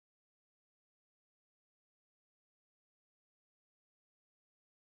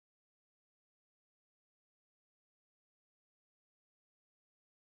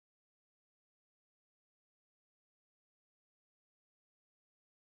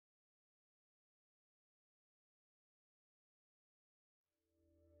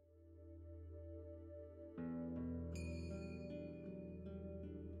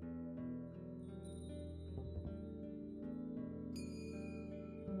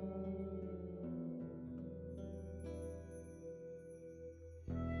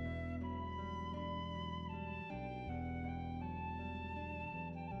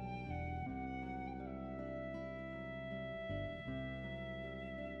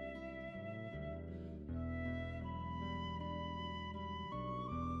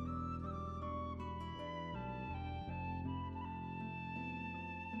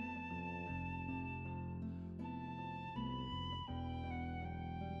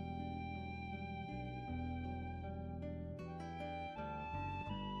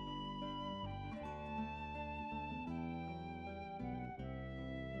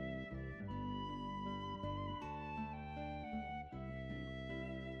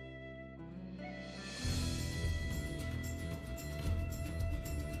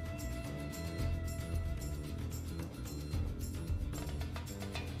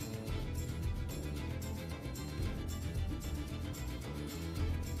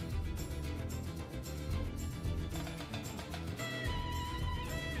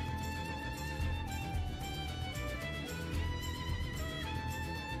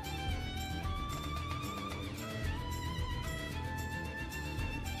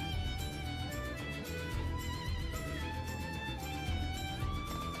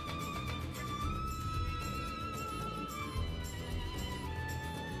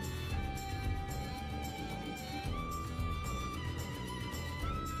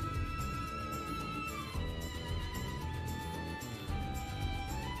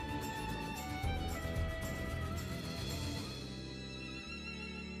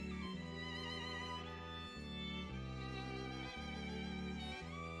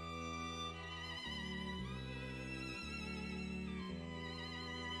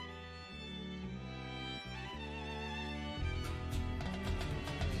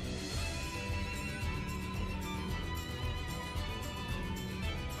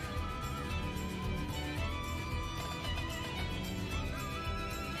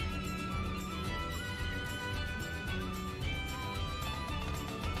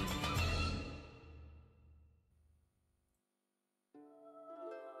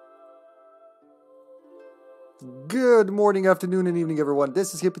Good morning, afternoon, and evening, everyone.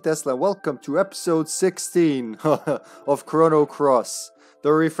 This is HippyTesla. Welcome to episode 16 of Chrono Cross,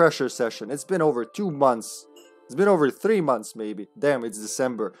 the refresher session. It's been over 2 months. It's been over 3 months, maybe. Damn, it's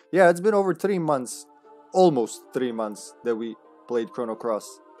December. Yeah, it's been over 3 months, almost 3 months that we played Chrono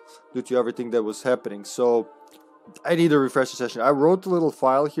Cross due to everything that was happening. So I need a refresher session. I wrote a little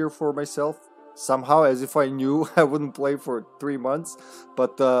file here for myself. Somehow, as if I knew I wouldn't play for 3 months.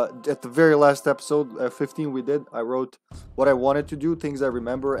 But at the very last episode, 15 we did, I wrote what I wanted to do, things I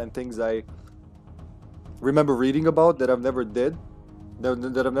remember, and things I remember reading about that I've never did,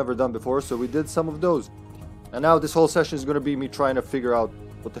 that I've never done before. So we did some of those. And now this whole session is going to be me trying to figure out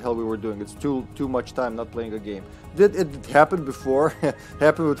what the hell we were doing. It's too much time not playing a game. It happened before.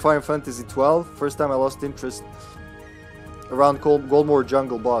 Happened with Final Fantasy 12. First time I lost interest around Goldmoor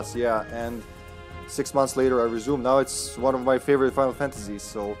Jungle Boss, yeah, and 6 months later I resumed. Now it's one of my favorite Final Fantasies,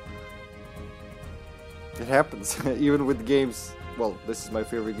 so it happens. Even with games, well, this is my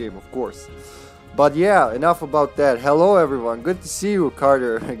favorite game, of course. But yeah, enough about that. Hello everyone, good to see you,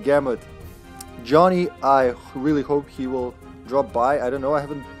 Carter, Gamut. Johnny, I really hope he will drop by. I don't know, I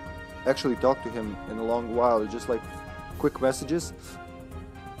haven't actually talked to him in a long while, just like quick messages.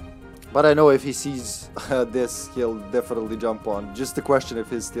 But I know if he sees this, he'll definitely jump on. Just the question if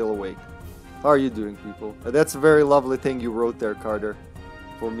he's still awake. How are you doing, people? That's a very lovely thing you wrote there, Carter,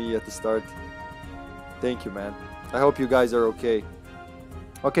 for me at the start. Thank you, man. I hope you guys are okay.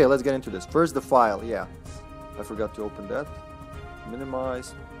 Okay, let's get into this. First, the file. Yeah, I forgot to open that.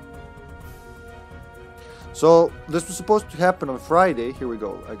 Minimize. So, this was supposed to happen on Friday. Here we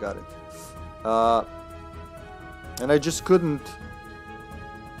go. I got it. And I just couldn't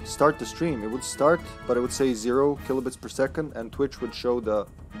start the stream. It would start, but it would say 0 kilobits per second, and Twitch would show the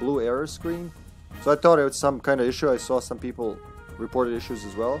blue error screen. So I thought it was some kind of issue. I saw some people reported issues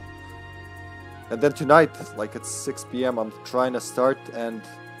as well. And then tonight, like at 6 p.m, I'm trying to start, and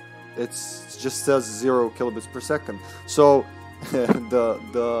it just says 0 kilobits per second. So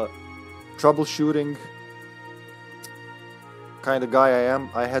the troubleshooting kind of guy I am,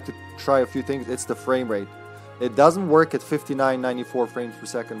 I had to try a few things. It's the frame rate. It doesn't work at 59.94 frames per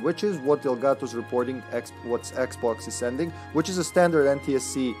second, which is what Elgato's reporting, what Xbox is sending, which is a standard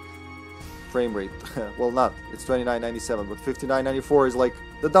NTSC frame rate. Well, not. It's 29.97, but 59.94 is like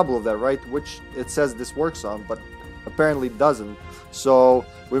the double of that, right? Which it says this works on, but apparently doesn't. So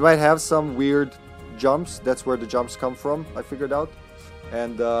we might have some weird jumps. That's where the jumps come from, I figured out.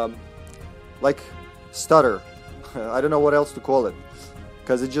 And like stutter. I don't know what else to call it,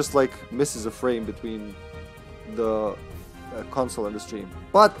 because it just like misses a frame between the console and the stream,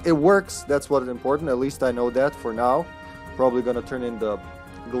 but it works. That's what is important. At least I know that for now. Probably gonna turn in the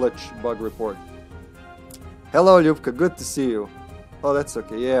glitch bug report. Hello, Lyubka, good to see you. Oh, that's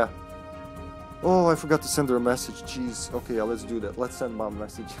okay. Yeah. Oh, I forgot to send her a message. Jeez. Okay, yeah, let's do that. Let's send Mom a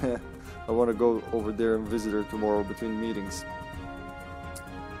message. I want to go over there and visit her tomorrow between meetings.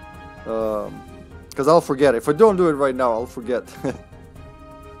 Because I'll forget. If I don't do it right now, I'll forget.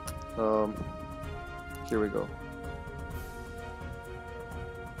 Here we go.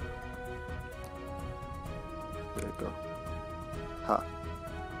 There we go. Ha.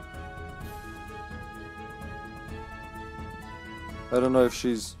 I don't know if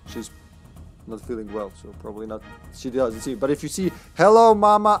she's not feeling well, so probably not. She doesn't see. But if you see, hello,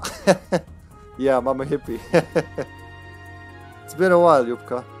 Mama. Yeah, Mama Hippie. It's been a while,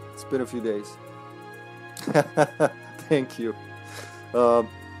 Yupka. It's been a few days. Thank you.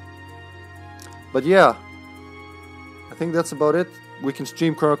 But yeah, I think that's about it. We can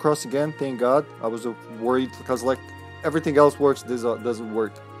stream Chrono Cross again, thank God. I was worried because like everything else works, this doesn't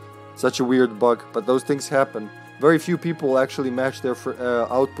work. Such a weird bug, but those things happen. Very few people actually match their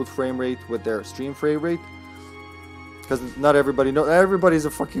output frame rate with their stream frame rate. Because not everybody knows. Everybody's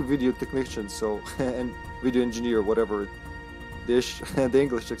a fucking video technician, so and video engineer, whatever the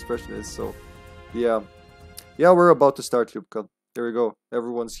English expression is. So yeah, we're about to start, Lubka. There we go.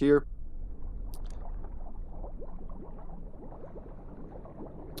 Everyone's here.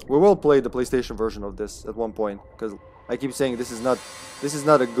 We will play the PlayStation version of this at one point, because I keep saying this is not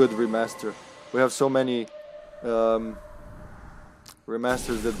a good remaster. We have so many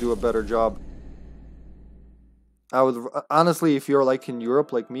remasters that do a better job. I would honestly, if you're like in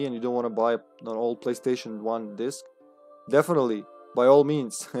Europe like me and you don't want to buy an old PlayStation 1 disc, definitely by all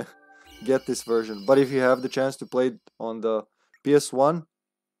means get this version. But if you have the chance to play it on the PS1,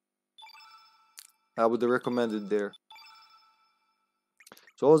 I would recommend it there.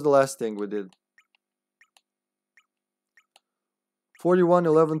 So what was the last thing we did? 41,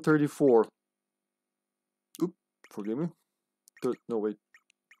 11, 34. Oop, forgive me. No, wait.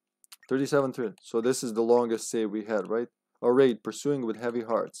 37 turns. So this is the longest save we had, right? Or raid, pursuing with heavy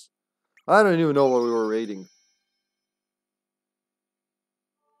hearts. I don't even know what we were raiding.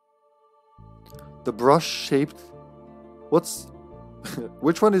 The brush-shaped... What's...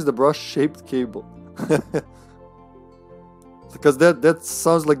 Which one is the brush-shaped cable? Because that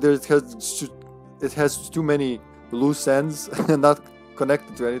sounds like it has too many loose ends and not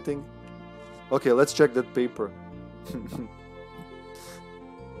connected to anything. Okay, let's check that paper.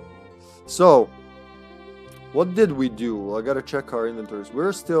 So, what did we do? I gotta check our inventories.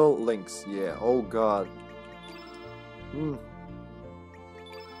 We're still links. Yeah, oh god.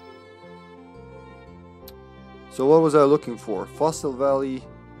 So what was I looking for? Fossil Valley.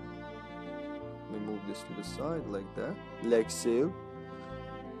 Let me move this to the side like that. Like so.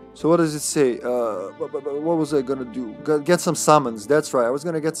 So what does it say? What was I gonna do? Get some summons. That's right. I was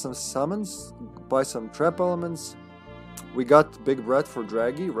gonna get some summons. Buy some trap elements. We got Big Breath for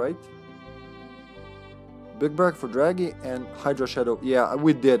Draggy, right? Big Breath for Draggy and Hydra Shadow. Yeah,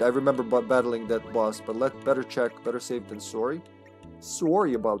 we did. I remember battling that boss. But better check. Better safe than sorry.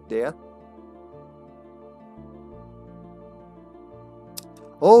 Sorry about that.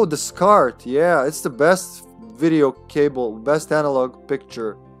 Oh, the SCART. Yeah, it's the best video cable, best analog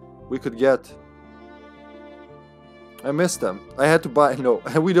picture we could get. I miss them. I had to buy. No,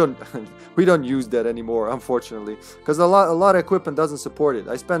 we don't use that anymore, unfortunately, because a lot of equipment doesn't support it.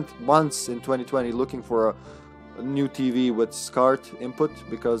 I spent months in 2020 looking for a new TV with SCART input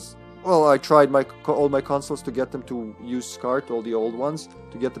because, well, I tried all my consoles to get them to use SCART, all the old ones,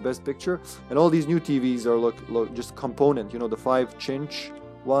 to get the best picture, and all these new TVs are just component. You know, the 5-inch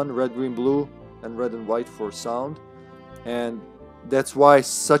one, red, green, blue, and red and white for sound, and that's why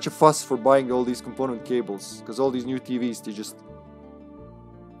such a fuss for buying all these component cables, because all these new TVs, they just...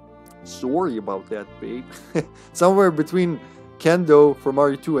 Sorry about that, babe. Somewhere between Kendo from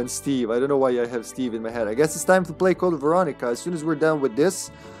Mario 2 and Steve. I don't know why I have Steve in my head. I guess it's time to play Code Veronica. As soon as we're done with this,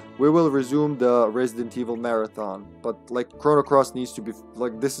 we will resume the Resident Evil marathon. But like Chrono Cross needs to be...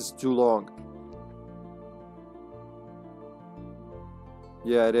 Like, this is too long.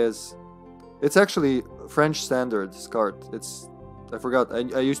 Yeah, it is. It's actually French standard SCART. It's... I forgot.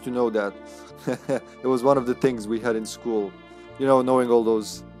 I used to know that. It was one of the things we had in school. You know, knowing all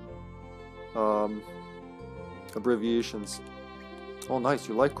those abbreviations. Oh, nice.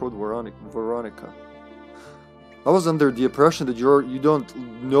 You like Code Veronica. I was under the impression that you don't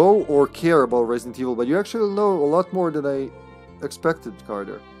know or care about Resident Evil, but you actually know a lot more than I expected,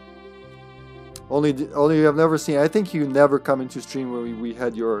 Carter. Only you have never seen. I think you never come into stream when we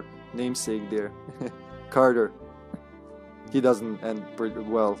had your namesake there, Carter. He doesn't end pretty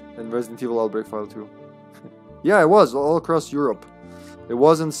well, and Resident Evil Outbreak File 2. Yeah, it was all across Europe. It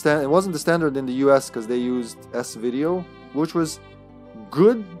wasn't the standard in the US because they used S-Video, which was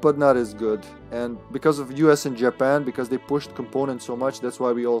good but not as good. And because of US and Japan, because they pushed component so much, that's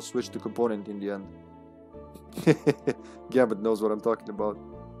why we all switched to component in the end. Gambit knows what I'm talking about.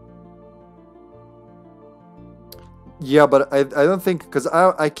 Yeah, but I don't think, because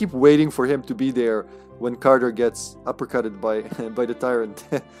I keep waiting for him to be there when Carter gets uppercutted by the tyrant,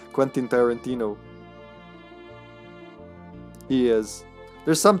 Quentin Tarantino. He is.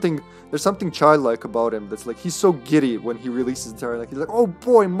 There's something childlike about him that's like, he's so giddy when he releases the tyrant. Like, he's like, oh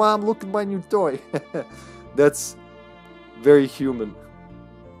boy, mom, look at my new toy. That's very human.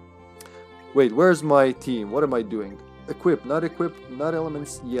 Wait, where's my team? What am I doing? Equip, not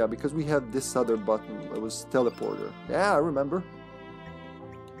elements. Yeah, because we have this other button. It was teleporter. Yeah, I remember.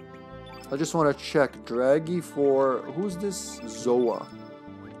 I just want to check Draggy for... Who's this? Zoa.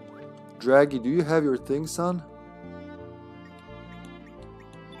 Draggy, do you have your thing, son?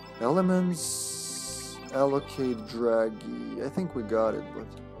 Elements... Allocate Draggy. I think we got it, but...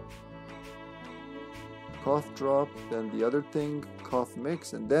 Cough drop, then the other thing. Cough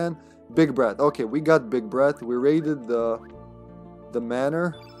mix, and then... Big Breath. Okay, we got Big Breath. We raided the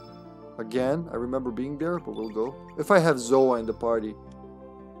manor. Again, I remember being there, but we'll go. If I have Zoa in the party...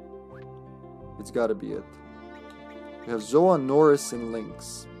 It's gotta be it. We have Zoa, Norris, and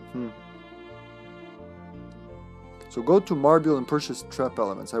Lynx. So go to Marble and purchase trap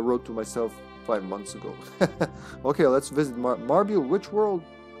elements. I wrote to myself 5 months ago. Okay, let's visit Marble. Which world?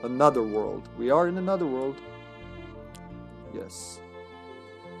 Another world. We are in another world. Yes.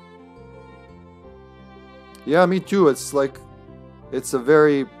 Yeah, me too. It's like... It's a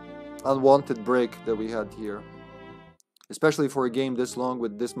very unwanted break that we had here. Especially for a game this long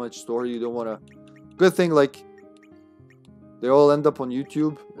with this much story, you don't want to... Good thing, like, they all end up on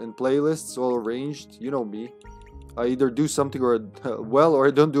YouTube in playlists, all arranged. You know me. I either do something or well, or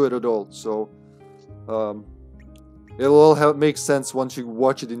I don't do it at all. So, It'll all make sense once you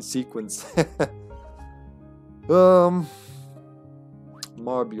watch it in sequence.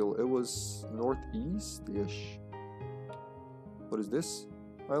 Marbule. It was northeast-ish. What is this?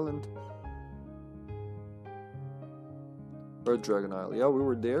 Island? Red Dragon Isle. Yeah, we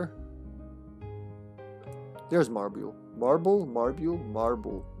were there. There's Marbule. Marble? Marbule?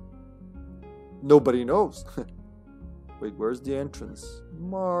 Marble. Nobody knows. Wait, where's the entrance?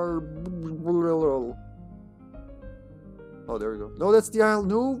 Marble. Oh, there we go. No, that's the isle.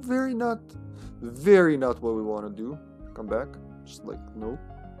 No, very not what we want to do. Come back. Just like, no.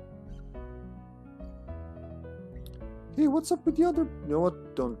 Hey, what's up with the other... You know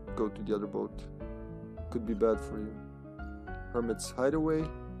what? Don't go to the other boat. Could be bad for you. Hermit's Hideaway.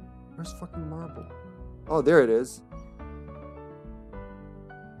 Where's fucking Marble? Oh, there it is.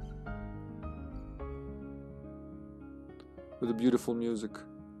 With the beautiful music.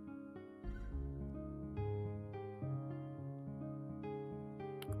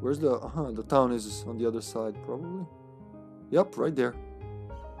 Where's the... the town is on the other side, probably. Yep, right there.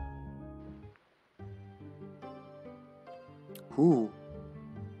 Ooh.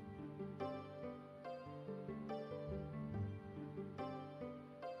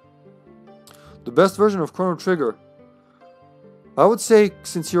 The best version of Chrono Trigger. I would say,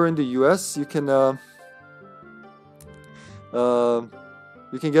 since you're in the US, you can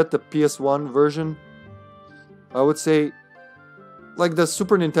get the PS1 version. I would say, like the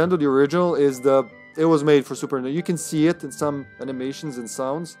Super Nintendo, the original it was made for Super Nintendo. You can see it in some animations and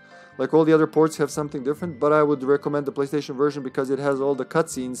sounds. Like all the other ports have something different, but I would recommend the PlayStation version because it has all the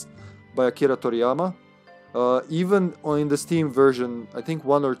cutscenes by Akira Toriyama. Even in the Steam version, I think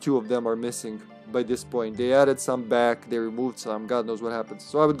 1 or 2 of them are missing by this point. They added some back, they removed some, God knows what happens.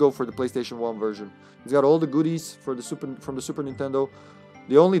 So I would go for the PlayStation 1 version. It's got all the goodies from the Super Nintendo.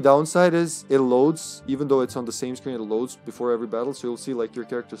 The only downside is it loads, even though it's on the same screen, it loads before every battle. So you'll see like your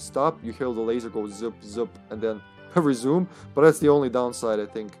character stop, you hear the laser go zip, zip, and then resume. But that's the only downside I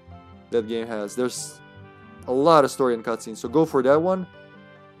think that game has. There's a lot of story and cutscenes, so go for that one.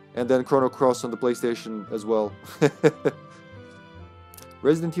 And then Chrono Cross on the PlayStation as well.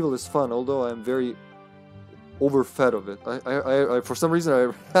 Resident Evil is fun, although I'm very overfed of it. I for some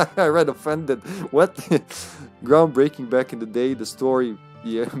reason I read offended. What? Groundbreaking back in the day. The story,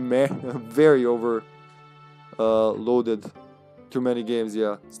 yeah, man, very loaded. Too many games,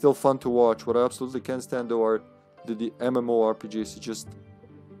 yeah. Still fun to watch. What I absolutely can't stand though are the MMORPGs. It's just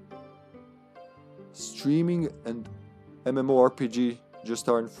streaming and MMORPG just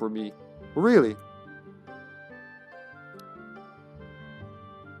aren't for me. Really?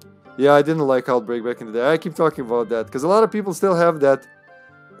 Yeah, I didn't like Outbreak back in the day. I keep talking about that because a lot of people still have that.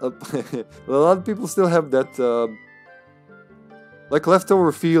 Like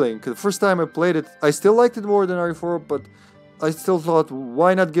leftover feeling. Cause the first time I played it, I still liked it more than RE4, but I still thought,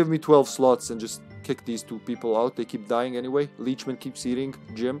 why not give me 12 slots and just kick these 2 people out? They keep dying anyway. Leechman keeps eating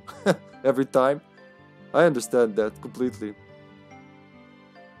Jim every time. I understand that completely.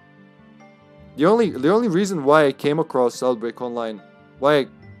 The only reason why I came across Outbreak Online, why I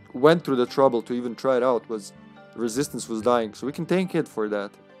went through the trouble to even try it out, was the Resistance was dying, so we can thank it for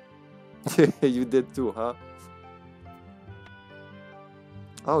that. You did too, huh?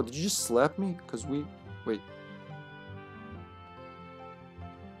 Oh, did you just slap me? Cause we... Wait.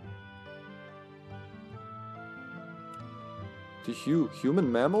 To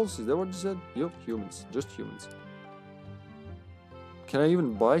human mammals? Is that what you said? Yep, humans. Just humans. Can I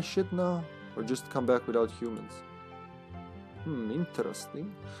even buy shit now? Or just come back without humans?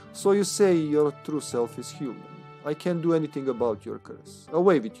 Interesting. So you say your true self is human. I can't do anything about your curse.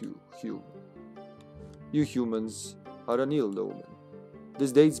 Away with you, human. You humans are an ill omen.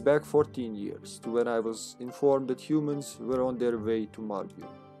 This dates back 14 years, to when I was informed that humans were on their way to Marbule.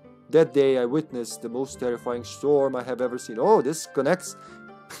 That day I witnessed the most terrifying storm I have ever seen. Oh, this connects.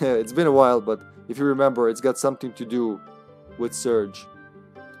 It's been a while, but if you remember, it's got something to do with Surge.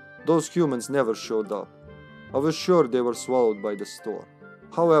 Those humans never showed up. I was sure they were swallowed by the storm.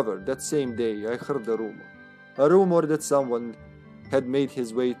 However, that same day I heard a rumor that someone had made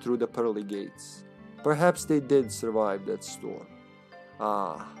his way through the pearly gates. Perhaps they did survive that storm.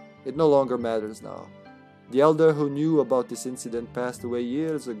 Ah, it no longer matters now. The elder who knew about this incident passed away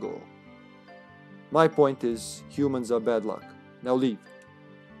years ago. My point is, humans are bad luck. Now leave.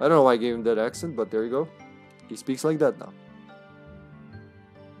 I don't know why I gave him that accent, but there you go. He speaks like that now.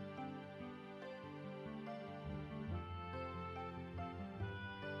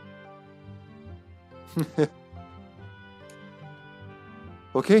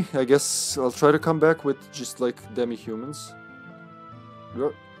 Okay, I guess I'll try to come back with just like demi-humans.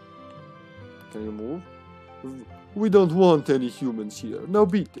 Can you move? We don't want any humans here. Now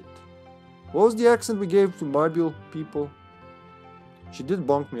beat it. What was the accent we gave to Marble people? She did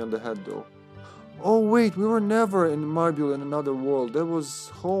bonk me on the head though. Oh wait, we were never in Marble in another world. That was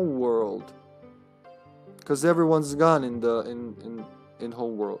home world. Cause everyone's gone in the in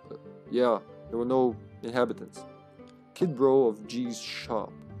home world. Yeah, there were no inhabitants. Kid bro of G's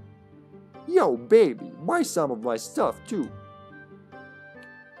shop. Yo baby, buy some of my stuff too.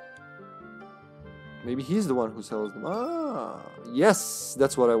 Maybe he's the one who sells them. Ah, yes,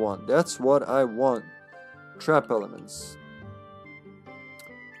 that's what I want. That's what I want. Trap elements.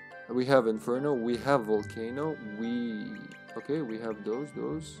 We have Inferno. We have Volcano. Okay, we have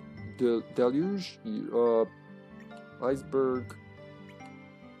those. Deluge. Iceberg.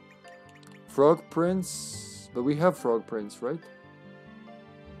 Frog Prince. But we have Frog Prince, right?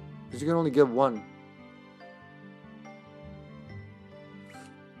 Because you can only get one.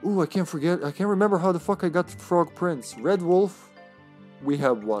 Ooh, I can't remember how the fuck I got Frog Prince. Red Wolf, we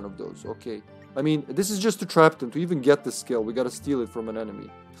have one of those, okay. I mean, this is just to trap them, to even get the skill. We gotta steal it from an enemy.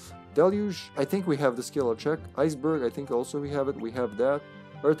 Deluge, I think we have the skill, I'll check. Iceberg, I think also we have it. We have that.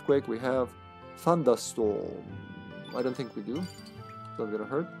 Earthquake, we have. Thunderstorm, I don't think we do. It's not gonna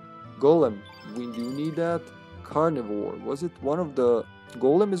hurt. Golem, we do need that. Carnivore, was it one of the...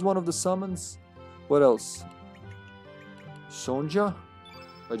 Golem is one of the summons? What else? Sonja?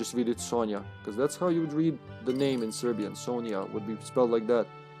 I just read it Sonia, because that's how you would read the name in Serbian. Sonia would be spelled like that.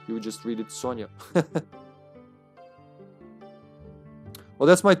 You would just read it Sonia. Well,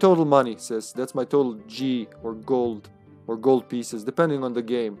 that's my total money, sis. That's my total G or gold pieces, depending on the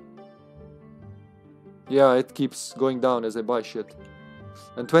game. Yeah, it keeps going down as I buy shit.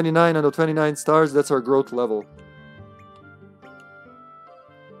 And 29 out of 29 stars, that's our growth level.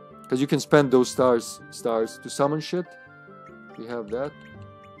 Because you can spend those stars to summon shit. We have that.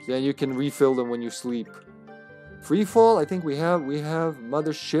 Then you can refill them when you sleep. Freefall, I think we have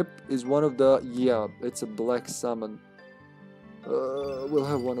Mothership is one of the... Yeah, it's a black summon. We'll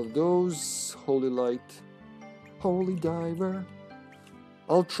have one of those. Holy Light. Holy Diver.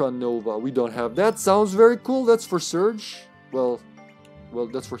 Ultra Nova, we don't have. That sounds very cool. That's for Surge. Well,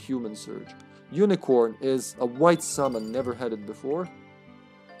 that's for human Surge. Unicorn is a white summon. Never had it before.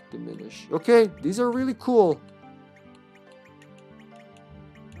 Diminish. Okay, these are really cool.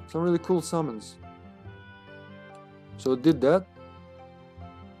 Some really cool summons. So it did that.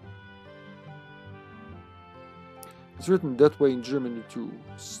 It's written that way in Germany too.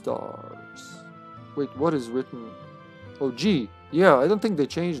 Stars. Wait, what is written? Oh, G. Yeah, I don't think they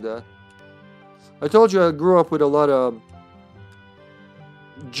changed that. I told you I grew up with a lot of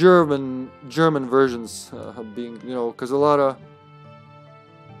German versions being, you know, because a lot of...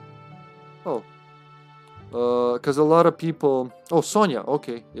 Oh. Because a lot of people... Oh, Sonia.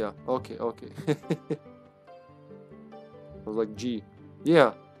 Okay, yeah. Okay. I was like, G.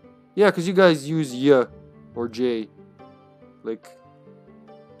 Yeah. Yeah, because you guys use Y or J. Like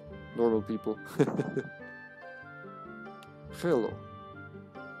normal people. Hello.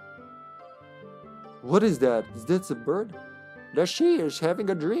 What is that? Is that a bird? That she is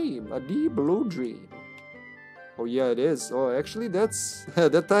having a dream. A deep blue dream. Oh yeah, it is. Oh, actually that's...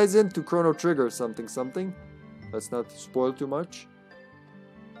 that ties into Chrono Trigger something. Let's not spoil too much.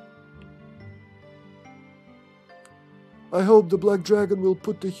 I hope the Black Dragon will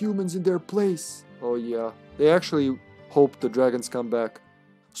put the humans in their place. Oh yeah. They actually hope the dragons come back.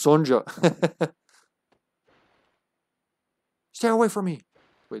 Sonja. Stay away from me.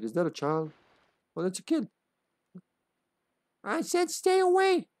 Wait, is that a child? Oh, that's a kid. I said stay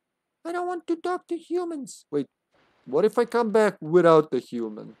away. I don't want to talk to humans. Wait, what if I come back without the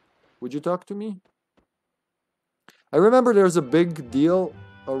human? Would you talk to me? I remember there's a big deal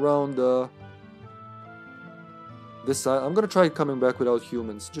around this side. I'm gonna try coming back without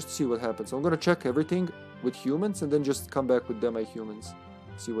humans, just to see what happens. I'm gonna check everything with humans and then just come back with demi-humans.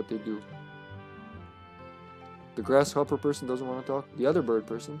 See what they do. The grasshopper person doesn't want to talk. The other bird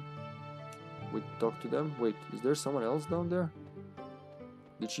person. Wait, talk to them? Wait, is there someone else down there?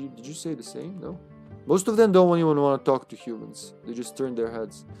 Did you say the same? No? Most of them don't even want to talk to humans. They just turn their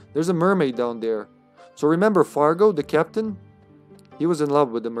heads. There's a mermaid down there. So remember Fargo, the captain? He was in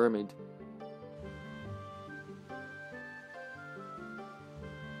love with the mermaid.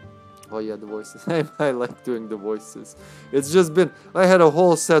 Oh yeah, the voices. I like doing the voices. It's just been... I had a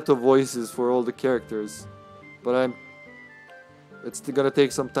whole set of voices for all the characters. But it's gonna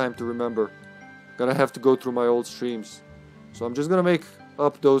take some time to remember. Gonna have to go through my old streams. So I'm just gonna make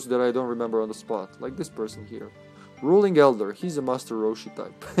up those that I don't remember on the spot. Like this person here. Ruling Elder. He's a Master Roshi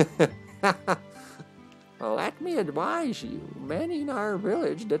type. Let me advise you. Many in our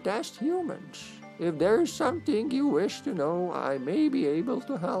village detest humans. If there is something you wish to know, I may be able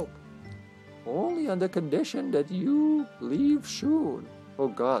to help. Only on the condition that you leave soon. Oh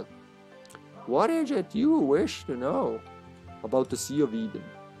God. What is it you wish to know? About the Sea of Eden.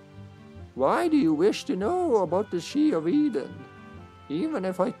 Why do you wish to know about the Sea of Eden? Even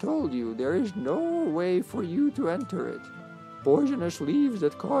if I told you, there is no way for you to enter it. Poisonous leaves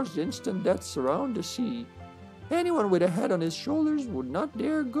that cause instant death surround the sea. Anyone with a head on his shoulders would not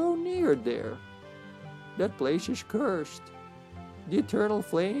dare go near there. That place is cursed. The eternal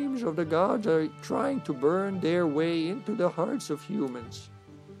flames of the gods are trying to burn their way into the hearts of humans.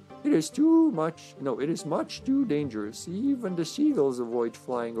 It is much too dangerous. Even the seagulls avoid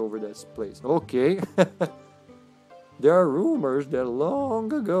flying over this place. Okay. There are rumors that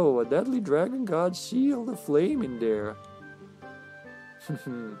long ago a deadly dragon god sealed a flame in there.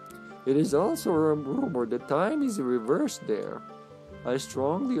 It is also a rumor that time is reversed there. I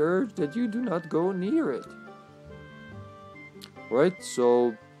strongly urge that you do not go near it. Right,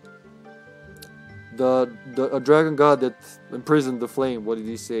 so a dragon god that imprisoned the flame, what did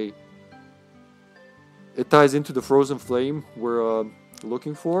he say? It ties into the frozen flame we're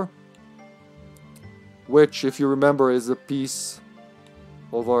looking for, which, if you remember, is a piece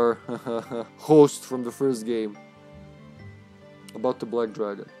of our host from the first game about the black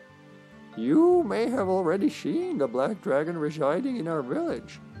dragon. You may have already seen the black dragon residing in our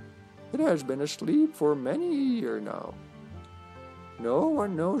village. It has been asleep for many years now. No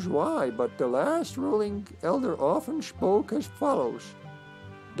one knows why, but the last ruling elder often spoke as follows.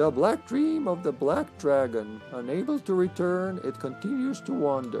 The black dream of the black dragon, unable to return, it continues to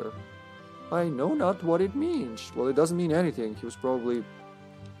wander. I know not what it means. Well, it doesn't mean anything. He was probably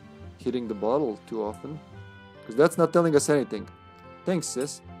hitting the bottle too often. Because that's not telling us anything. Thanks,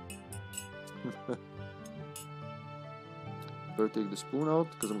 sis. Better take the spoon out,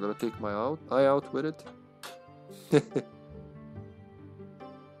 because I'm gonna take my eye out with it.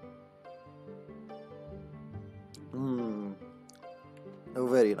 A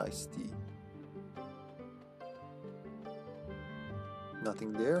very nice tea.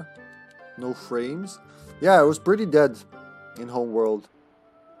 Nothing there. No frames. Yeah, it was pretty dead in Homeworld.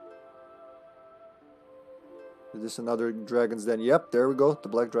 Is this another dragon's den? Yep, there we go. The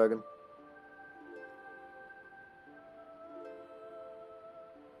black dragon.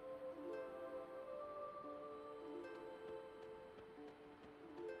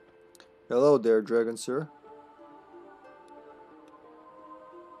 Hello there, dragon sir.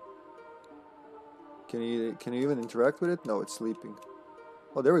 Can you even interact with it? No, it's sleeping.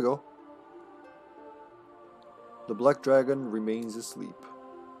 Oh, there we go. The black dragon remains asleep.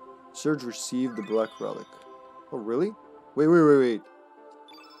 Surge received the black relic. Oh, really? Wait.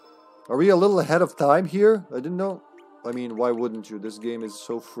 Are we a little ahead of time here? I didn't know. I mean, why wouldn't you? This game is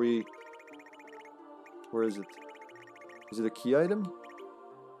so free. Where is it? Is it a key item?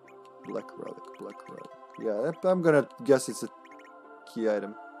 Black relic. Yeah, I'm gonna guess it's a key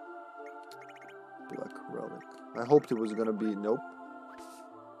item. Black relic. I hoped it was gonna be. Nope.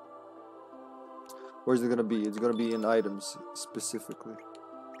 Where's it gonna be? It's gonna be in items specifically.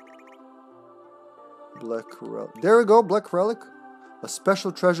 Black relic. There we go. Black relic. A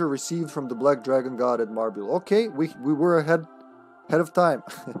special treasure received from the black dragon god at Marbule. Okay, we were ahead of time.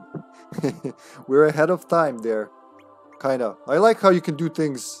 We're ahead of time there. Kinda. I like how you can do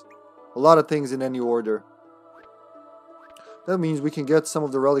things, a lot of things in any order. That means we can get some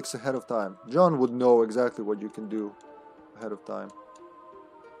of the relics ahead of time. John would know exactly what you can do ahead of time.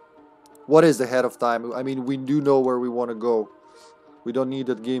 What is ahead of time? I mean, we do know where we want to go. We don't need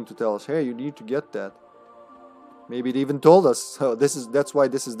that game to tell us, hey, you need to get that. Maybe it even told us. So that's why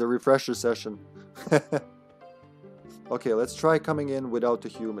this is the refresher session. Okay, let's try coming in without a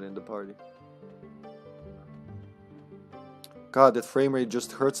human in the party. God, that frame rate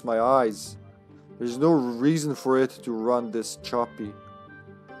just hurts my eyes. There's no reason for it to run this choppy.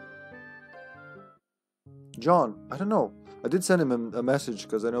 John, I don't know. I did send him a message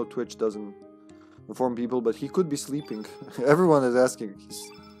because I know Twitch doesn't inform people, but he could be sleeping. Everyone is asking.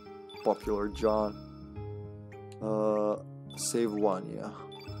 He's popular, John. Save one, yeah.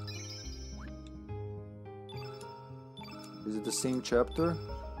 Is it the same chapter?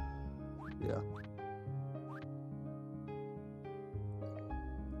 Yeah.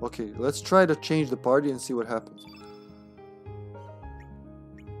 Okay, let's try to change the party and see what happens.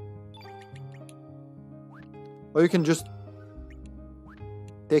 Or you can just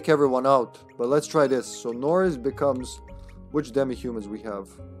take everyone out. But let's try this. So Norris becomes... Which demi-humans we have?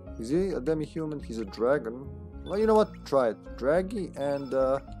 Is he a demi-human? He's a dragon. Well, you know what? Try it. Draggy and...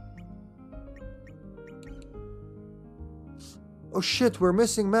 Oh shit, we're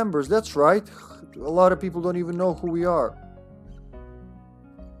missing members. That's right. A lot of people don't even know who we are.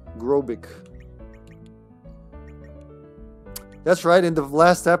 Grobik. That's right, in the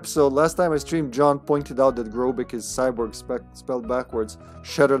last episode, last time I streamed, John pointed out that Grobik is cyborg spelled backwards.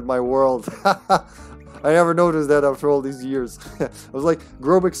 Shattered my world. I never noticed that after all these years. I was like,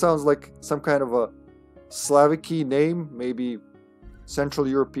 Grobik sounds like some kind of a Slavic name, maybe Central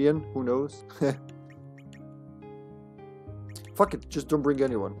European, who knows? Fuck it, just don't bring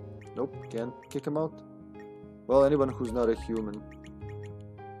anyone. Nope, can't kick him out. Well, anyone who's not a human.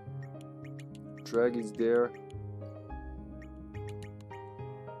 Draggy's there.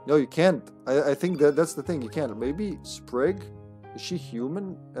 No, you can't. I think that's the thing, you can't. Maybe Sprig? Is she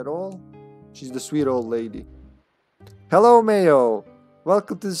human at all? She's the sweet old lady. Hello, Mayo!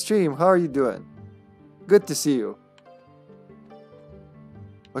 Welcome to the stream, how are you doing? Good to see you.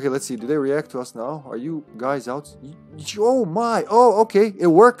 Okay, let's see, do they react to us now? Are you guys out? Oh my! Oh, okay, it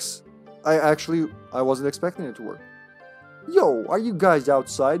works! I wasn't expecting it to work. Yo, are you guys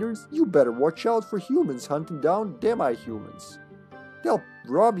outsiders? You better watch out for humans hunting down demi-humans. They'll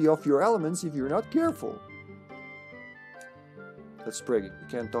rob you of your elements if you're not careful. That's Sprig. You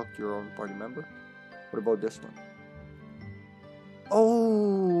can't talk to your own party member. What about this one?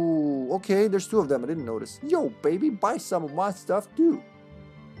 Oh, okay, there's two of them. I didn't notice. Yo, baby, buy some of my stuff too.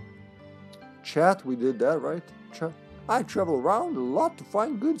 Chat, we did that, right? I travel around a lot to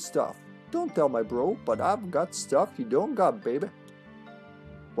find good stuff. Don't tell my bro, but I've got stuff you don't got, baby.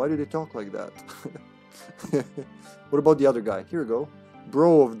 Why do they talk like that? What about the other guy? Here we go.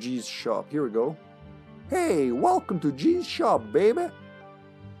 Bro of G's shop. Here we go. Hey, welcome to G's shop, baby.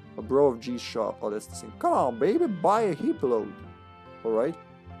 A bro of G's shop. Oh, that's the thing. Come on, baby, buy a heap load. Alright.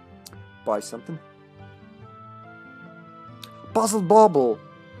 Buy something. Puzzle bobble.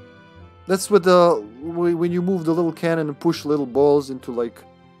 That's with the when you move the little cannon and push little balls into like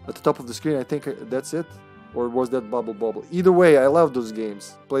at the top of the screen. I think that's it. Or was that bubble bobble? Either way, I love those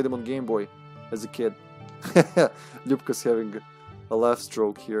games. Played them on Game Boy as a kid. Lupka's having a laugh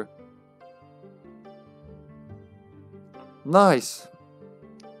stroke here. Nice.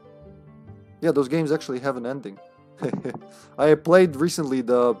 Yeah, those games actually have an ending. I played recently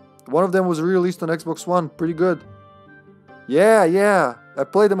one of them was released on Xbox One. Pretty good. Yeah. I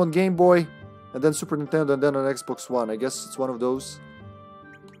played them on Game Boy and then Super Nintendo and then on Xbox One. I guess it's one of those.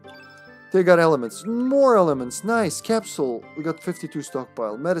 They got elements. More elements. Nice. Capsule. We got 52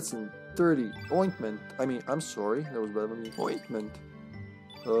 stockpile. Medicine. 30. Ointment. I'm sorry. That was bad. Ointment.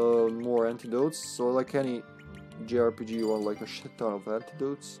 More antidotes. So like any JRPG, you want like a shit ton of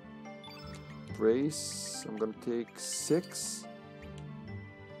antidotes. Brace. I'm gonna take 6.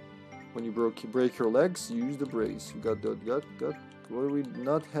 When you break your legs, use the brace. You got. What do we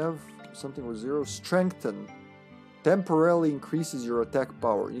not have? Something with 0. Strengthen. Temporarily increases your attack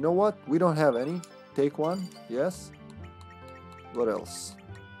power. You know what? We don't have any. Take one. Yes. What else?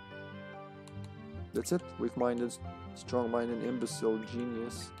 That's it. Weak-minded, strong-minded, imbecile,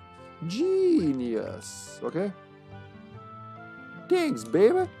 genius. Genius. Okay. Thanks,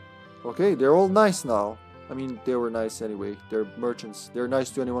 baby. Okay, they're all nice now. I mean, they were nice anyway. They're merchants. They're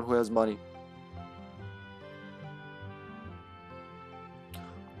nice to anyone who has money.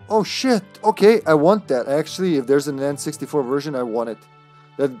 Oh shit! Okay, I want that. Actually, if there's an N64 version, I want it.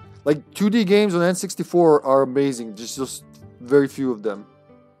 That like 2D games on N64 are amazing. Just very few of them.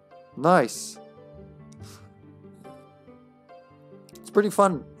 Nice. It's pretty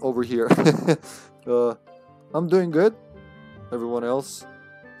fun over here. I'm doing good. Everyone else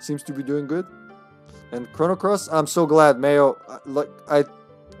seems to be doing good. And Chrono Cross, I'm so glad, Mayo. I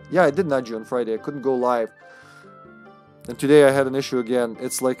did nudge you on Friday. I couldn't go live. And today I had an issue again.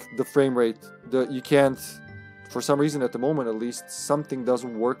 It's like the frame rate. You can't, for some reason at the moment at least, something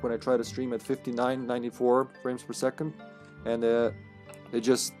doesn't work when I try to stream at 59, 94 frames per second. And it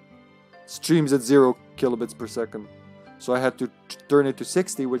just streams at 0 kilobits per second. So I had to turn it to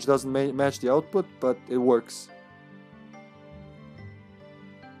 60, which doesn't match the output, but it works.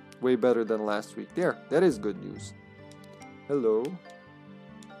 Way better than last week. There, that is good news. Hello.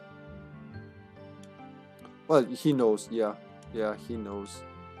 Well, he knows, yeah. Yeah, he knows.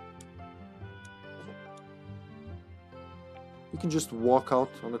 You can just walk out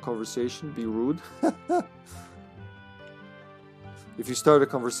on the conversation, be rude. If you start a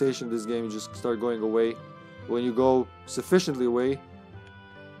conversation in this game, you just start going away. When you go sufficiently away,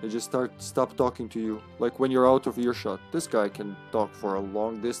 they just stop talking to you. Like when you're out of earshot. This guy can talk for a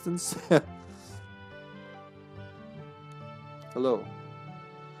long distance. Hello.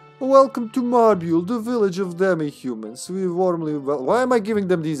 Welcome to Module, the village of demi-humans. We warmly Why am I giving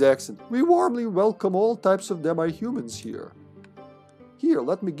them these accents? We warmly welcome all types of demi-humans here. Here,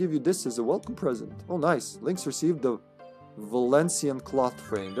 let me give you this as a welcome present. Oh, nice. Lynx received the Valencian cloth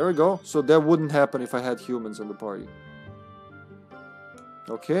frame. There we go. So that wouldn't happen if I had humans in the party.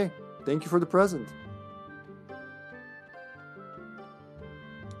 Okay. Thank you for the present.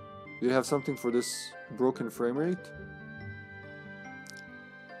 Do you have something for this broken frame rate?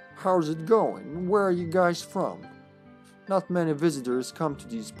 How's it going? Where are you guys from? Not many visitors come to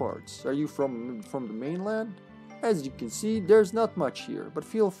these parts. Are you from the mainland? As you can see, there's not much here, but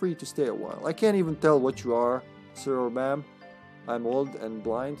feel free to stay a while. I can't even tell what you are, sir or ma'am. I'm old and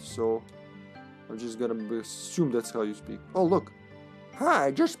blind, so I'm just gonna assume that's how you speak. Oh, look. Hi,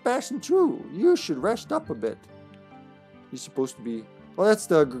 just passing through. You should rest up a bit. He's supposed to be... Oh, that's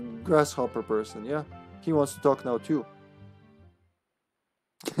the grasshopper person, yeah? He wants to talk now, too.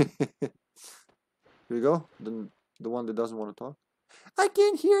 Here you go. The one that doesn't want to talk. I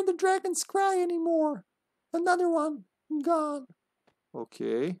can't hear the dragons cry anymore. Another one. Gone.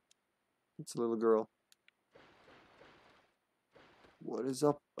 Okay. It's a little girl. What is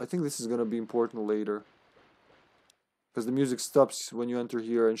up? I think this is gonna be important later. Because the music stops when you enter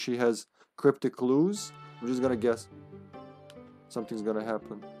here and she has cryptic clues. I'm just gonna guess. Something's gonna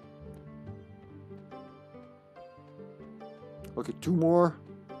happen. Okay, 2 more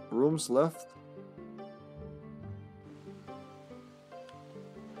rooms left.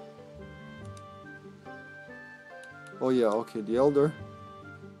 Oh yeah, okay, the elder.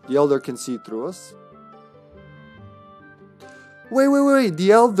 The elder can see through us. Wait.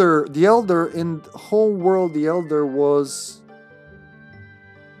 The elder in Homeworld, the elder was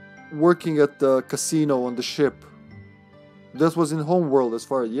working at the casino on the ship. That was in Homeworld as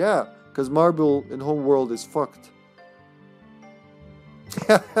far as, yeah, because Marble in Homeworld is fucked.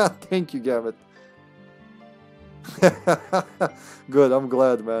 Thank you, Gambit. Good, I'm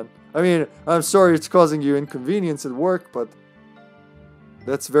glad, man. I mean, I'm sorry it's causing you inconvenience at work, but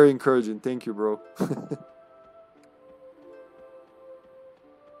that's very encouraging. Thank you, bro.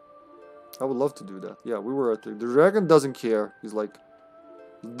 I would love to do that. Yeah, we were at the dragon doesn't care. He's like,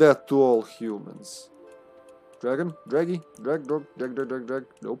 death to all humans. Dragon? Draggy? Drag.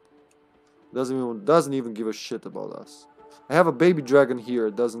 Nope. Doesn't even give a shit about us. I have a baby dragon here.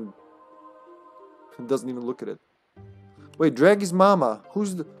 It doesn't even look at it. Wait, Draggy's mama.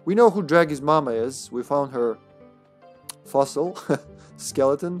 We know who Draggy's mama is. We found her fossil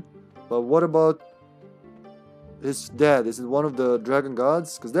skeleton. But what about his dad? Is it one of the dragon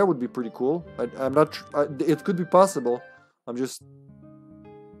gods? Because that would be pretty cool. I'm not. It could be possible. I'm just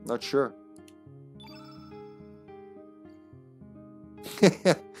not sure.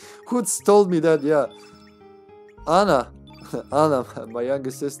 Who's told me that? Yeah, Anna, my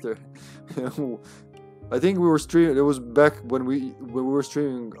youngest sister. I think we were streaming. It was back when we were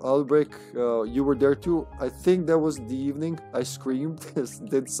streaming Outbreak. You were there too. I think that was the evening. I screamed,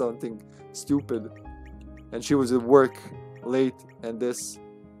 did something stupid, and she was at work late. And this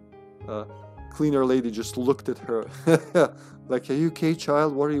cleaner lady just looked at her like, "Are you okay,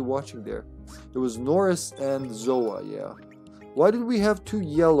 child? What are you watching there?" It was Norris and Zoa. Yeah. Why did we have 2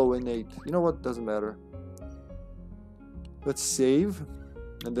 yellow and 8? You know what? Doesn't matter. Let's save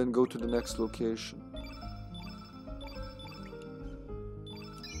and then go to the next location.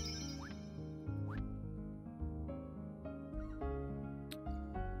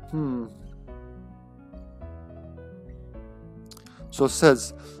 So it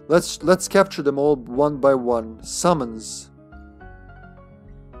says, let's capture them all one by one. Summons.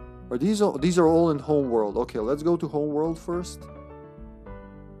 Are these are all in Homeworld? Okay, let's go to Homeworld first.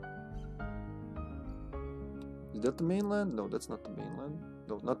 Is that the mainland? No, that's not the mainland.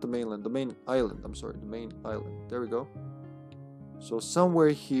 No, not the mainland. The main island. I'm sorry, the main island. There we go. So somewhere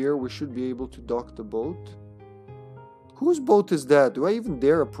here we should be able to dock the boat. Whose boat is that? Do I even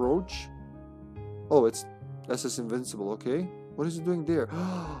dare approach? Oh, it's SS Invincible. Okay, what is it doing there?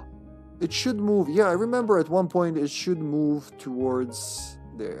 It should move. Yeah, I remember at one point it should move towards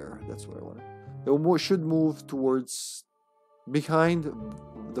there. That's what I wanted. It should move towards behind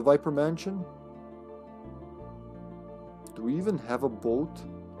the Viper Mansion. Do we even have a boat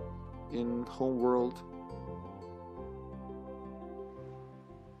in Homeworld?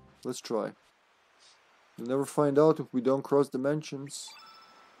 Let's try. You'll never find out if we don't cross dimensions.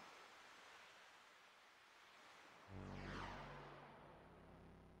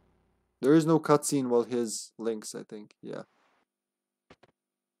 There is no cutscene while his links, I think. Yeah.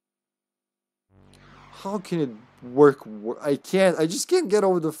 How can it work? I just can't get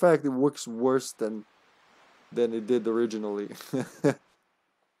over the fact it works worse than it did originally.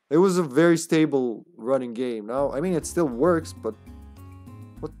 It was a very stable running game. Now, I mean, it still works, but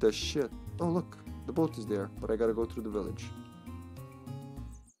what the shit? Oh, look, the boat is there, but I gotta go through the village.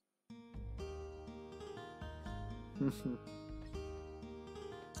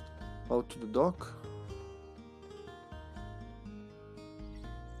 Out to the dock.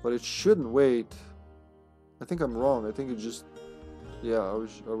 But it shouldn't wait. I think I'm wrong. I think it just... Yeah, I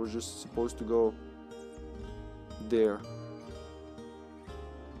was just supposed to go there.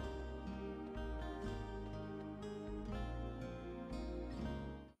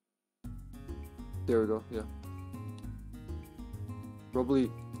 There we go, yeah.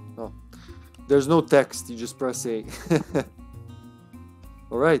 Probably... Oh. There's no text, you just press A.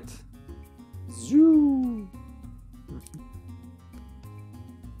 Alright. Zoo!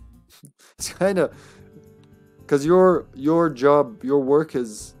 It's kinda... Because your job, your work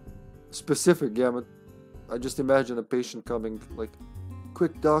is specific, yeah, but I just imagine a patient coming, like,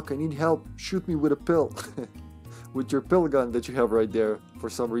 quick doc, I need help, shoot me with a pill. With your pill gun that you have right there, for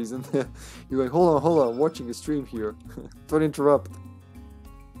some reason. You're like, hold on, I'm watching a stream here. Don't interrupt.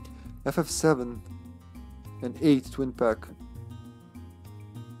 FF7 and 8 twin pack.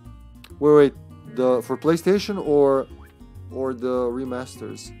 Wait, for PlayStation or the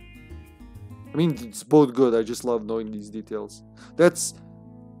remasters? I mean, it's both good. I just love knowing these details. That's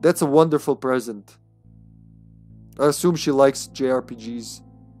a wonderful present. I assume she likes JRPGs.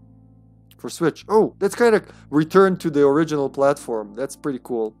 For Switch. Oh, that's kind of returned to the original platform. That's pretty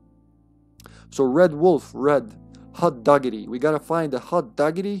cool. So Red Wolf, red. Hot Doggity. We gotta find the Hot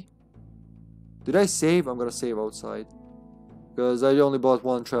Doggity. Did I save? I'm gonna save outside. Because I only bought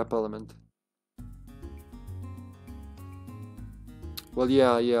one trap element. Well,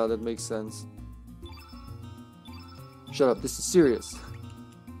 yeah, that makes sense. Shut up, this is serious.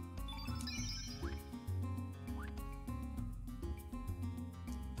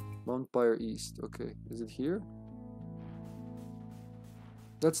 Vampire East, okay. Is it here?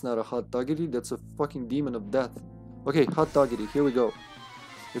 That's not a Hot Doggity, that's a fucking demon of death. Okay, Hot Doggity, here we go.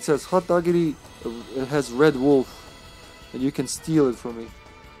 It says Hot Doggity, it has Red Wolf, and you can steal it from me.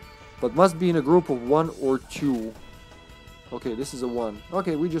 But must be in a group of 1 or 2. Okay, this is a 1.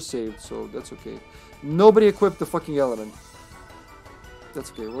 Okay, we just saved, so that's okay. Nobody equipped the fucking element.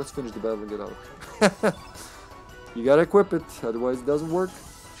 That's okay, well, let's finish the battle and get out. You gotta equip it, otherwise it doesn't work.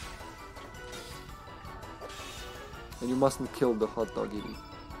 And you mustn't kill the Hot Doggity.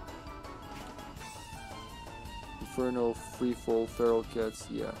 Inferno, Freefall, Feral Cats,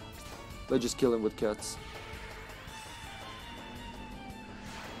 yeah. Let's just kill him with cats.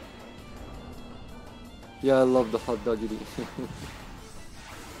 Yeah, I love the Hot Doggity.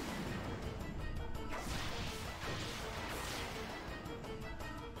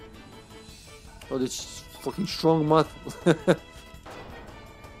 Oh, this fucking strong moth.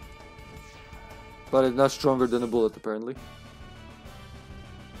 But it's not stronger than a bullet, apparently.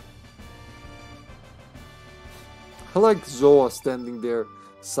 I like Zoa standing there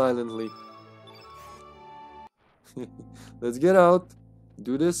silently. Let's get out.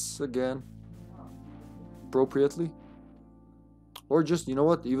 Do this again. Appropriately. Or just, you know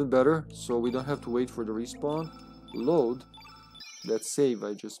what, even better, so we don't have to wait for the respawn. Load that save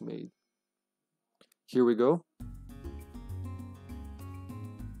I just made. Here we go.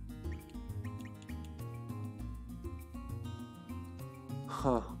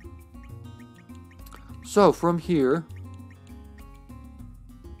 Huh. So from here,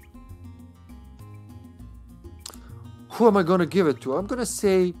 who am I gonna give it to? I'm gonna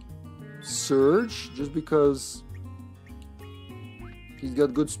say Surge, just because he's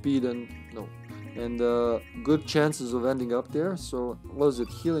got good speed and good chances of ending up there. So what is it?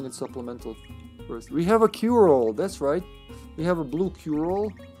 Healing and supplemental first. We have a cure all. That's right. We have a blue cure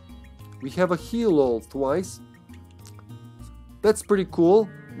all. We have a heal all twice. That's pretty cool.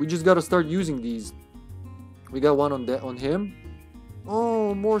 We just gotta start using these. We got one on him.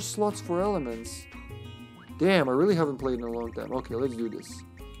 Oh, more slots for elements. Damn, I really haven't played in a long time. Okay, let's do this.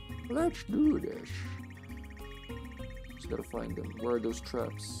 Let's do this. Just gotta find them. Where are those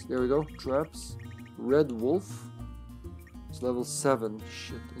traps? There we go. Traps. Red Wolf. It's level 7.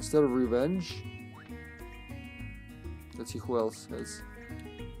 Shit. Instead of Revenge. Let's see who else has.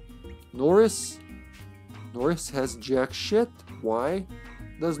 Norris. Norris has jack shit. Why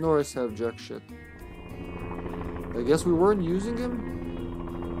does Norris have jack shit? I guess we weren't using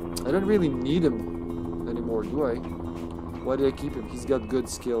him. I don't really need him anymore, do I? Why did I keep him? He's got good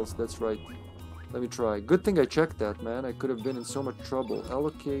skills, that's right. Let me try. Good thing I checked that, man. I could have been in so much trouble.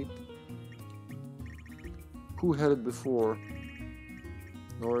 Allocate. Who had it before?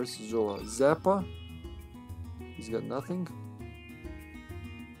 Norris, Zoa. Zappa. He's got nothing.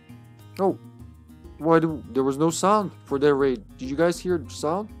 Oh. Why there was no sound for that raid. Did you guys hear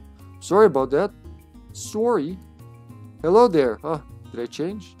sound? Sorry about that. Sorry. Hello there. Did I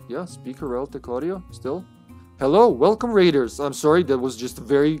change? Yeah, speaker, relative audio, still. Hello, welcome raiders. I'm sorry, that was just a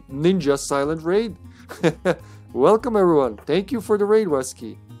very ninja silent raid. Welcome everyone. Thank you for the raid,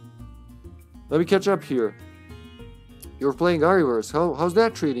 Wesky. Let me catch up here. You're playing Ariverse. How's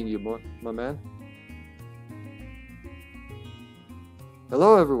that treating you, my man?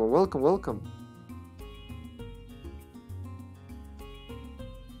 Hello everyone, welcome, welcome.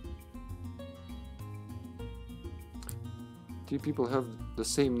 Two people have the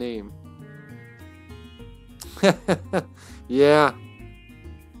same name. Yeah.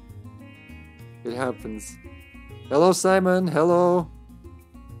 It happens. Hello Simon, hello.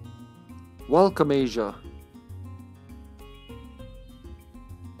 Welcome Asia.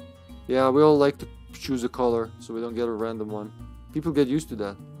 Yeah, we all like to choose a color so we don't get a random one. People get used to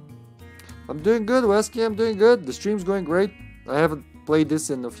that. I'm doing good, Wesky, I'm doing good. The stream's going great. I haven't played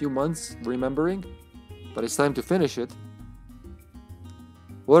this in a few months, remembering. But it's time to finish it.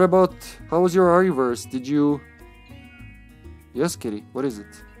 What about, how was your Ariverse? Did you... Yes, Kitty, what is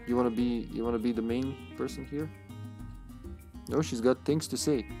it? You wanna be the main person here? No, she's got things to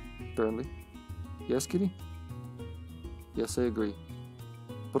say, apparently. Yes, Kitty? Yes, I agree.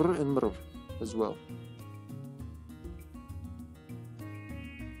 Brr and brr as well.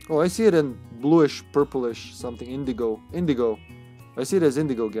 Oh, I see it in bluish, purplish, something, indigo. Indigo. I see it as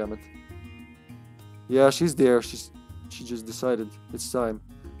indigo, Gamut. Yeah, she's there. She just decided it's time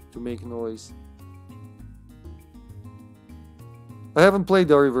to make noise. I haven't played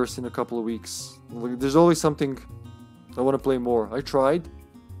the Ariverse in a couple of weeks. There's always something I want to play more. I tried.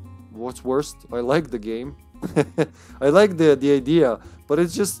 What's worst? I like the game. I like the idea, but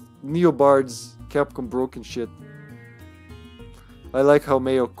it's just Neobard's Capcom broken shit. I like how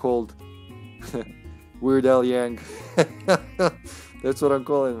Mayo called Weird Al Yang. That's what I'm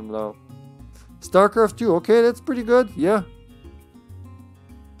calling him now. StarCraft 2, okay, that's pretty good, yeah.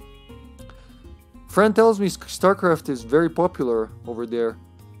 Friend tells me StarCraft is very popular over there.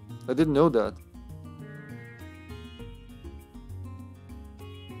 I didn't know that.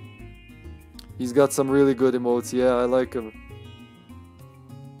 He's got some really good emotes, yeah, I like him.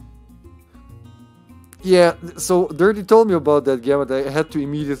 Yeah, so Dirty told me about that game, but I had to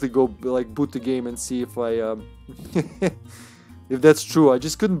immediately go like boot the game and see if I if that's true. I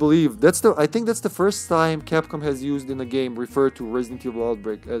just couldn't believe I think that's the first time Capcom has used in a game referred to Resident Evil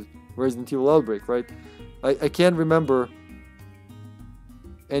Outbreak as Resident Evil Outbreak, right? I can't remember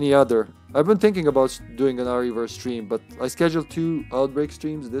any other. I've been thinking about doing an Ariverse stream, but I scheduled 2 Outbreak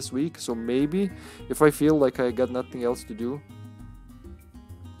streams this week, so maybe if I feel like I got nothing else to do.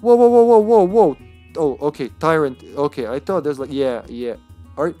 Whoa, whoa, whoa, whoa, whoa, whoa. Oh, okay, Tyrant. Okay, I thought there's like, yeah.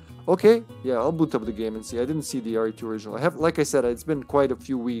 Okay, yeah, I'll boot up the game and see. I didn't see the RE2 original. I have, like I said, it's been quite a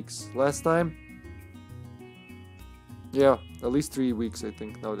few weeks. Last time, yeah, at least 3 weeks, I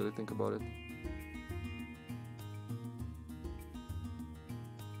think, now that I think about it.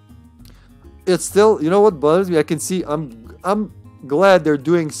 It's still, you know what bothers me? I can see, I'm glad they're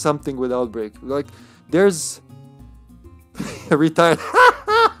doing something with Outbreak. Like, there's... retired...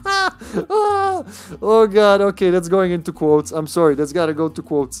 Oh god, okay, that's going into quotes. I'm sorry, that's gotta go to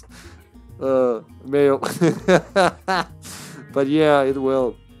quotes. Mail. But yeah, it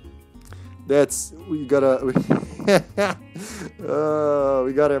will. That's, we gotta we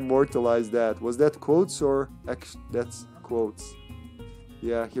gotta immortalize that. Was that quotes or that's quotes?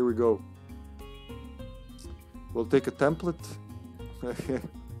 Yeah, here we go. We'll take a template.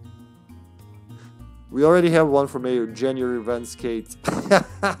 We already have one from a January events, Kate.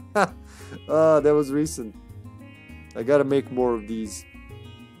 That was recent. I gotta make more of these.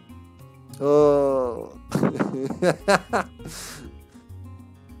 Oh.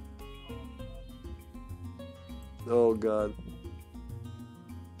 Oh god.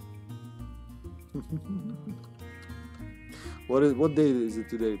 What date is it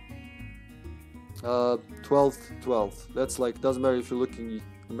today? 12/12. That's like, doesn't matter if you're looking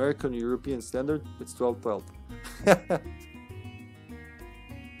American or European standard, it's 12/12.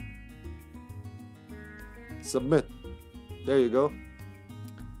 Submit. There you go.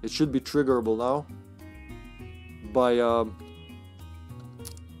 It should be triggerable now by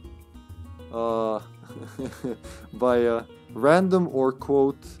by random or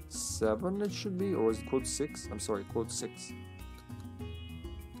quote 7 it should be, or is it quote 6? I'm sorry, quote 6.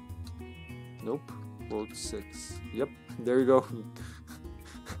 Nope, quote 6. Yep, there you go.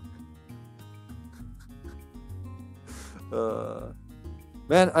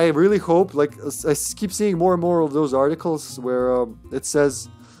 Man, I really hope, like, I keep seeing more and more of those articles where it says,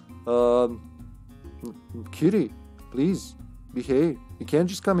 Kitty, please, behave. You can't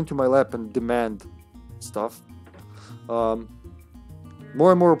just come into my lap and demand stuff. More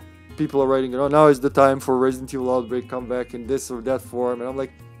and more people are writing, now is the time for Resident Evil Outbreak come back in this or that form. And I'm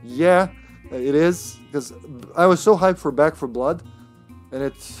like, yeah, it is. Because I was so hyped for Back 4 Blood. And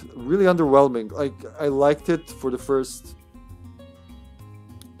it's really underwhelming. Like, I liked it for the first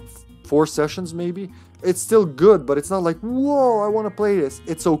 4 sessions, maybe. It's still good, but it's not like, whoa, I want to play this.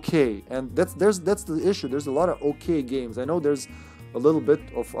 It's okay. And that's the issue. There's a lot of okay games. I know there's a little bit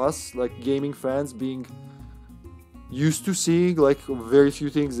of us, like gaming fans, being used to seeing like very few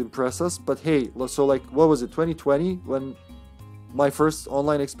things impress us. But hey, so like, what was it, 2020, when my first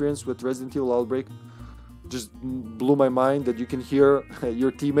online experience with Resident Evil Outbreak just blew my mind, that you can hear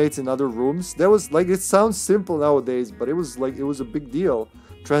your teammates in other rooms. That was like, it sounds simple nowadays, but it was a big deal,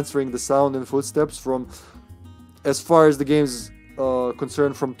 transferring the sound and footsteps from, as far as the game's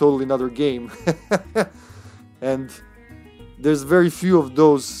concerned, from totally another game. And there's very few of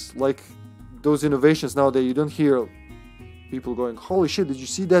those, like those innovations nowadays. You don't hear people going, holy shit, did you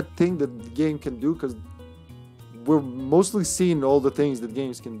see that thing that the game can do? Because we're mostly seeing all the things that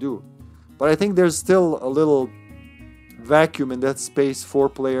games can do. But I think there's still a little vacuum in that space for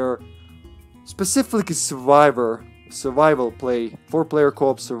player, specifically survival play, 4-player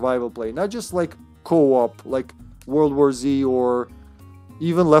co-op survival play. Not just like co-op, like World War Z or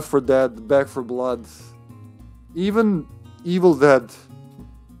even Left 4 Dead, Back 4 Blood. Even Evil Dead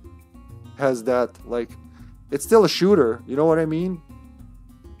has that. Like, it's still a shooter, you know what I mean?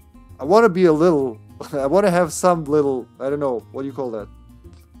 I want to be a little, I want to have some little, I don't know, what do you call that?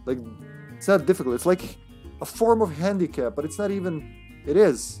 Like, it's not difficult, it's like a form of handicap, but it's not even, it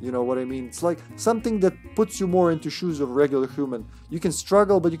is, you know what I mean? It's like something that puts you more into shoes of a regular human. You can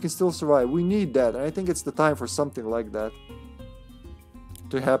struggle, but you can still survive. We need that, and I think it's the time for something like that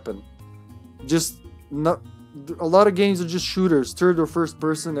to happen. Just not, a lot of games are just shooters, third or first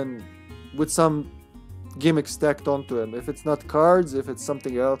person, and with some gimmicks stacked onto them. If it's not cards, if it's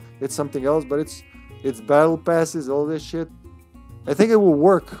something else, it's something else, but it's battle passes, all this shit. I think it will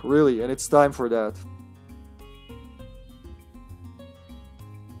work, really, and it's time for that.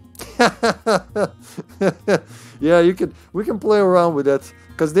 Yeah, we can play around with that,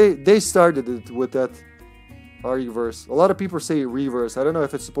 because they started it with that reverse. A lot of people say reverse. I don't know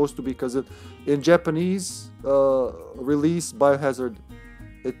if it's supposed to be, because in Japanese release Biohazard,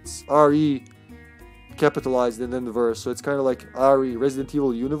 it's RE capitalized and then the verse, so it's kind of like RE, Resident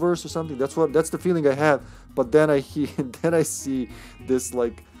Evil Universe or something. That's the feeling I have. But then I see this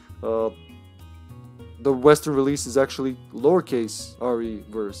like the Western release is actually lowercase RE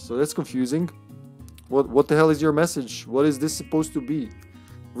verse, so that's confusing. What the hell is your message? What is this supposed to be?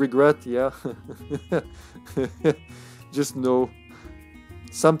 Regret? Yeah. Just know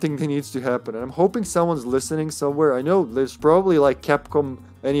something needs to happen, and I'm hoping someone's listening somewhere. I know there's probably like Capcom,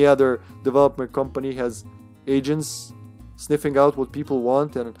 any other development company has agents sniffing out what people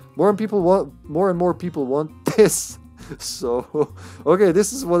want, and more and more people want this. So okay,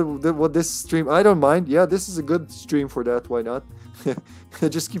 this is what this stream, I don't mind. Yeah, this is a good stream for that. Why not?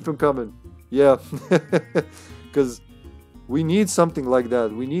 Just keep them coming. Yeah. Because we need something like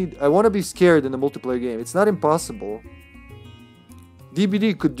that. I want to be scared in a multiplayer game. It's not impossible.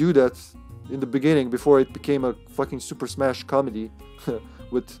 DBD could do that in the beginning before it became a fucking Super Smash comedy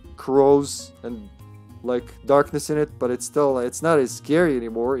with crows and like darkness in it, but it's not as scary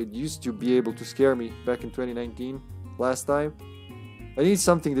anymore. It used to be able to scare me back in 2019, last time. I need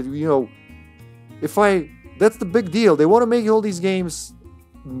something that, you know, that's the big deal. They want to make all these games,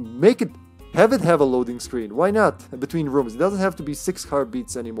 have it have a loading screen. Why not? Between rooms. It doesn't have to be 6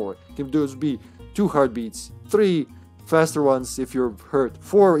 heartbeats anymore. It can just be 2 heartbeats, 3 faster ones if you're hurt,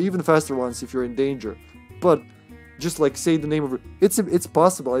 4 even faster ones if you're in danger. But just like say the name of it. It's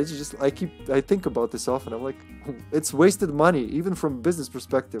possible. I think about this often. I'm like, it's wasted money, even from a business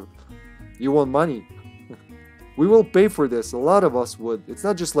perspective. You want money. We will pay for this. A lot of us would. It's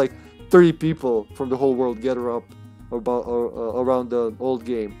not just like 30 people from the whole world gather up around the old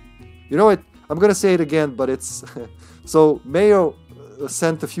game. You know what? I'm gonna say it again, but it's so Mayo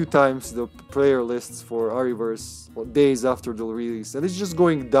sent a few times the player lists for Ariverse days after the release, and it's just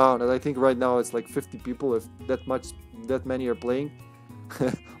going down. And I think right now it's like 50 people, if that many are playing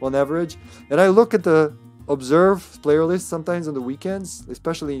on average. And I look at the observe player list sometimes on the weekends,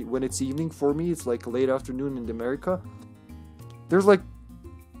 especially when it's evening for me. It's like late afternoon in America. There's like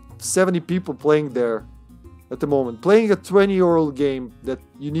 70 people playing there at the moment, playing a 20-year-old game that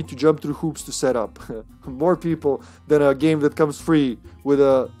you need to jump through hoops to set up. More people than a game that comes free with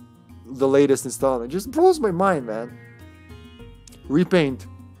the latest installment. It just blows my mind, man. Repaint.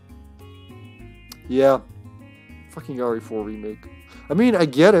 Yeah. Fucking RE4 remake. I mean, I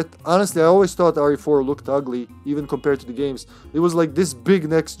get it. Honestly, I always thought RE4 looked ugly, even compared to the games. It was like this big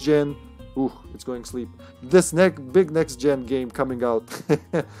next gen. Ooh, it's going sleep. This big next gen game coming out,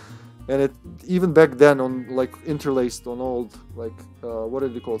 and it even back then on like interlaced on old like what are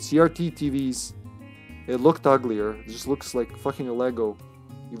they called, CRT TVs. It looked uglier. It just looks like fucking a Lego,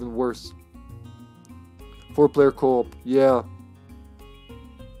 even worse. 4-player co-op, yeah.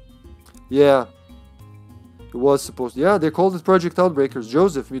 Yeah. It was supposed to. Yeah, they called it Project Outbreakers.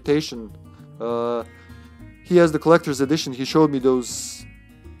 Joseph, Mutation. He has the collector's edition. He showed me those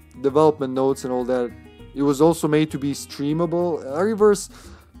development notes and all that. It was also made to be streamable. Reverse,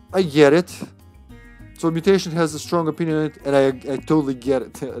 I get it. So Mutation has a strong opinion on it, and I totally get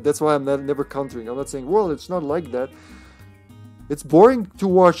it. That's why I'm never countering. I'm not saying, well, it's not like that. It's boring to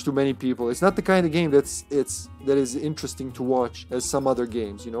watch to many people. It's not the kind of game that is interesting to watch as some other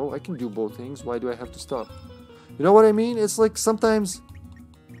games. You know, I can do both things. Why do I have to stop? You know what I mean? It's like sometimes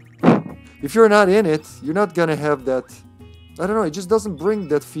if you're not in it, you're not gonna have that. I don't know. It just doesn't bring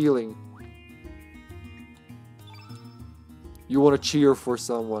that feeling. You want to cheer for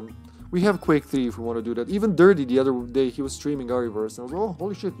someone. We have Quake 3 if we want to do that. Even Dirty the other day, he was streaming Ariverse. And I was like, oh,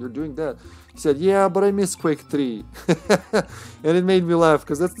 holy shit, you're doing that. He said, yeah, but I miss Quake 3. And it made me laugh,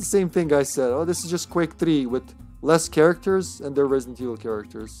 because that's the same thing I said. Oh, this is just Quake 3 with less characters, and they're Resident Evil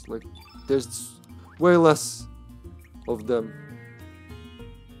characters. Like, there's way less of them.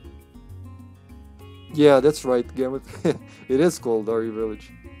 Yeah, that's right, Gamut. It is called Ari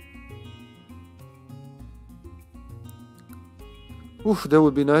Village. Oof, that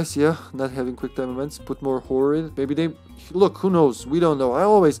would be nice, yeah. Not having quick time events, put more horror in it. Maybe they... Look, who knows? We don't know. I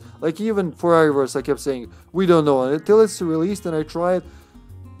always... Like, even for Ariverse, I kept saying, we don't know. And until it's released and I try it...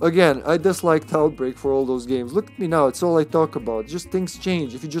 Again, I disliked Outbreak for all those games. Look at me now, it's all I talk about. Just things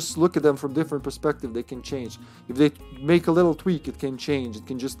change. If you just look at them from different perspective, they can change. If they make a little tweak, it can change. It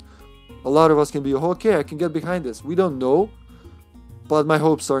can just... A lot of us can be, okay, I can get behind this. We don't know. But my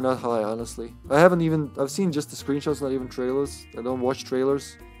hopes are not high, honestly. I've seen just the screenshots, not even trailers. I don't watch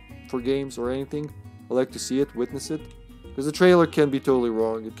trailers for games or anything. I like to see it, witness it. Because the trailer can be totally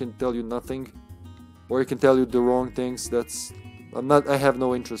wrong. It can tell you nothing. Or it can tell you the wrong things. I have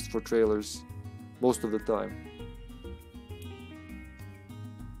no interest for trailers. Most of the time.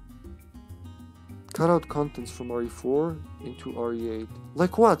 Cut out contents from RE4 into RE8.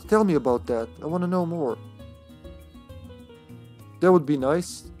 Like what? Tell me about that. I want to know more. That would be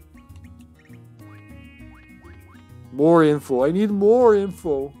nice. More info. I need more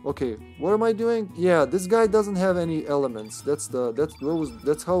info. Okay, what am I doing? Yeah, this guy doesn't have any elements. That's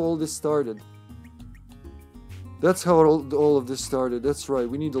how all this started. That's how all of this started. That's right.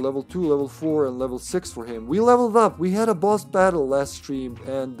 We need a level 2, level 4, and level 6 for him. We leveled up. We had a boss battle last stream,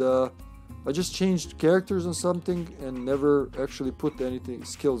 and I just changed characters on something and never actually put anything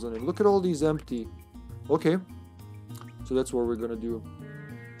skills on him. Look at all these empty. Okay. So that's what we're gonna do.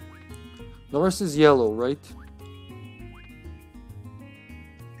 Norris is yellow, right?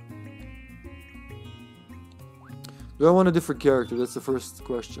 Do I want a different character? That's the first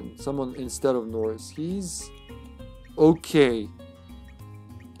question. Someone instead of Norris. He's okay.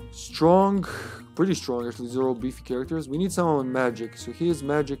 Strong, pretty strong actually. 0 beefy characters. We need someone with magic. So his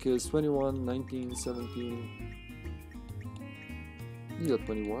magic is 21, 19, 17. He got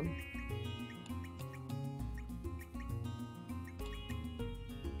 21.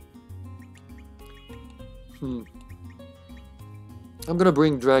 I'm gonna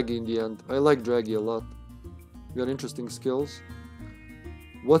bring Draggy in the end. I like Draggy a lot. He got interesting skills.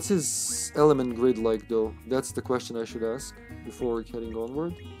 What's his element grid like though? That's the question I should ask before heading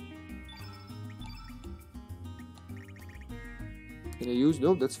onward. Can I use...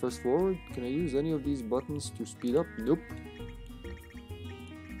 Nope, that's fast forward. Can I use any of these buttons to speed up? Nope.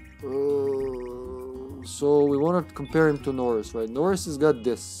 So we want to compare him to Norris, right? Norris has got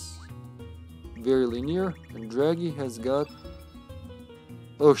this. Very linear, and Draggy has got...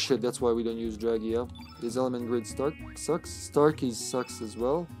 Oh shit, that's why we don't use Draggy, yeah. His element grid sucks. Starkey sucks as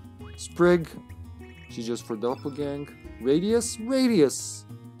well. Sprig, she's just for Doppelgang. Radius? Radius!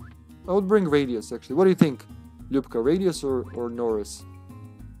 I would bring Radius, actually. What do you think, Lubka? Radius or Norris?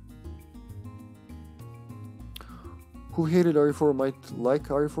 Who hated RE4 might like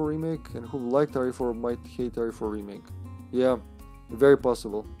RE4 Remake, and who liked RE4 might hate RE4 Remake. Yeah, very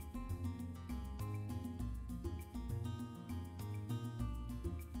possible.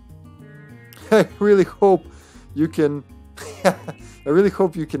 I really hope you can... I really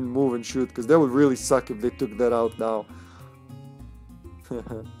hope you can move and shoot, because that would really suck if they took that out now.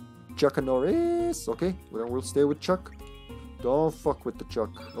 Chuck and Norris. Okay, then we'll stay with Chuck. Don't fuck with the Chuck.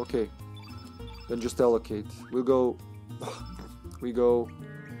 Okay. Then just allocate. We'll go... we go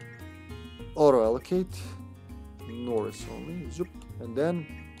auto allocate, Norris only, zoop, and then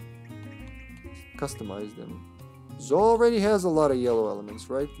customize them. Zo already has a lot of yellow elements,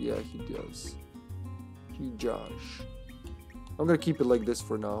 right? Yeah, he does. He does. I'm gonna keep it like this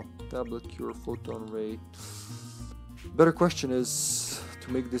for now. Tablet, cure, photon ray. Better question is,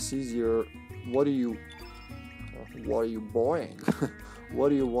 to make this easier, what are you buying? What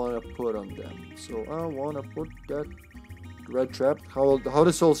do you want to put on them? So I want to put that red trap. How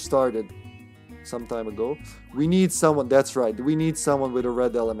this all started some time ago. We need someone, that's right, we need someone with a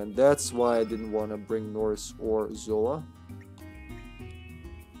red element. That's why I didn't want to bring Norris or Zoa.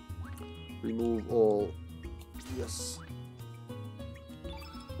 Remove all. Yes.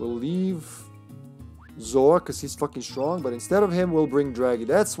 We'll leave Zoa because he's fucking strong, but instead of him we'll bring Draggy.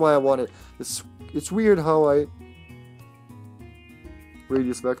 That's why I wanted. It's weird how I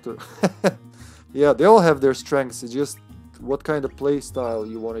radius vector. Yeah, they all have their strengths. It's just what kind of play style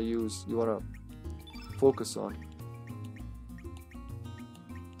you want to use, you want to focus on.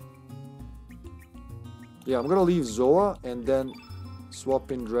 Yeah, I'm gonna leave Zoa and then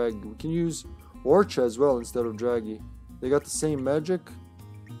swap in Draggy. We can use Orcha as well instead of Draggy. They got the same magic.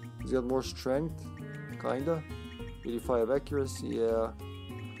 He's got more strength, kinda. 85 accuracy, yeah.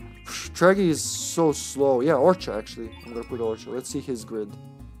 Draggy is so slow. Yeah, Orcha actually. I'm gonna put Orcha. Let's see his grid.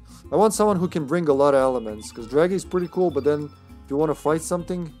 I want someone who can bring a lot of elements, because Draggy is pretty cool, but then if you want to fight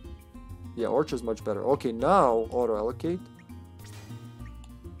something, yeah, Orcha is much better. Okay, now auto allocate.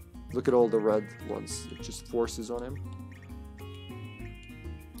 Look at all the red ones. It just forces on him.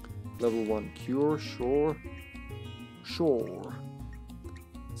 Level 1 cure, sure. Sure.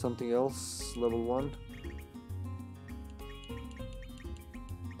 Something else, level 1.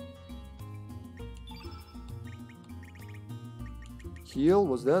 Heal,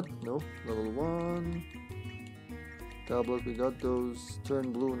 was that? No. Level 1. Tablet, we got those.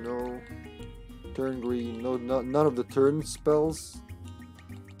 Turn blue, no. Turn green, no. None of the turn spells.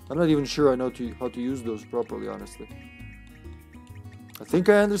 I'm not even sure I know how to use those properly, honestly. I think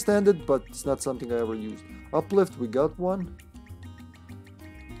I understand it, but it's not something I ever used. Uplift, we got one.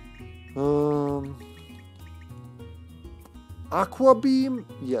 Aqua beam,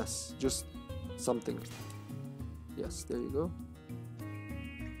 yes, just something. Yes, there you go.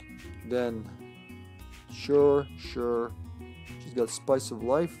 Then, sure. She's got Spice of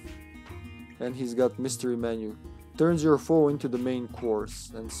Life, and he's got Mystery Menu. Turns your foe into the main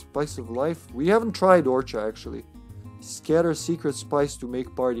course. And Spice of Life, we haven't tried Orcha actually. Scatter secret spice to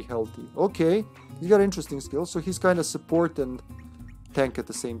make party healthy. Okay, he's got interesting skills, so he's kind of support and tank at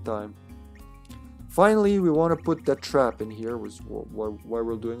the same time. Finally, we want to put that trap in here, was why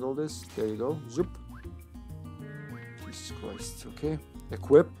we're doing all this. There you go, zoop. Jesus Christ, okay.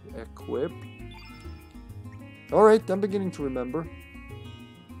 Equip. Alright, I'm beginning to remember.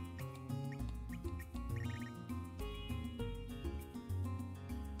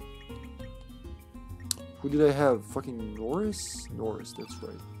 Who did I have? Fucking Norris? Norris, that's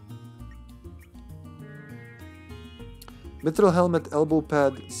right. Mithril helmet, elbow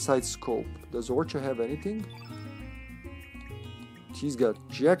pad, sight scope. Does Orcha have anything? He's got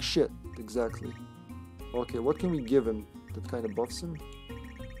jack shit, exactly. Okay, what can we give him that kind of buffs him?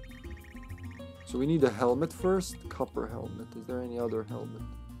 So we need a helmet first. Copper helmet. Is there any other helmet?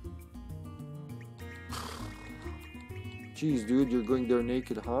 Jeez, dude, you're going there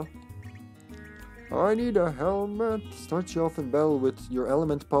naked, huh? I need a helmet. Starts you off in battle with your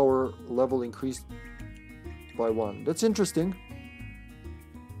element power level increased by 1. That's interesting.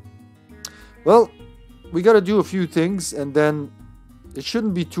 Well, we gotta do a few things and then it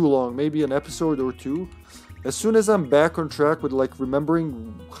shouldn't be too long. Maybe an episode or two. As soon as I'm back on track with like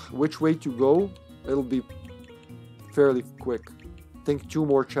remembering which way to go, it'll be fairly quick. I think 2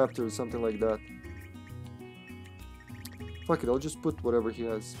 more chapters, something like that. Fuck it, I'll just put whatever he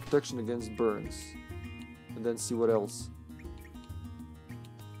has. Protection against burns. And then see what else.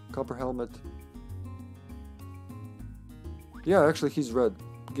 Copper helmet. Yeah, actually he's red.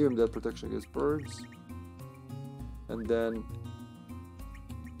 Give him that protection against burns. And then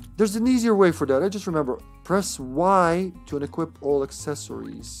there's an easier way for that. I just remember. Press Y to unequip all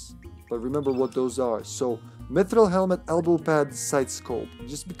accessories. But remember what those are. So, mithril helmet, elbow pad, sight scope.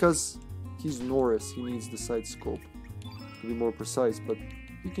 Just because he's Norris, he needs the sight scope to be more precise, but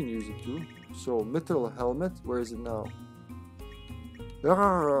you can use it too. So, mithril helmet, where is it now?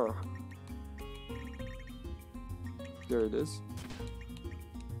 Ah! There it is.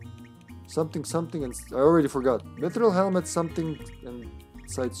 Something, and I already forgot. Mithril helmet, something, and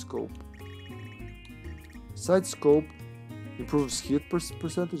sight scope. Sight scope, Improves hit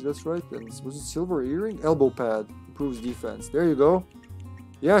percentage, that's right. And was it silver earring? Elbow pad. Improves defense. There you go.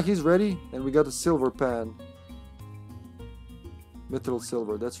 Yeah, he's ready. And we got a silver pan. Mithril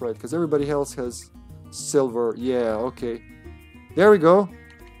silver, that's right. Because everybody else has silver. Yeah, okay. There we go.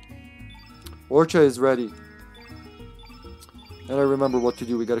 Orcha is ready. And I remember what to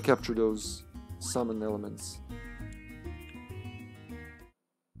do. We gotta capture those summon elements.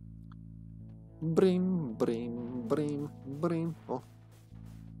 Brim, brim, brim, brim. Oh,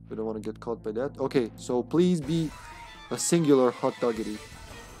 we don't want to get caught by that. Okay, so please be a singular hot doggity.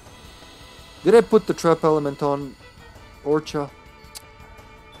 Did I put the trap element on Orcha?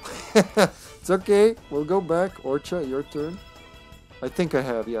 It's okay. We'll go back. Orcha, your turn. I think I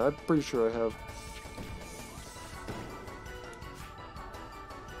have. Yeah, I'm pretty sure I have.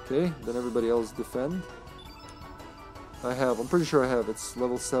 Okay, then everybody else defend. I have. I'm pretty sure I have. It's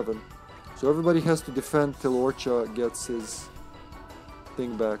level 7. So everybody has to defend till Orcha gets his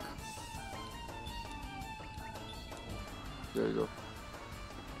thing back. There you go.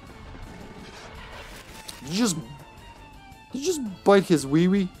 Did you just bite his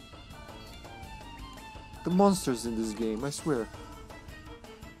wee-wee? The monsters in this game, I swear.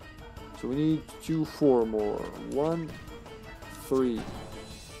 So we need 2, 4 more. 1, 3.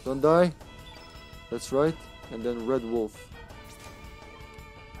 Don't die. That's right. And then Red Wolf.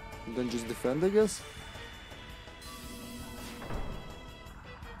 And then just defend, I guess.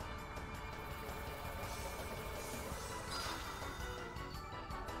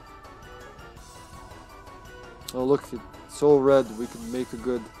 Oh look, it's all red. We could make a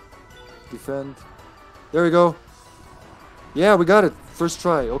good defend. There we go. Yeah, we got it. First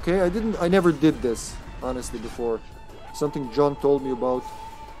try. Okay, I never did this, honestly, before. Something John told me about.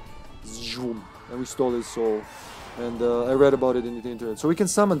 Zoom. And we stole his soul. And I read about it in the internet. So we can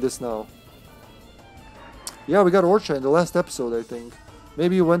summon this now. Yeah, we got Orcha in the last episode, I think.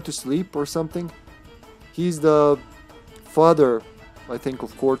 Maybe he went to sleep or something. He's the father, I think,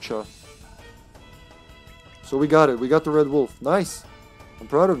 of Orcha. So we got it. We got the Red Wolf. Nice. I'm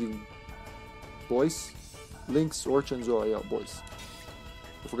proud of you, boys. Lynx, Orcha, and Zoa. Yeah, boys.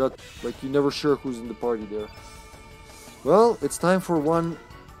 I forgot. Like, you're never sure who's in the party there. Well, it's time for one.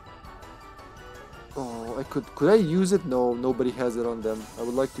 Oh, I could I use it? No, nobody has it on them. I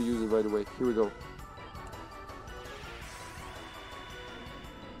would like to use it right away. Here we go.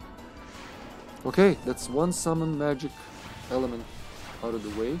 Okay, that's one summon magic element out of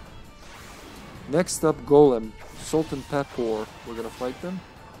the way. Next up, Golem, Sultan Papor. We're gonna fight them.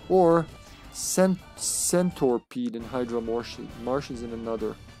 Or Centorpede in Hydra Marshes in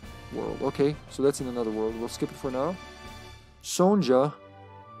another world. Okay, so that's in another world. We'll skip it for now. Sonja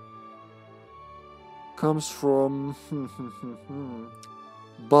comes from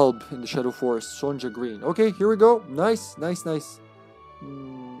Bulb in the Shadow Forest. Sonja Green. Okay, here we go. Nice, nice, nice.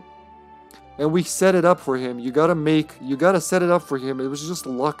 And we set it up for him. You gotta set it up for him. It was just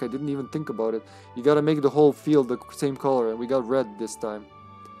luck. I didn't even think about it. You gotta make the whole field the same color, and we got red this time.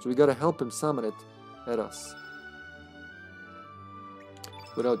 So we gotta help him summon it at us.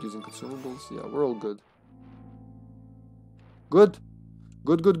 Without using consumables. Yeah, we're all good. Good.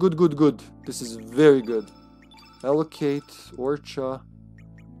 Good, good, good, good, good. This is very good. Allocate, Orcha.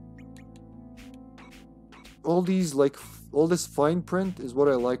 All these, like, all this fine print is what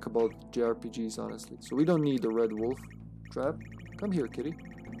I like about JRPGs, honestly. So we don't need the Red Wolf trap. Come here, kitty.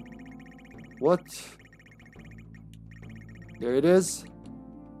 What? There it is.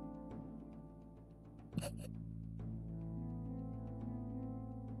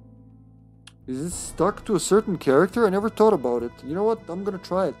 Is it stuck to a certain character? I never thought about it. You know what? I'm gonna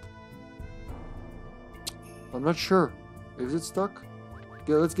try it. I'm not sure. Is it stuck?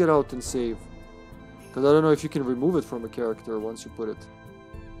 Yeah, let's get out and save. Because I don't know if you can remove it from a character once you put it.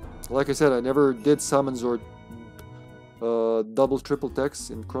 Like I said, I never did summons or double, triple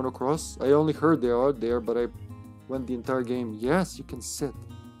text in Chrono Cross. I only heard they are there, but I went the entire game. Yes, you can sit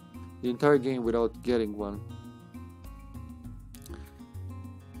the entire game without getting one.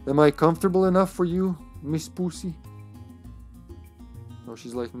 Am I comfortable enough for you, Miss Pussy? Oh,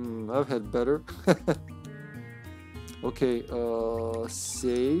 she's like, I've had better. Okay,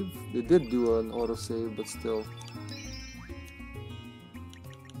 save. They did do an autosave, but still.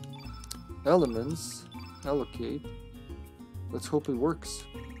 Elements. Allocate. Let's hope it works.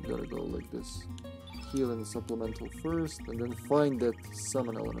 We gotta go like this. Heal and supplemental first, and then find that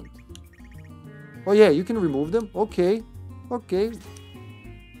summon element. Oh yeah, you can remove them? Okay. Okay.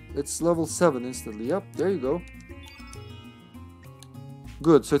 It's level 7 instantly. Yep, there you go.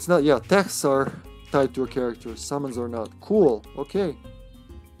 Good, so it's not... Yeah, texts are tied to a character. Summons are not. Cool, okay.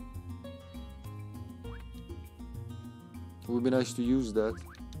 would be nice to use that.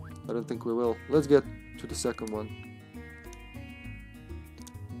 I don't think we will. Let's get to the second one.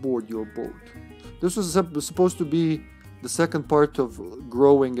 Board your boat. This was supposed to be the second part of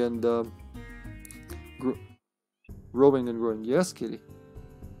growing and growing. Yes, kitty.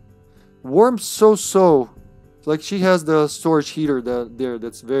 Warm so. Like she has the storage heater there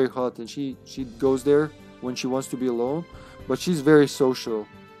that's very hot, and she goes there when she wants to be alone. But she's very social,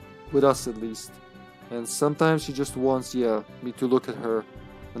 with us at least. And sometimes she just wants, yeah, me to look at her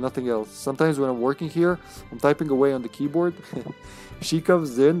and nothing else. Sometimes when I'm working here, I'm typing away on the keyboard. She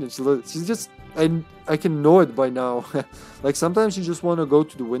comes in and she's just, I can know it by now. Like sometimes she just want to go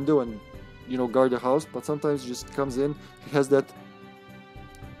to the window and, you know, guard the house. But sometimes she just comes in. She has that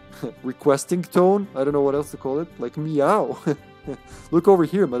requesting tone. I don't know what else to call it. Like meow. Look over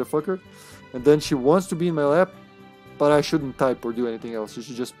here, motherfucker. And then she wants to be in my lap, but I shouldn't type or do anything else. You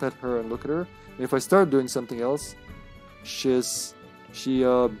should just pet her and look at her. And if I start doing something else, she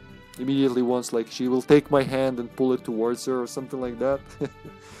immediately wants, like, she will take my hand and pull it towards her or something like that.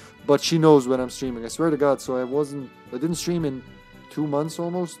 But she knows when I'm streaming. I swear to God. So I didn't stream in 2 months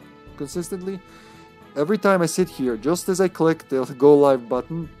almost consistently. Every time I sit here, just as I click the go live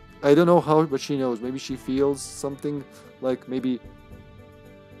button, I don't know how, but she knows. Maybe she feels something, like maybe,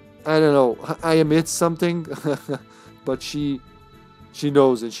 I don't know, I emit something, but she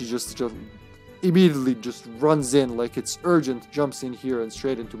knows, and she just immediately just runs in like it's urgent, jumps in here and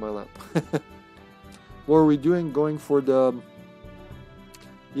straight into my lap. What are we doing? Going for the,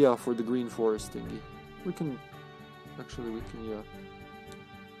 yeah, for the green forest thingy. We can, yeah.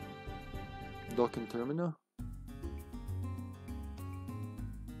 Dock and terminal.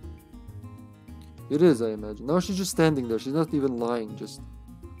 It is, I imagine. Now she's just standing there. She's not even lying. Just,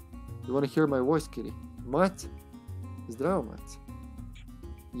 you want to hear my voice, kitty? Mate? Zdravo, mate.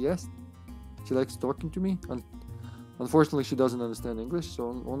 Yes? She likes talking to me. Unfortunately, she doesn't understand English,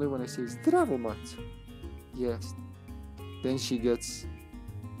 so only when I say Zdravo, mate. Yes. Then she gets,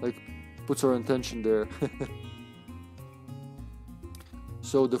 like, puts her intention there.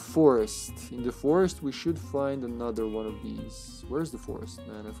 So the forest. In the forest, we should find another one of these. Where's the forest,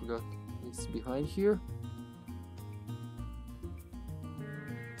 man? I forgot. It's behind here.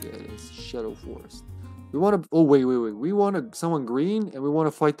 Yeah, it is. Shadow forest. We want to... Oh, wait. We want someone green, and we want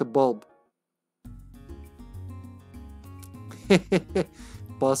to fight the bulb.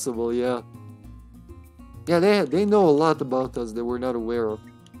 Possible, yeah. Yeah, they know a lot about us that we're not aware of.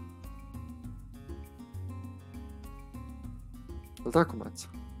 Ataku, mate.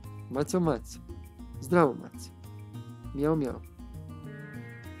 Mate. Zdravo, mate. Meow.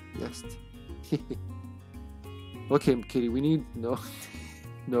 Yes. Okay, kitty, we need... No.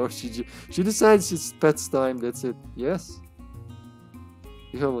 No, she decides it's pet's time, that's it. Yes.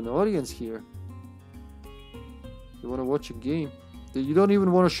 We have an audience here. You want to watch a game. You don't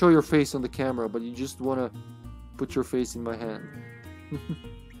even want to show your face on the camera, but you just want to put your face in my hand.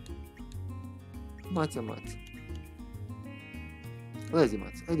 Mate. Lezi,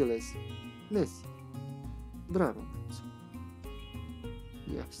 mate. Ajde, lezi. Lezi. Bravo, mate.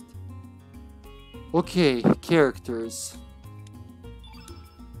 Yes. Okay, characters.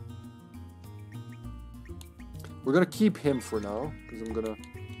 We're gonna keep him for now, because we're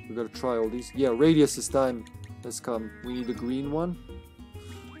gonna try all these. Yeah, radius this time has come. We need a green one.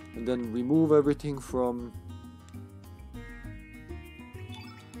 And then remove everything from...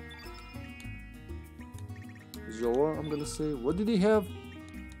 Zoa, I'm gonna say. What did he have?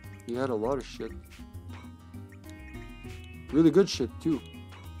 He had a lot of shit. Really good shit, too.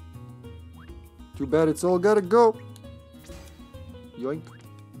 Too bad it's all gotta go. Yoink.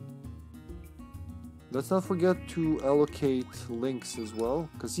 Let's not forget to allocate links as well,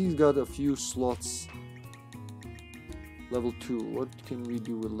 because he's got a few slots. Level 2. What can we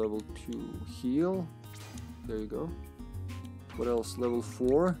do with level 2? Heal. There you go. What else? Level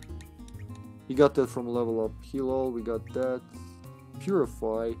 4. He got that from level up. Heal all. We got that.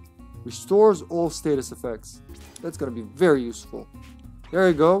 Purify. Restores all status effects. That's gonna be very useful. There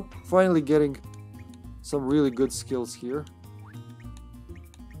you go. Finally getting some really good skills here.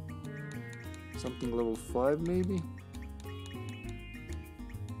 Something level 5 maybe?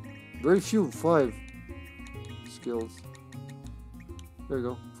 Very few 5 skills. There you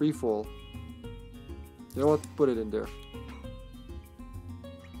go. Free fall. You know what? Put it in there.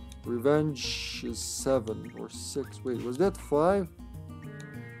 Revenge is 7 or 6. Wait, was that 5?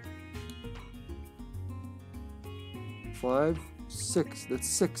 5? 6. That's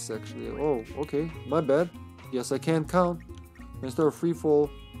 6 actually. Oh, okay. My bad. Yes, I can't count. Instead of free fall,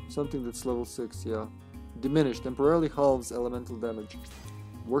 something that's level 6, yeah. Diminished. Temporarily halves elemental damage.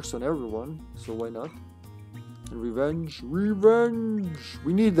 Works on everyone, so why not? And revenge. Revenge!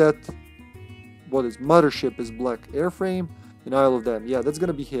 We need that. What is mothership is black. Airframe and Isle of Damn. Yeah, that's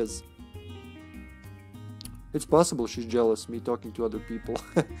gonna be his. It's possible she's jealous, me talking to other people.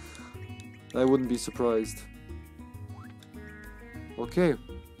 I wouldn't be surprised. Okay.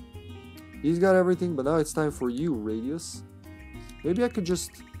 He's got everything, but now it's time for you, Radius. Maybe I could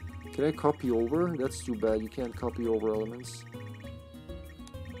just... Can I copy over? That's too bad. You can't copy over elements.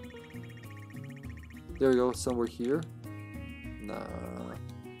 There we go. Somewhere here. Nah.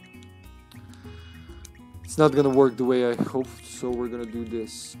 It's not gonna work the way I hoped, so we're gonna do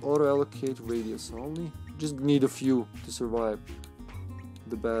this. Auto-allocate radius only. Just need a few to survive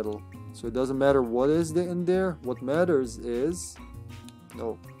the battle. So it doesn't matter what is in there. What matters is...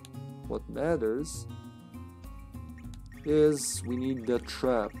 No. What matters is we need that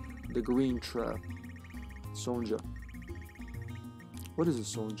trap. The green trap. Sonja. What is a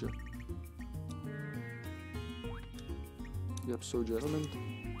Sonja? Yep, Sonja element.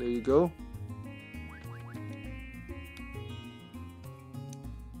 There you go.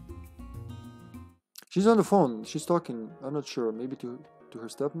 She's on the phone. She's talking. I'm not sure. Maybe to her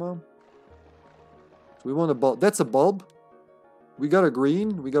stepmom. So we want a bulb. That's a bulb. We got a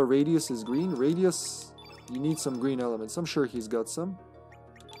green. We got radius is green. Radius, you need some green elements. I'm sure he's got some.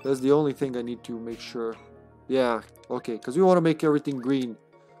 That's the only thing I need to make sure. Yeah, okay. Because we want to make everything green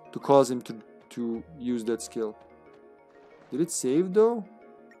to cause him to use that skill. Did it save though?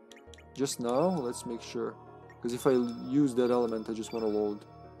 Just now? Let's make sure. Because if I use that element, I just want to load.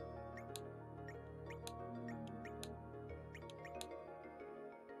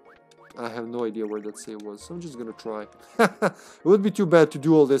 I have no idea where that save was, so I'm just gonna try. It would be too bad to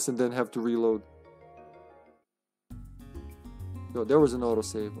do all this and then have to reload. No, there was an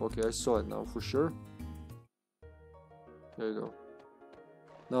autosave. Okay, I saw it now for sure. There you go.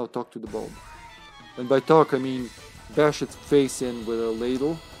 Now talk to the bulb. And by talk, I mean bash its face in with a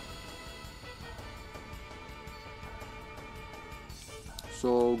ladle.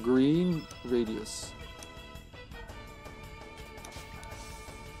 So, green, radius.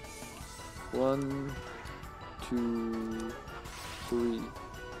 1, 2, 3.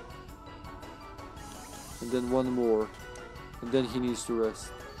 And then one more. And then he needs to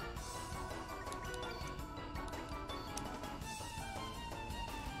rest.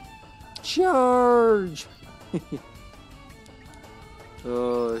 Charge!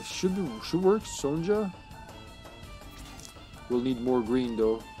 Should work, Sonja. We'll need more green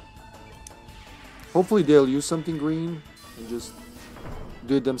though. Hopefully they'll use something green and just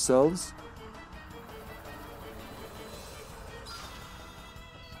do it themselves.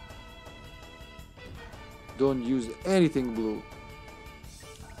 Don't use anything blue.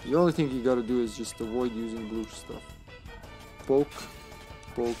 The only thing you gotta do is just avoid using blue stuff. Poke,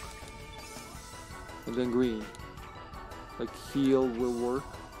 poke, and then green. Like heal will work.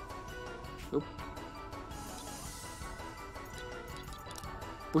 Nope.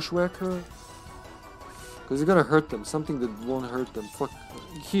 Bushwhacker. Because it's gonna hurt them. Something that won't hurt them. Fuck.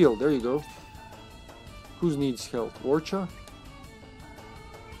 Heal, there you go. Who needs health? Orcha?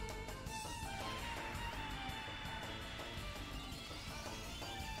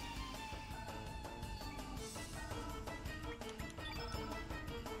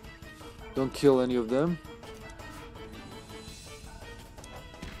 Don't kill any of them.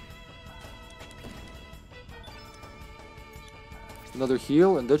 Another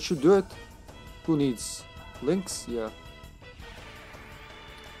heal, and that should do it. Who needs links? Yeah.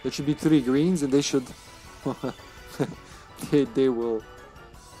 There should be 3 greens, and they should... they will...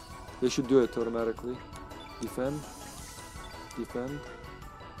 They should do it automatically. Defend. Defend.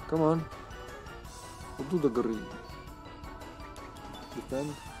 Come on. We'll do the green.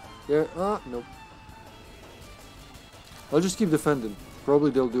 Defend. There. Ah, nope. I'll just keep defending.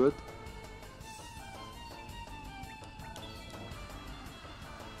 Probably they'll do it.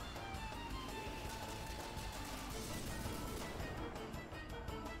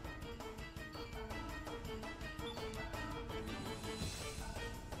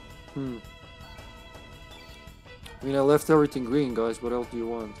 I mean, I left everything green, guys. What else do you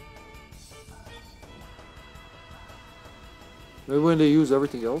want? Maybe when they use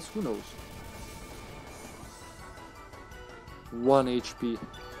everything else? Who knows? 1 HP.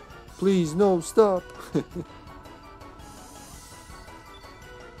 Please, no, stop!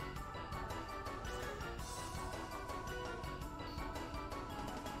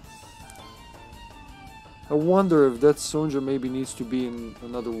 I wonder if that Sonja maybe needs to be in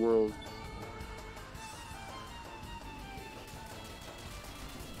another world.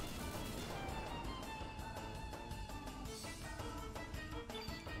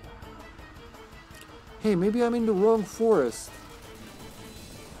 Hey, maybe I'm in the wrong forest.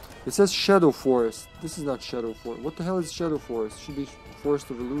 It says Shadow Forest. This is not Shadow Forest. What the hell is Shadow Forest? It should be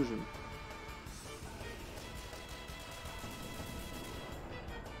Forest of Illusion.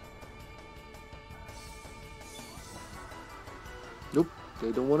 Nope,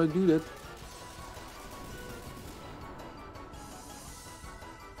 they don't want to do that.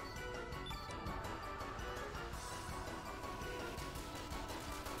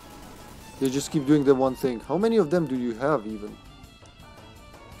 They just keep doing the one thing. How many of them do you have even?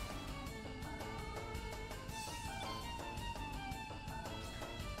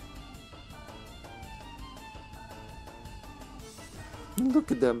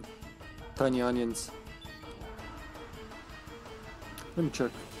 Look at them. Tiny onions. Let me check.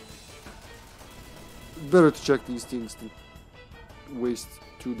 Better to check these things than waste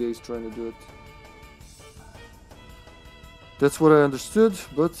 2 days trying to do it. That's what I understood,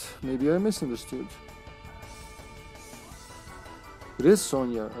 but maybe I misunderstood. It is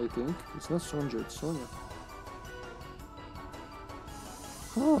Sonia, I think. It's not Sonja, it's Sonia.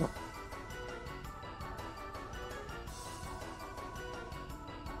 Huh.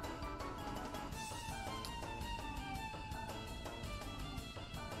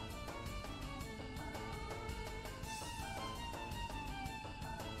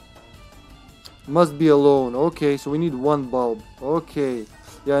 Must be alone. Okay, so we need one bulb. Okay.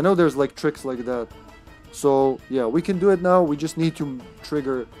 Yeah, I know there's like tricks like that. So, yeah, we can do it now. We just need to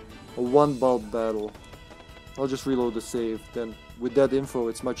trigger a one bulb battle. I'll just reload the save. Then, with that info,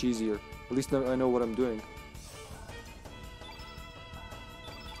 it's much easier. At least now I know what I'm doing.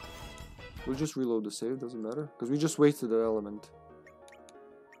 We'll just reload the save, doesn't matter. Because we just wasted the element.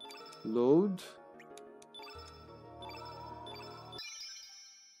 Load.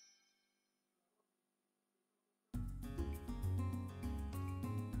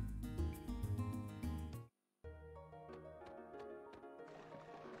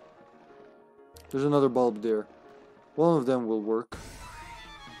 There's another bulb there. One of them will work.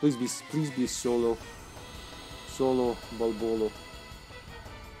 Please be solo. Solo bulbolo.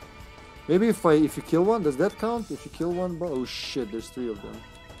 Maybe if you kill one, does that count? If you kill one bulb? Oh shit, there's 3 of them.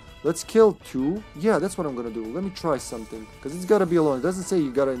 Let's kill 2. Yeah, that's what I'm gonna do. Let me try something. Because it's gotta be alone. It doesn't say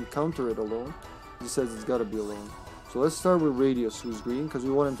you gotta encounter it alone. It says it's gotta be alone. So let's start with Radius, who's green, because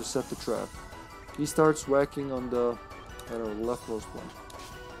we want him to set the trap. He starts whacking on the, I don't know, leftmost one.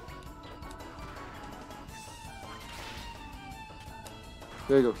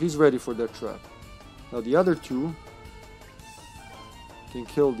 There you go, he's ready for that trap. Now the other 2 can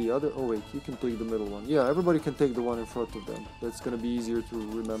kill the other... Oh wait, you can take the middle one. Yeah, everybody can take the one in front of them. That's gonna be easier to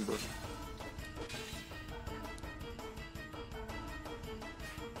remember.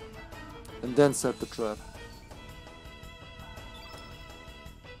 And then set the trap.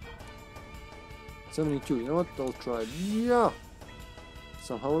 72, you know what? I'll try it. Yeah!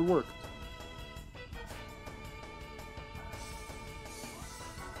 Somehow it worked.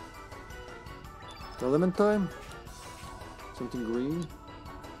 Element time? Something green?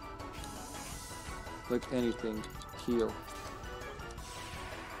 Like anything. Heal.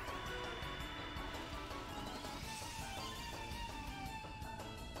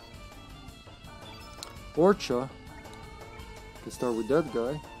 Orcha. Can start with that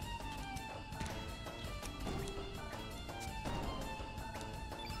guy.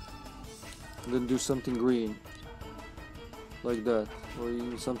 And then do something green. Like that. Or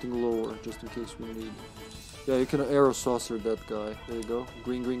even something lower, just in case we need. Yeah, you can arrow saucer that guy. There you go.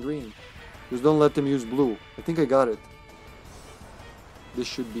 Green, green, green. Just don't let them use blue. I think I got it. This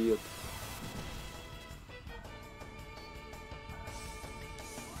should be it.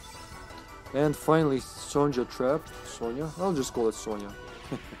 And finally, Sonja trapped. Sonia? I'll just call it Sonia.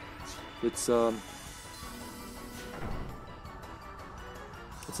 It's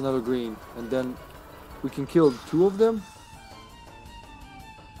another green. And then we can kill 2 of them.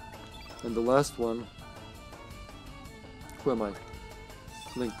 And the last one... Who am I?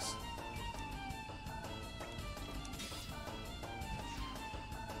 Lynx.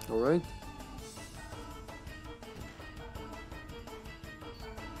 Alright.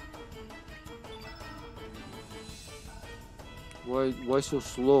 Why so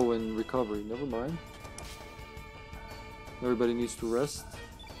slow in recovery? Never mind. Everybody needs to rest.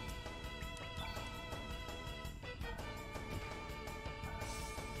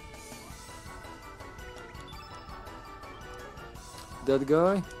 That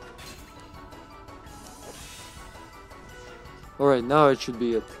guy. Alright, now it should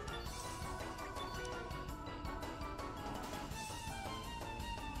be it.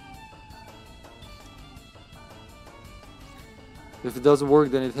 If it doesn't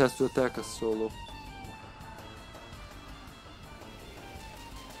work, then it has to attack us solo.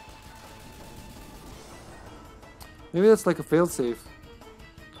 Maybe that's like a failsafe.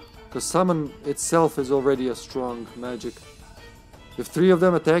 Because summon itself is already a strong magic. If 3 of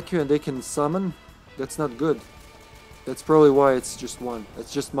them attack you and they can summon, that's not good. That's probably why it's just 1.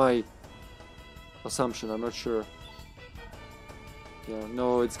 That's just my assumption, I'm not sure. Yeah,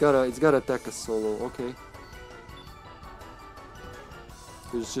 no, it's gotta attack us solo, okay.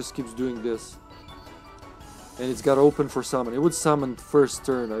 It just keeps doing this. And it's gotta open for summon. It would summon first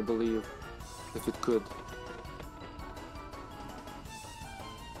turn, I believe. If it could.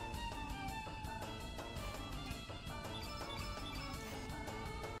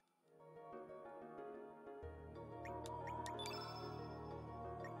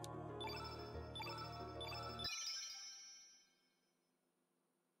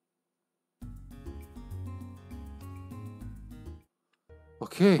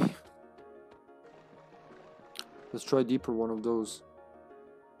 Okay. Let's try deeper one of those.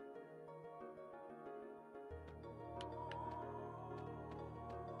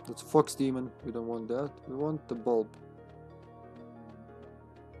 That's a fox demon. We don't want that. We want the bulb.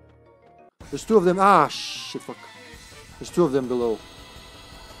 There's 2 of them. Ah, shit, fuck. There's 2 of them below.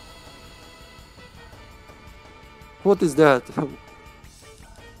 What is that?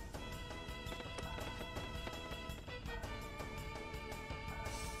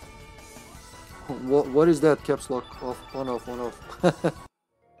 What is that? Caps lock off, on off, on off.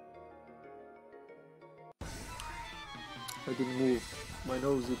 I didn't move. My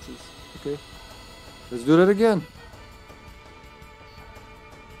nose itches. Okay. Let's do that again.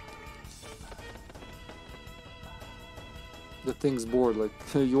 The thing's bored, like,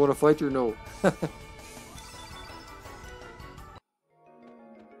 you wanna fight or no? But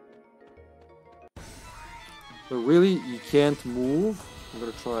really, you can't move? I'm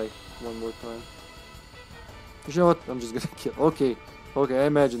gonna try one more time. You know what? I'm just gonna kill. Okay. Okay, I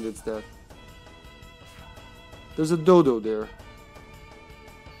imagined it's that. There's a dodo there.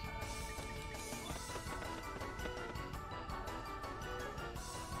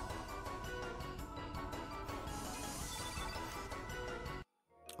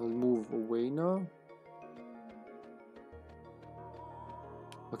 I'll move away now.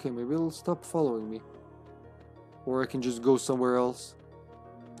 Okay, maybe it'll stop following me. Or I can just go somewhere else.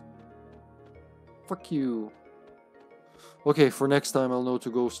 Fuck you. Okay, for next time I'll know to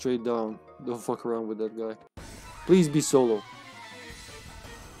go straight down. Don't fuck around with that guy. Please be solo.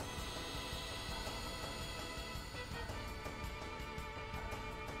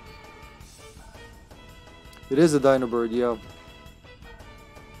 It is a dino bird, yeah.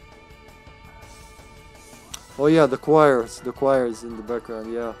 Oh yeah, the choirs in the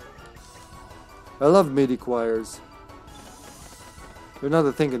background, yeah. I love MIDI choirs. They're not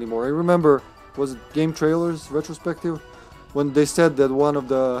a thing anymore. I remember, was it Game Trailers retrospective? When they said that one of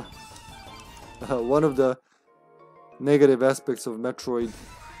the negative aspects of Metroid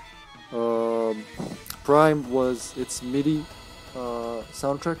Prime was its MIDI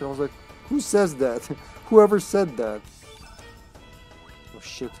soundtrack, and I was like, who says that? Whoever said that? Oh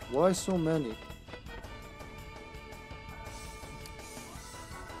shit, why so many?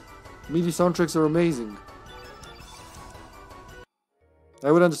 MIDI soundtracks are amazing.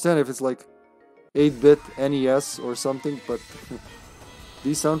 I would understand if it's like 8-bit NES or something, but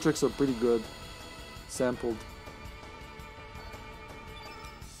these soundtracks are pretty good. Sampled.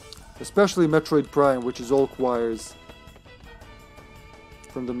 Especially Metroid Prime, which is all choirs.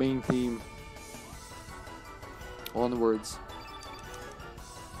 From the main theme onwards.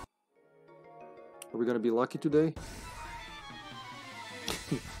 Are we gonna be lucky today?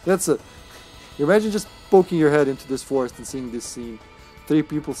 That's it. Imagine just poking your head into this forest and seeing this scene. 3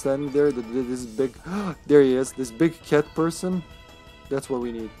 people standing there, this big... there he is, this big cat person. That's what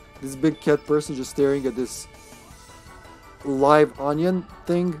we need. This big cat person just staring at this live onion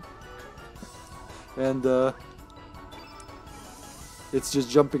thing. And it's just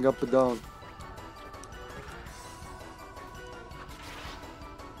jumping up and down.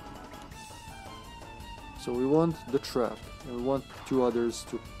 So we want the trap, and we want 2 others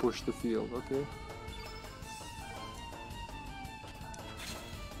to push the field, okay?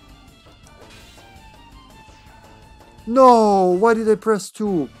 No! Why did I press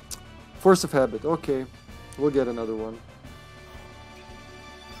 2? Force of habit, okay. We'll get another one.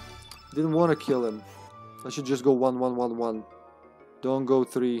 Didn't want to kill him. I should just go 1, 1, 1, 1. Don't go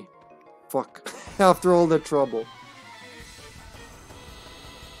 3. Fuck. After all that trouble.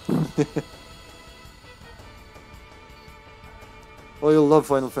 Oh, you'll love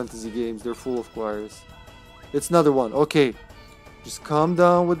Final Fantasy games. They're full of choirs. It's another one. Okay. Just calm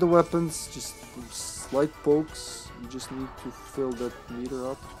down with the weapons. Just slight pokes. You just need to fill that meter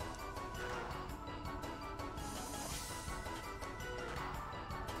up.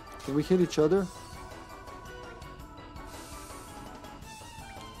 Can we hit each other?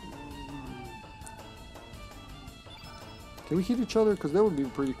 Can we hit each other? Because that would be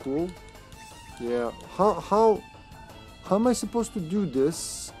pretty cool. Yeah. How am I supposed to do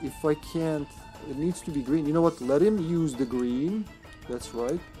this if I can't? It needs to be green. You know what? Let him use the green. That's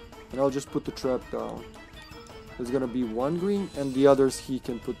right. And I'll just put the trap down. There's gonna be one green and the others he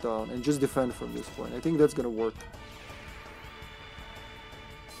can put down and just defend from this point. I think that's gonna work.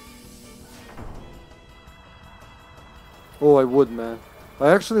 Oh, I would, man. I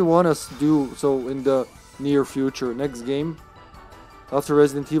actually want us to do so in the near future. Next game, after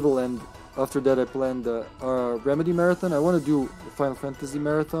Resident Evil, and after that I plan the Remedy Marathon. I want to do the Final Fantasy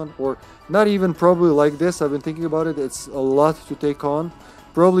Marathon, or not even probably like this. I've been thinking about it. It's a lot to take on.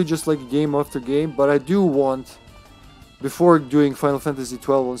 Probably just like game after game. But I do want, before doing Final Fantasy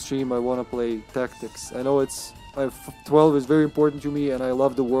 12 on stream, I want to play Tactics. I know 12 is very important to me, and I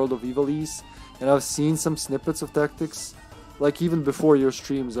love the world of Ivalice. And I've seen some snippets of Tactics. Like even before your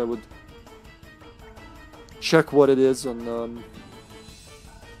streams, I would check what it is on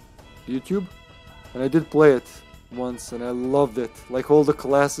YouTube, and I did play it once, and I loved it. Like all the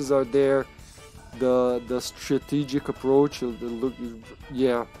classes are there, the strategic approach. The look,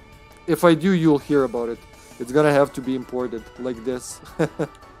 yeah. If I do, you'll hear about it. It's gonna have to be imported like this.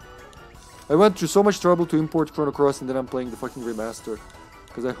 I went through so much trouble to import Chrono Cross, and then I'm playing the fucking remaster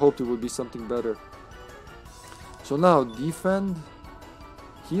because I hoped it would be something better. So now, defend.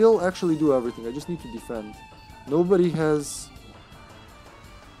 He'll actually do everything. I just need to defend. Nobody has...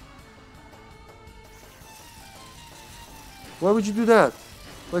 Why would you do that?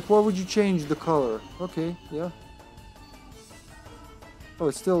 Like, why would you change the color? Okay, yeah. Oh,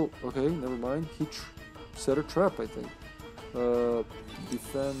 it's still... Okay, never mind. He set a trap, I think.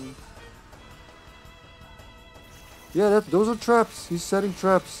 Defend... Yeah, those are traps. He's setting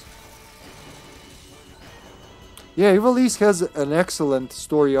traps. Yeah, Ivalice has an excellent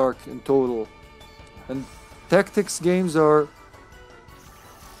story arc in total. And Tactics games are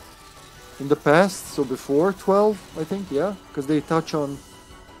in the past, so before 12, I think, yeah? Because they touch on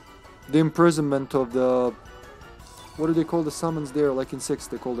the imprisonment of the... What do they call the summons there? Like in 6,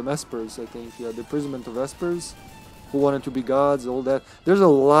 they call them Espers, I think. Yeah, the imprisonment of Espers, who wanted to be gods, all that. There's a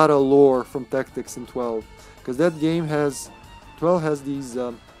lot of lore from Tactics in 12. Because that game has... 12 has these...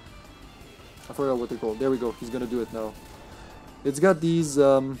 I forgot what they call. There we go. He's gonna do it now. It's got these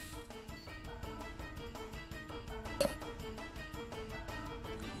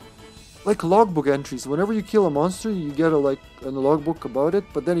like logbook entries. Whenever you kill a monster, you get a logbook about it.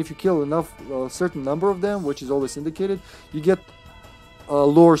 But then if you kill a certain number of them, which is always indicated, you get a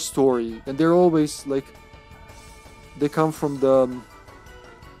lore story, and they're always like they come from the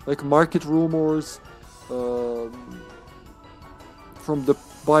like market rumors, from the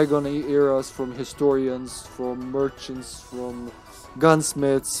bygone eras, from historians, from merchants, from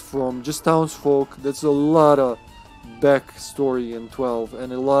gunsmiths, from just townsfolk. That's a lot of backstory in 12,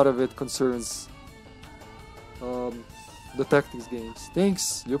 and a lot of it concerns the Tactics games.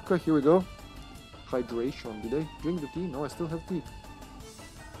 Thanks, Yupka. Here we go. Hydration. Did I drink the tea? No, I still have tea.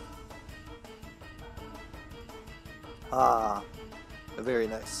 Ah, very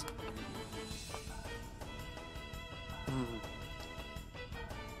nice.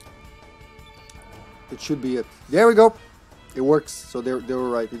 It should be it. There we go. It works. So they were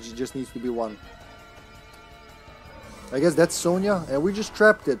right. It just needs to be one. I guess that's Sonia, and we just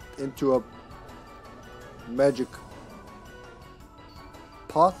trapped it into a magic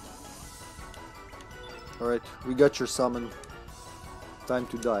pot. Alright, we got your summon. Time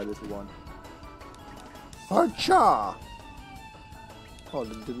to die, little one. Orcha! Oh,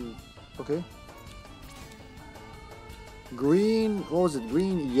 that didn't... Okay. Green... What was it?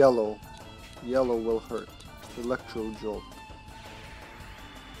 Green, yellow. Yellow will hurt. Electro jolt.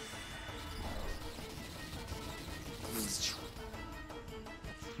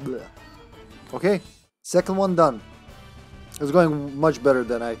 Blech. Okay, second one done. It's going much better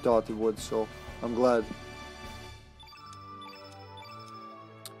than I thought it would, so I'm glad.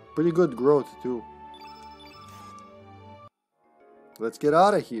 Pretty good growth too. Let's get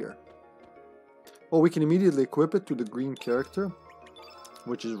out of here. Oh, we can immediately equip it to the green character,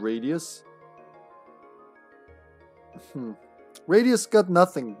 which is Radius. Radius got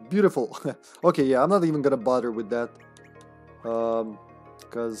nothing. Beautiful. Okay, yeah, I'm not even gonna bother with that.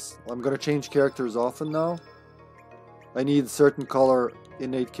 Because I'm gonna change characters often now. I need certain color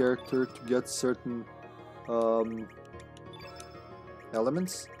innate character to get certain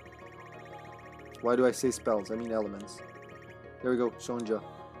elements. Why do I say spells? I mean elements. There we go, Sonja.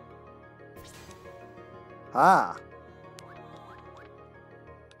 Ah!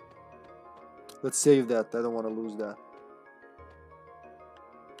 Let's save that. I don't want to lose that.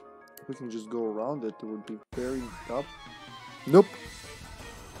 If we can just go around it, it would be very up. Nope.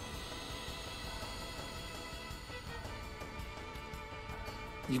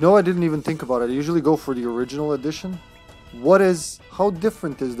 You know, I didn't even think about it. I usually go for the original edition. How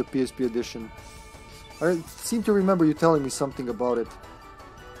different is the PSP edition? I seem to remember you telling me something about it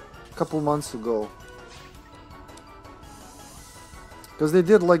a couple months ago. Because they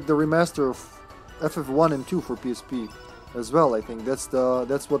did like the remaster of FF1 and 2 for PSP as well, I think.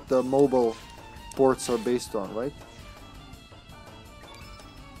 That's what the mobile ports are based on, right?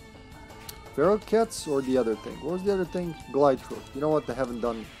 Feral Cats or the other thing? What was the other thing? Glide Hook. You know what? I haven't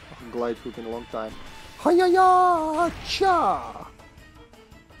done Glide Hook in a long time. Hi-ya-ya-cha!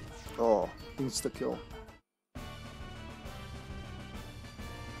 Oh, insta-kill.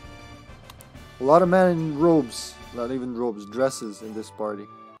 A lot of men in robes. Not even robes, dresses in this party.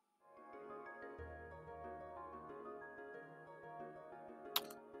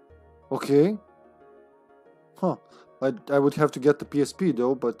 Okay. Huh. I would have to get the PSP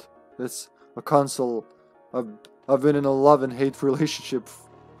though, but it's a console. I've been in a love and hate relationship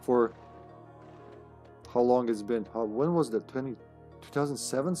for how long it's been. When was that?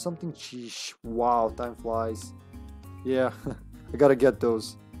 2007 something? Sheesh. Wow, time flies. Yeah, I gotta get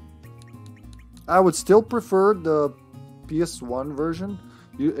those. I would still prefer the PS1 version.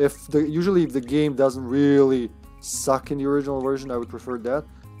 Usually if the game doesn't really suck in the original version, I would prefer that.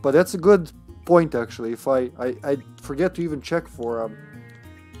 But that's a good point actually. If I forget to even check for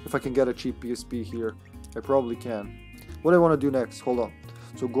if I can get a cheap PSP here. I probably can. What do I want to do next? Hold on.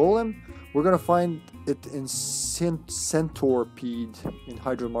 So Golem, we're gonna find it in Centorpede in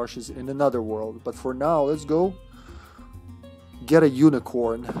Hydra Marshes in another world. But for now, let's go get a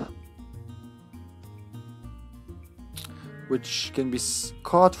unicorn, which can be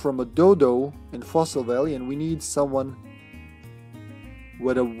caught from a dodo in Fossil Valley, and we need someone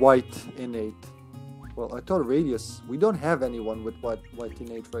with a white innate. Well, I thought Radius. We don't have anyone with white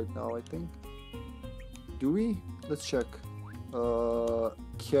innate right now, I think. Do we? Let's check.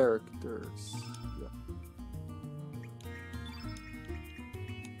 Characters. Yeah.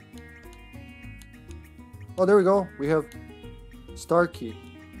 Oh, there we go. We have Starkey.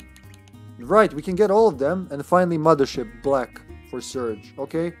 Right, we can get all of them, and finally Mothership Black for Surge.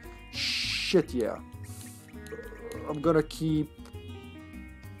 Okay? Shit, yeah. I'm gonna keep...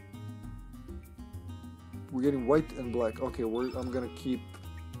 We're getting white and black. Okay, I'm gonna keep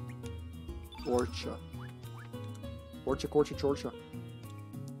Orcha. Orcha.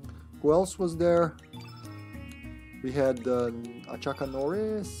 Who else was there? We had Achaka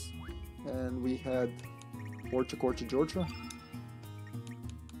Norris, and we had Orcha.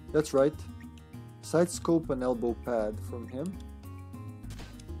 That's right. Side scope and elbow pad from him.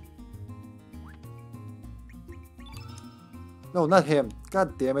 No, not him.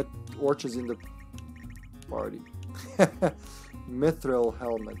 God damn it. Orcha's in the party. Mithril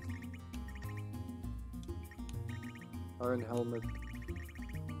helmet. Iron helmet.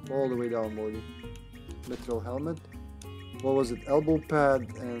 All the way down, Morty. Mithril helmet. What was it? Elbow pad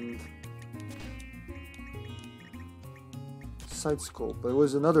and side scope. It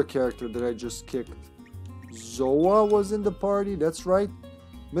was another character that I just kicked. Zoa was in the party, that's right.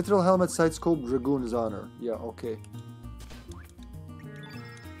 Mithril helmet, side scope, Dragoon's honor. Yeah, okay.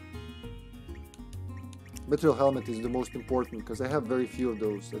 Mithril helmet is the most important because I have very few of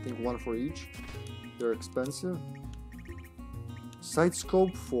those. I think one for each. They're expensive. Side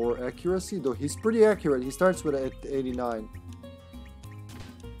scope for accuracy, though he's pretty accurate. He starts with at 89.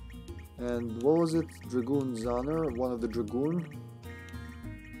 And what was it? Dragoon's honor, one of the Dragoon.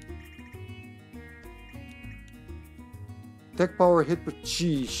 Tech power hit per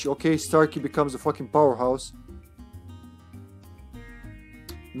sheesh. Okay, Starkey becomes a fucking powerhouse.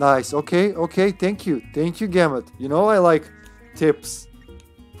 Nice. Okay, thank you, Gamut. You know I like tips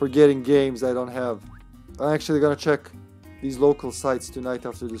for getting games I don't have. I'm actually gonna check these local sites tonight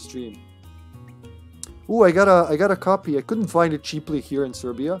after the stream. Ooh, I got a copy. I couldn't find it cheaply here in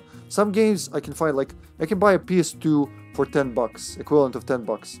Serbia. Some games I can find, like I can buy a PS2 for $10, equivalent of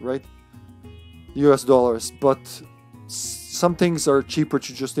 $10, right? US dollars. But some things are cheaper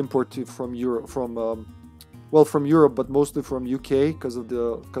to just import from Europe, well, from Europe, but mostly from UK because of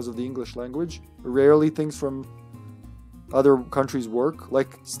the English language. Rarely things from other countries work.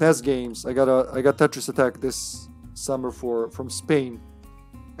 Like SNES games, I got Tetris Attack this summer from Spain,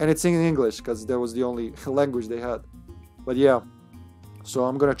 and it's in English because that was the only language they had. But yeah, so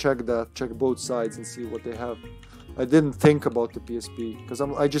I'm gonna check both sides and see what they have. I didn't think about the PSP because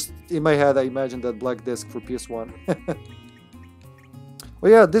I just in my head I imagined that black disc for PS1. Oh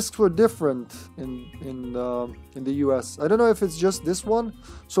yeah, discs were different in the US. I don't know if it's just this one.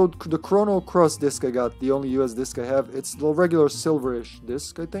 So the Chrono Cross disc I got, the only US disc I have, it's the regular silverish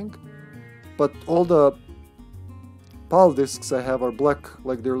disc, I think. But all the PAL discs I have are black,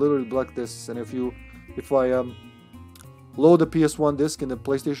 like they're literally black discs. And if I load the PS1 disc in the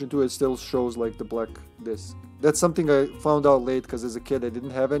PlayStation 2, it still shows like the black disc. That's something I found out late because as a kid I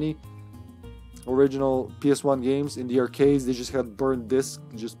didn't have any original PS1 games. In the arcades they just had burned disc,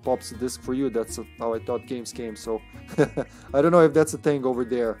 just pops a disc for you. That's how I thought games came. So I don't know if that's a thing over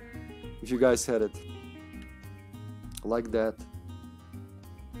there, if you guys had it like that.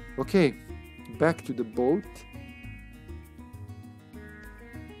 Okay, back to the boat.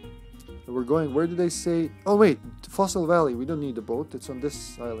 We're going, where did they say? Oh wait, Fossil Valley. We don't need the boat, it's on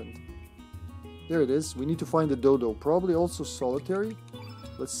this island. There it is. We need to find the dodo, probably also solitary.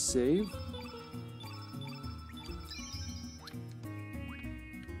 Let's save.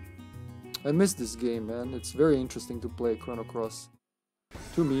 I miss this game, man. It's very interesting to play Chrono Cross.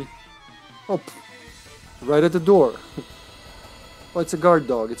 To me. Oh, right at the door. Oh, it's a guard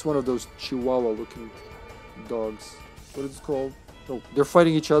dog. It's one of those Chihuahua looking dogs. What is it called? Oh, they're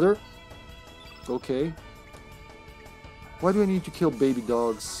fighting each other. Okay. Why do I need to kill baby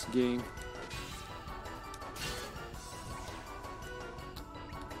dogs, game?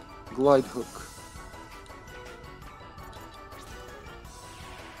 Glide hook.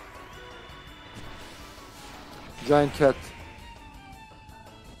 Giant cat.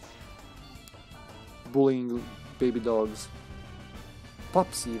 Bullying baby dogs.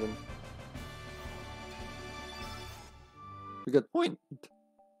 Pups even. We got point.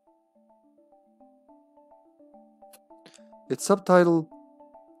 It's subtitled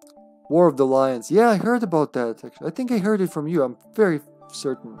War of the Lions. Yeah, I heard about that actually. I think I heard it from you. I'm very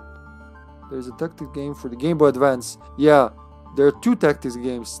certain. There's a tactics game for the Game Boy Advance. Yeah, there are two tactics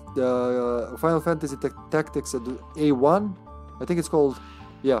games. The Final Fantasy Tactics at A1. I think it's called,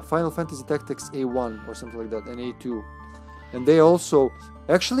 yeah, Final Fantasy Tactics A1 or something like that, and A2. And they also,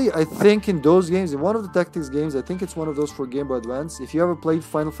 actually, I think in those games, in one of the tactics games, I think it's one of those for Game Boy Advance. If you ever played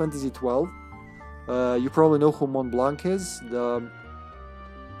Final Fantasy 12, you probably know who Mont Blanc is. The,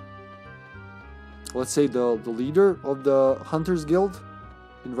 let's say the leader of the Hunters Guild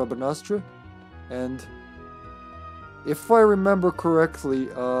in Rabanastre. And if I remember correctly,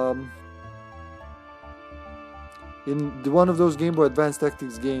 in one of those Game Boy Advance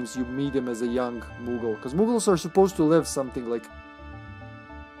Tactics games, you meet him as a young Moogle. Because Moogles are supposed to live something like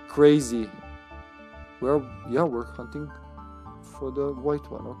crazy. Well, yeah, we're hunting for the white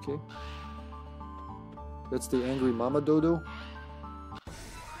one, okay. That's the angry Mama Dodo.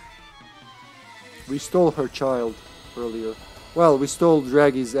 We stole her child earlier. Well, we stole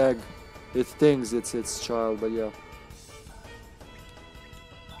Draggy's egg. It thinks it's its child, but yeah.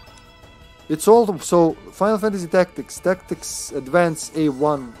 It's all, so Final Fantasy Tactics Advance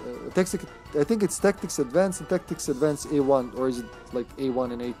A1. I think it's Tactics Advance and Tactics Advance A1, or is it like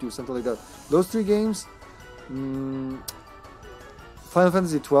A1 and A2, something like that. Those three games. Final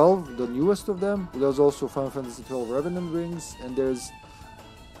Fantasy 12, the newest of them. There's also Final Fantasy 12 Revenant Rings, and there's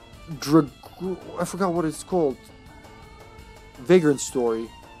I forgot what it's called. Vagrant Story.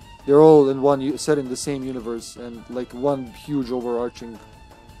 They're all in one, set in the same universe, and like one huge overarching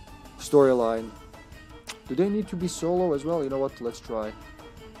storyline. Do they need to be solo as well? You know what? Let's try.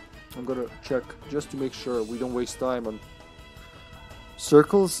 I'm gonna check just to make sure we don't waste time on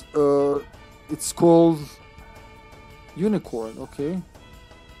circles. It's called Unicorn. Okay.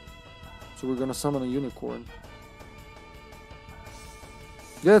 So we're gonna summon a unicorn.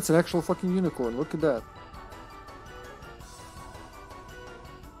 Yeah, it's an actual fucking unicorn. Look at that.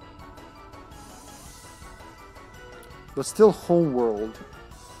 But still homeworld.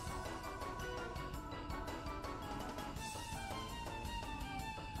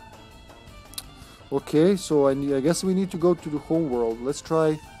 Okay, so I guess we need to go to the homeworld. Let's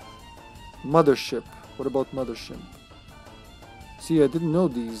try Mothership. What about Mothership? See, I didn't know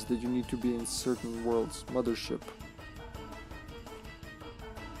these, that you need to be in certain worlds. Mothership.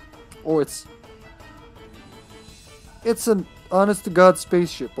 Oh, it's an honest-to-God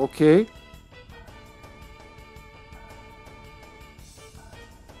spaceship, okay?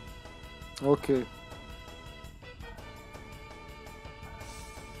 Okay.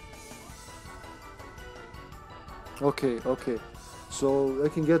 Okay. So I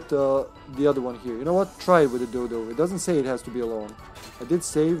can get the other one here. You know what? Try it with the dodo. It doesn't say it has to be alone. I did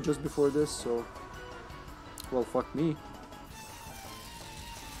save just before this, so... Well, fuck me.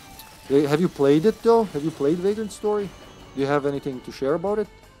 Have you played it though? Have you played Vagrant Story? Do you have anything to share about it?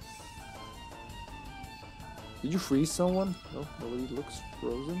 Did you freeze someone? No, nobody looks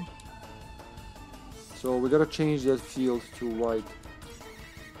frozen. So we gotta change that field to white.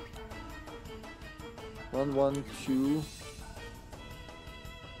 1, 1, 2.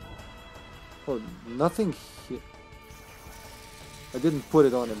 Oh, nothing here. I didn't put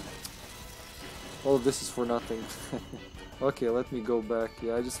it on him. All of this is for nothing. Okay, let me go back.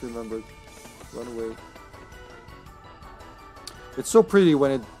 Yeah, I just remembered. Run away. It's so pretty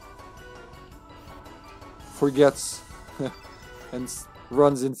when it forgets and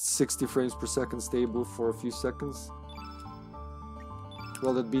runs in 60 frames per second stable for a few seconds.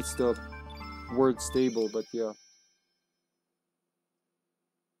 Well, that beats the word stable, but yeah.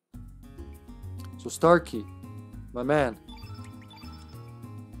 So Starkey, my man.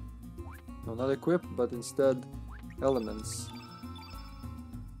 No, not equip, but instead elements.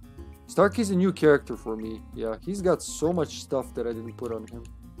 Starkey's a new character for me. Yeah, he's got so much stuff that I didn't put on him.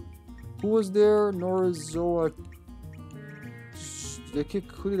 Who was there? Norizoa. Did I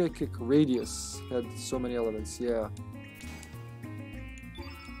kick? Who did I kick? Radius had so many elements. Yeah.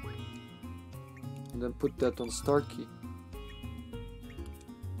 And then put that on Starkey.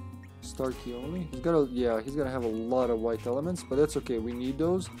 Starkey only. He's got he's gonna have a lot of white elements, but that's okay. We need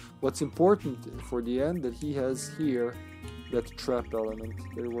those. What's important for the end that he has here that trap element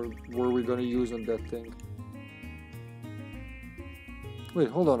that we're gonna use on that thing. Wait,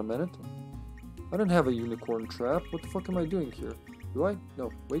 hold on a minute. I don't have a unicorn trap. What the fuck am I doing here? Do I?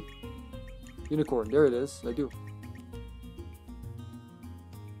 No, wait. Unicorn, there it is. I do.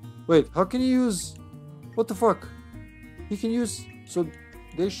 Wait, how can you use... What the fuck? He can use... So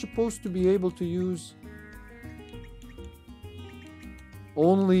they're supposed to be able to use...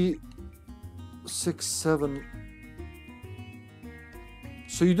 Only 6, 7...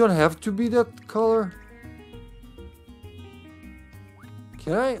 So you don't have to be that color?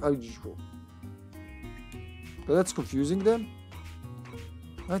 Can I? But that's confusing then.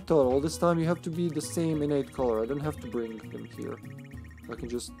 I thought all this time you have to be the same innate color. I don't have to bring them here. I can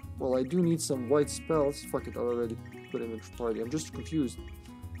just... Well, I do need some white spells. Fuck it, I already put him in party. I'm just confused.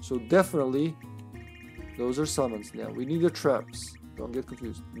 So definitely, those are summons. Now, we need the traps. Don't get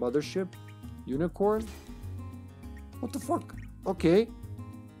confused. Mothership. Unicorn. What the fuck? Okay.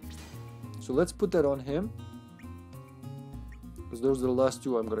 So let's put that on him. Because those are the last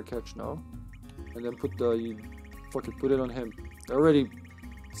two I'm gonna catch now. And then put the... Fuck it, put it on him. I already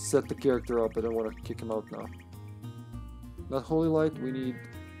set the character up. I don't want to kick him out now. Not Holy Light, we need...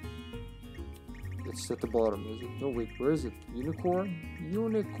 It's at the bottom, is it? No, wait, where is it? Unicorn?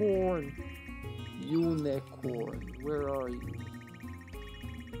 Unicorn! Unicorn, where are you?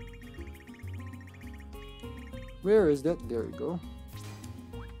 Where is that? There you go.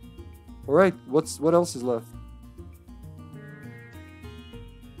 Alright, what else is left?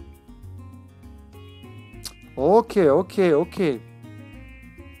 Okay.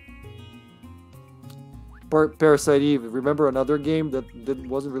 Parasite Eve. Remember another game that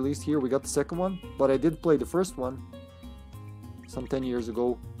wasn't released here? We got the second one, but I did play the first one some 10 years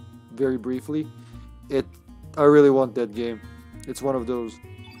ago, very briefly. I really want that game. It's one of those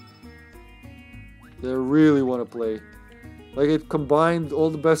that I really want to play. Like, it combined all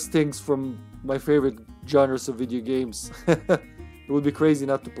the best things from my favorite genres of video games. It would be crazy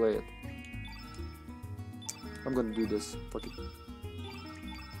not to play it. I'm gonna do this. Fuck it.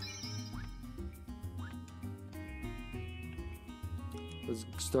 Let's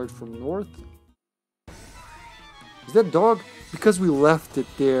start from north. Is that dog? Because we left it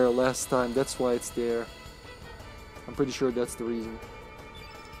there last time, that's why it's there. I'm pretty sure that's the reason.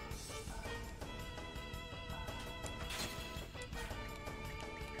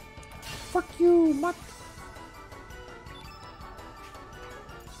 Fuck you, mutt!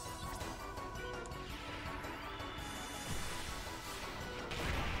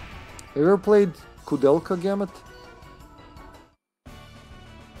 Have you ever played Kudelka Gamut?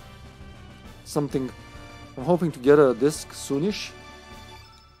 Something... I'm hoping to get a disc soonish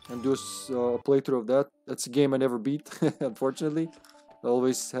and do a playthrough of that. That's a game I never beat, unfortunately. I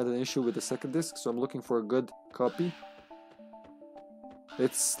always had an issue with the second disc, so I'm looking for a good copy.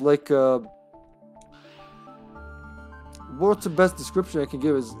 It's like what's the best description I can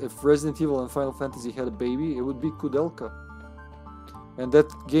give is if Resident Evil and Final Fantasy had a baby, it would be Kudelka. And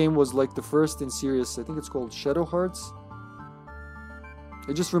that game was like the first in series. I think it's called Shadow Hearts.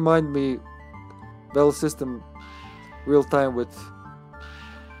 It just reminded me Battle System real time with...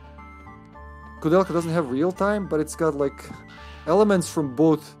 Kudelka doesn't have real time, but it's got like elements from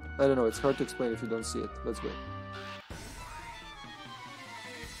both. I don't know, it's hard to explain if you don't see it. Let's go.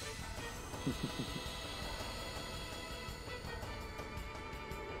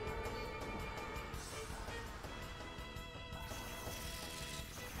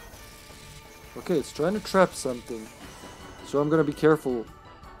 Okay, it's trying to trap something. So I'm gonna be careful.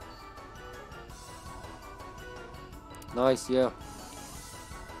 Nice, yeah.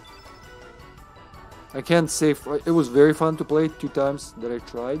 I can't say... It was very fun to play 2 times that I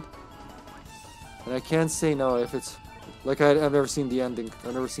tried. And I can't say now if it's... Like, I've never seen the ending.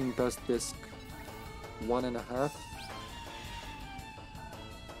 I've never seen past disc 1.5.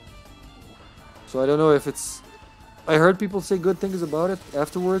 So I don't know if it's... I heard people say good things about it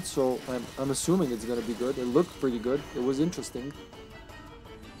afterwards, so I'm assuming it's gonna be good. It looked pretty good. It was interesting.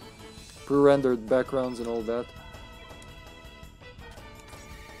 Pre-rendered backgrounds and all that.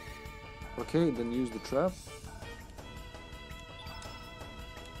 Okay, then use the trap.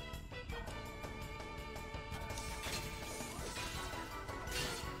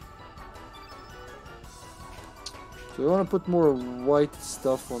 So I want to put more white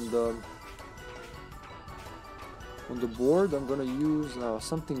stuff on the board. I'm gonna use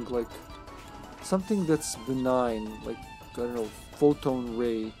something like something that's benign, like I don't know, photon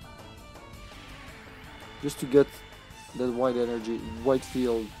ray, just to get that white energy, white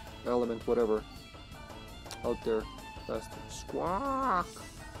field element, whatever, out there faster. Squawk.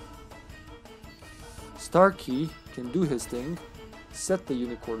 Starkey can do his thing. Set the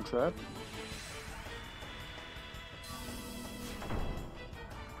unicorn trap.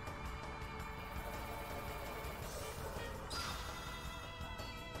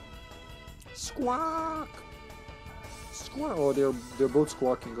 Squawk! Squawk! Oh, they're both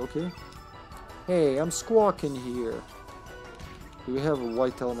squawking. Okay. Hey, I'm squawking here. Do we have a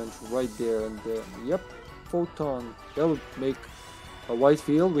white element right there and there? Yep. Photon. That would make a white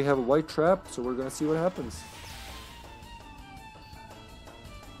field. We have a white trap, so we're gonna see what happens.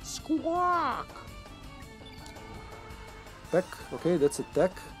 Squawk! Peck. Okay, that's a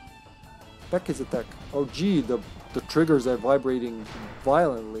tech. Peck is a tech. Oh, gee, the triggers are vibrating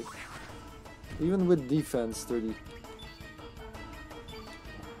violently. Even with defense 30.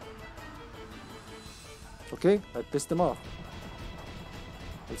 Okay, I pissed him off.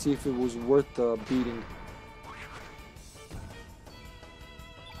 Let's see if it was worth beating.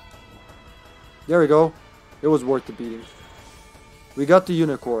 There we go. It was worth the beating. We got the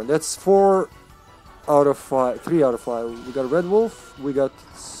unicorn. That's 4 out of 5. 3 out of 5. We got Red Wolf. We got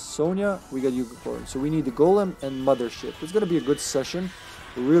Sonia. We got unicorn. So we need the golem and mothership. It's gonna be a good session.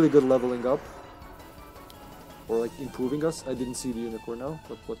 A really good leveling up. Or like improving us. I didn't see the unicorn now,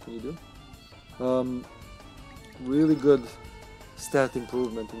 but what can you do? Really good stat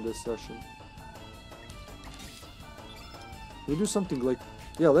improvement in this session. We do something like...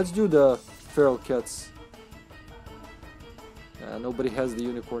 Yeah, let's do the feral cats. Nobody has the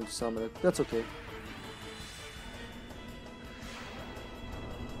unicorn to summon it. That's okay.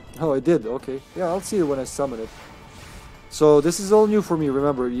 Oh, I did. Okay. Yeah, I'll see it when I summon it. So this is all new for me.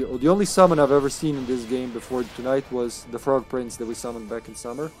 Remember, the only summon I've ever seen in this game before tonight was the Frog Prince that we summoned back in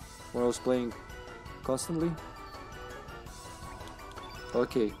summer when I was playing constantly.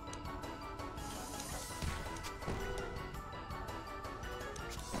 Okay.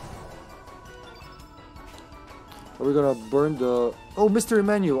 Are we gonna burn the... Oh, Mr.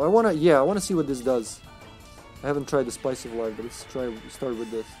 Emmanuel. I wanna see what this does. I haven't tried the Spice of Life, but let's start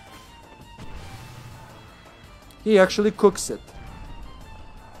with this. He actually cooks it.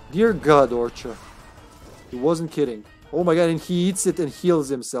 Dear God, Orcha. He wasn't kidding. Oh my God, and he eats it and heals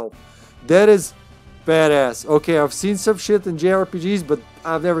himself. That is badass. Okay, I've seen some shit in JRPGs, but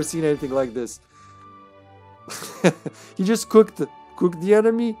I've never seen anything like this. He just cooked the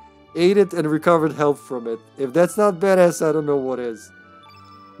enemy, ate it, and recovered health from it. If that's not badass, I don't know what is.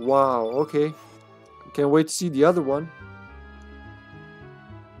 Wow, okay. Can't wait to see the other one.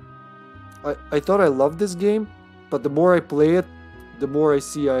 I thought I loved this game, but the more I play it, the more I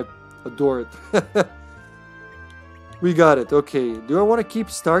see I adore it. We got it. Okay. Do I want to keep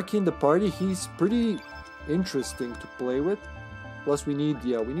Starkey in the party? He's pretty interesting to play with. Plus we need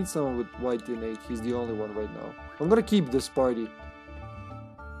someone with white innate. He's the only one right now. I'm gonna keep this party.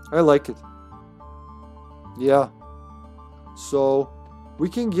 I like it. Yeah. So we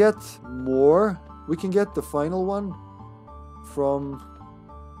can get more. We can get the final one from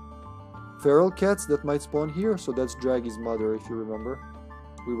feral cats that might spawn here. So that's Draggy's mother, if you remember.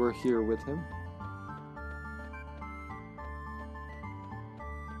 We were here with him.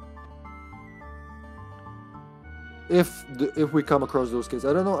 If we come across those kids.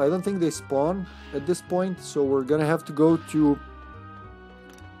 I don't know. I don't think they spawn at this point. So we're gonna have to go to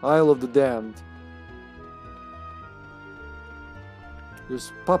Isle of the Damned.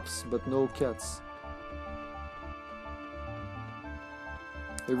 There's pups, but no cats.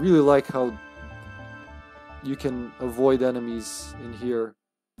 I really like how you can avoid enemies in here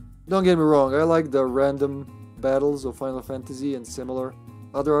Don't get me wrong, I like the random battles of Final Fantasy and similar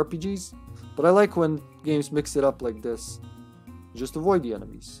other RPGs, but I like when games mix it up like this. Just avoid the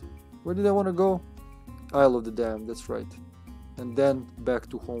enemies. Where did I want to go? Isle of the Damned, that's right. And then back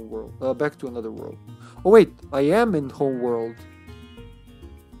to home world. Back to another world. Oh wait, I am in home world.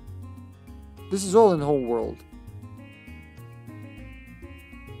 This is all in home world.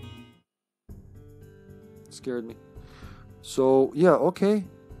 Scared me. So, yeah, okay.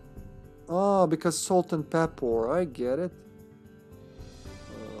 Ah, because Salt and Pepper, I get it.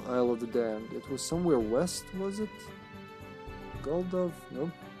 Isle of the Damned. It was somewhere west, was it? Goldov? Nope.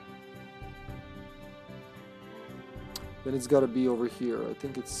 Then it's gotta be over here. I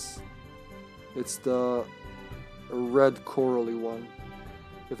think it's the red corally one.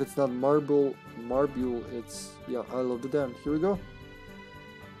 If it's not Marbule, it's, yeah, Isle of the Damned. Here we go.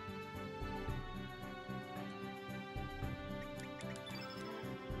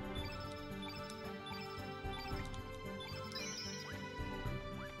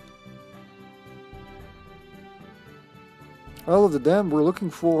 Isle of the Damned, we're looking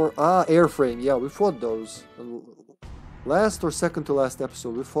for... Ah, airframe. Yeah, we fought those. Last or second to last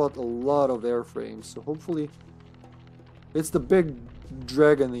episode, we fought a lot of airframes. So hopefully... It's the big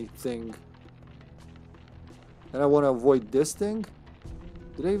dragony thing. And I want to avoid this thing.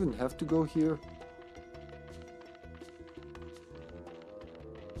 Did I even have to go here?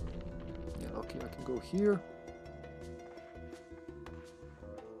 Yeah, okay, I can go here.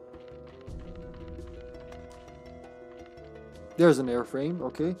 There's an airframe,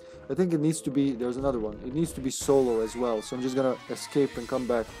 okay. I think it needs to be... There's another one. It needs to be solo as well. So I'm just gonna escape and come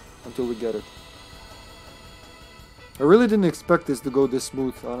back until we get it. I really didn't expect this to go this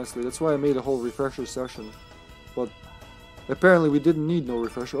smooth, honestly. That's why I made a whole refresher session. But apparently we didn't need no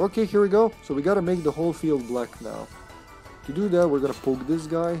refresher. Okay, here we go. So we gotta make the whole field black now. To do that, we're gonna poke this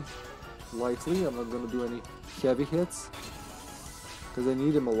guy lightly. I'm not gonna do any heavy hits, because I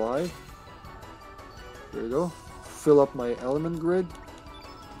need him alive. There we go. Fill up my element grid.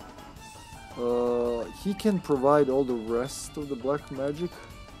 He can provide all the rest of the black magic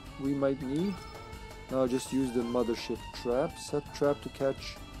we might need. Now just use the mothership trap. Set trap to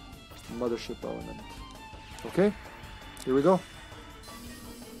catch mothership element. Okay, here we go.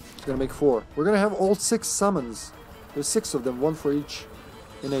 It's gonna make 4. We're gonna have all 6 summons. There's 6 of them, 1 for each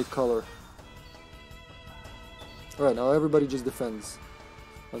innate color. Alright, now everybody just defends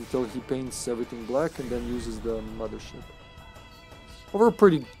until he paints everything black and then uses the mothership. Well, we're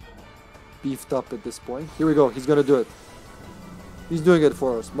pretty beefed up at this point. Here we go, he's gonna do it. He's doing it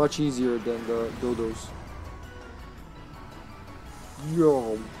for us, much easier than the dodos.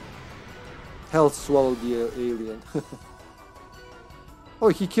 Yo! Health swallowed the alien. Oh,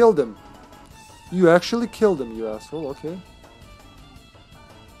 he killed him. You actually killed him, you asshole, okay.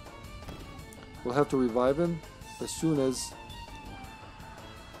 We'll have to revive him as soon as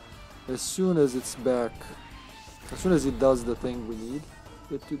it's back. As soon as it does the thing we need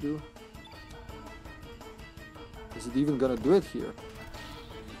it to do. Is it even gonna do it here?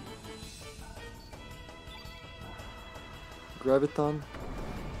 Graviton?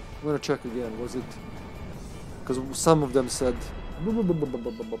 I'm gonna check again. Was it... Because some of them said...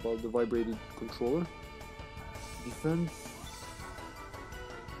 The vibrated controller. Defend.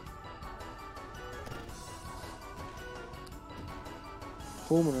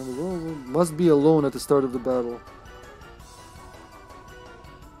 Home and on the world. Must be alone at the start of the battle.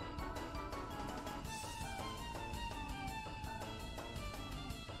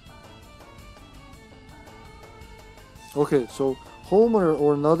 Okay, so Homer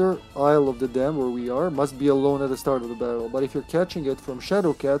or another Isle of the Dam where we are must be alone at the start of the battle. But if you're catching it from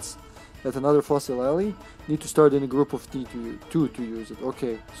Shadow Cats at another Fossil Alley, you need to start in a group of two to use it.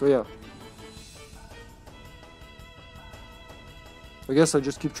 Okay, so yeah. I guess I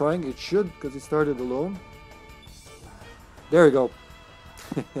just keep trying. It should, because it started alone. There we go.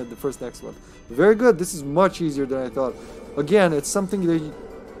 The first excellent. Very good. This is much easier than I thought. Again, it's something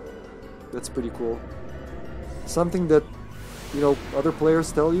that's pretty cool. Something that, you know, other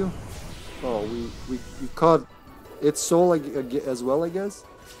players tell you. Oh, we caught it so as well, I guess.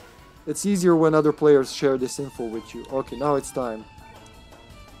 It's easier when other players share this info with you. Okay, now it's time.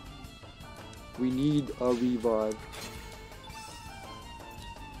 We need a revive.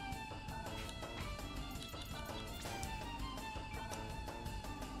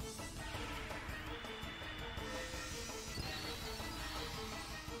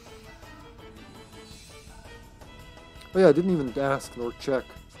 Oh yeah, I didn't even ask or check,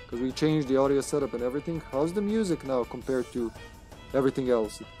 because we changed the audio setup and everything. How's the music now compared to everything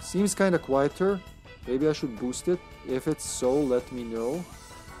else? It seems kind of quieter. Maybe I should boost it. If it's so, let me know.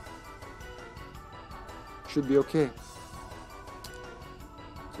 Should be okay.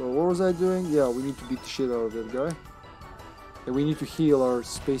 So what was I doing? Yeah, we need to beat the shit out of that guy. And we need to heal our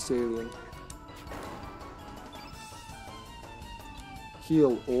space alien.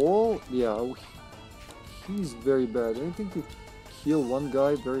 Heal all? Yeah, he's very bad. Anything to heal one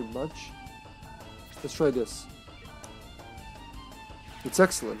guy very much? Let's try this. It's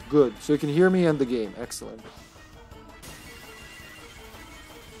excellent. Good. So you can hear me and the game. Excellent.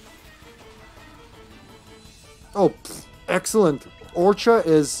 Oh, pff, excellent. Orcha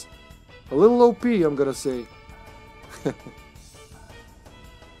is a little OP, I'm gonna say.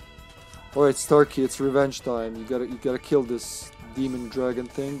 Alright, Starkey, it's revenge time. You gotta kill this demon dragon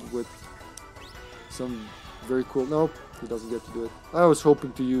thing with some very cool... Nope, he doesn't get to do it. I was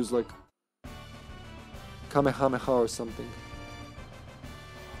hoping to use like Kamehameha or something.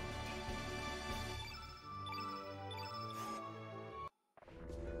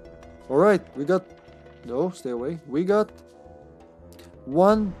 Alright, we got... No, stay away. We got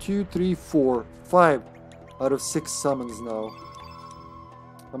 1, 2, 3, 4, 5 out of 6 summons now.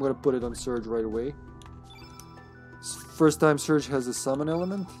 I'm gonna put it on Surge right away. First time Surge has a summon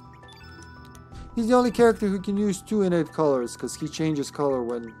element. He's the only character who can use 2 innate colors, because he changes color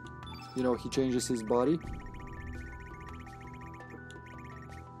when, you know, he changes his body.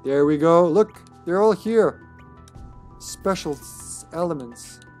 There we go. Look, they're all here. Special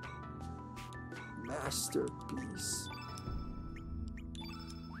elements. Masterpiece.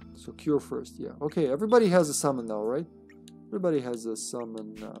 So cure first, yeah. Okay, everybody has a summon now, right? Everybody has a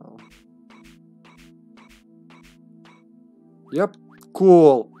summon now. Yep.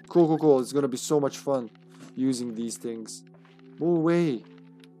 Cool. Cool. It's gonna be so much fun using these things. Move away,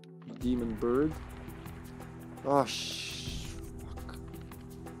 demon bird. Oh, fuck.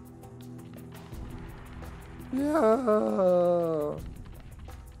 Yeah.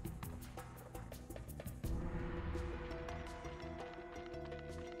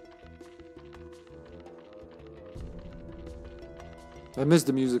 I miss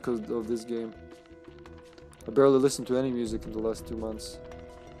the music of this game. I barely listened to any music in the last 2 months.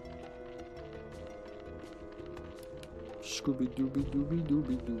 Scooby dooby dooby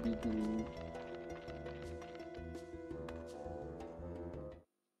dooby dooby doo.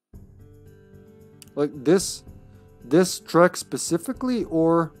 Like this track specifically,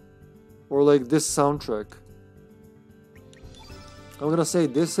 or like this soundtrack? I'm gonna say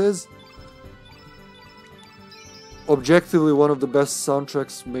this is objectively one of the best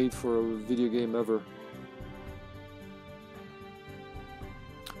soundtracks made for a video game ever.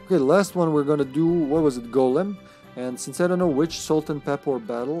 Okay, the last one we're gonna do, what was it, Golem? And since I don't know which Salt and Pepper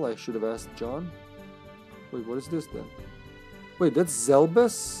battle, I should have asked John. Wait, what is this then? Wait, that's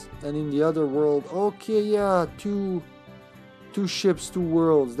Zelbus? And in the other world, okay, yeah, two ships, 2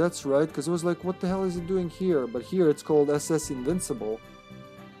 worlds, that's right, because it was like, what the hell is it doing here? But here it's called SS Invincible,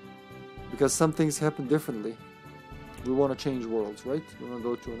 because some things happen differently. We want to change worlds, right? We want to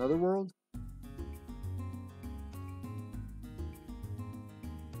go to another world.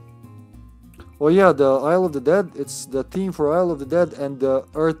 Oh yeah, the Isle of the Dead, it's the theme for Isle of the Dead and the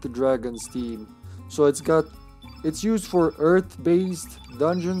Earth Dragons theme. So it's used for Earth-based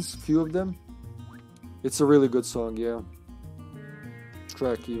dungeons, few of them. It's a really good song, yeah.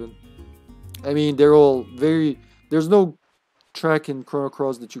 Track even. I mean, they're all very... There's no track in Chrono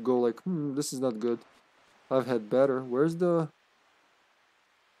Cross that you go like, this is not good. I've had better. Where's the...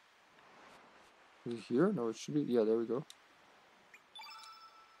 Is it here? No, it should be... Yeah, there we go.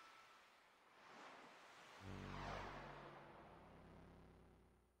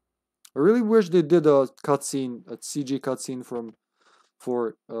 I really wish they did a cutscene, a CG cutscene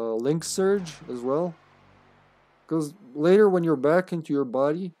for Link Surge as well. Because later when you're back into your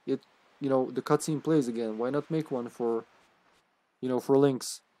body, the cutscene plays again. Why not make one for, for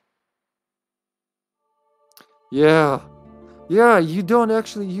Link's? Yeah, you don't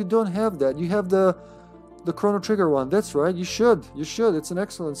have that. You have the Chrono Trigger one. That's right. You should. It's an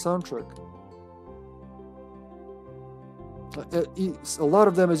excellent soundtrack. A lot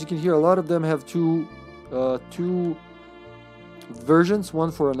of them, as you can hear, a lot of them have two versions,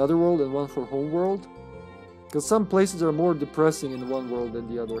 one for another world and one for home world. Because some places are more depressing in one world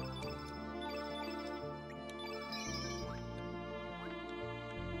than the other.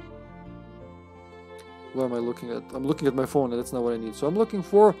 What am I looking at? I'm looking at my phone and that's not what I need. So I'm looking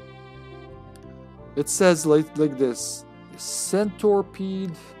for... It says like this.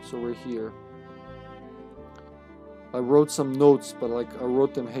 Centorpede. So we're here. I wrote some notes, but I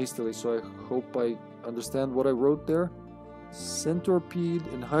wrote them hastily, so I hope I understand what I wrote there. Centorpede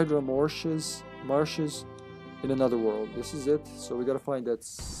in Hydra marshes in another world. This is it. So we gotta find that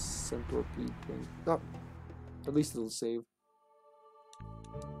Centorpede thing. Oh, At least it'll save.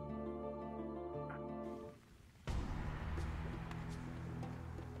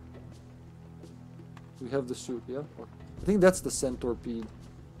 We have the suit, yeah? I think that's the centipede.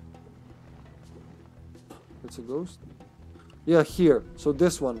 It's a ghost? Yeah, here. So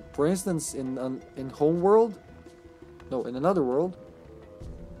this one. For instance, in Homeworld, no, in another world,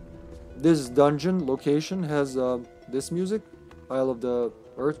 this dungeon location has this music, Isle of the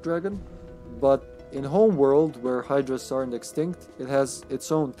Earth Dragon, but in Homeworld, where Hydras aren't extinct, it has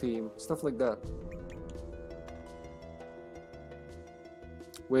its own theme, stuff like that.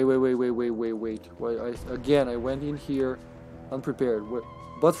 Wait. Again, I went in here unprepared.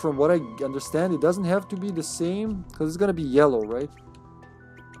 But from what I understand, it doesn't have to be the same, because it's gonna be yellow, right?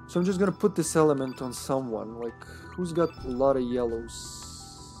 So I'm just gonna put this element on someone. Like, who's got a lot of yellows?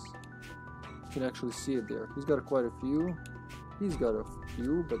 You can actually see it there. He's got quite a few. He's got a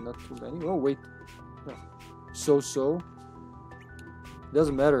few, but not too many. Oh, wait. No. So. It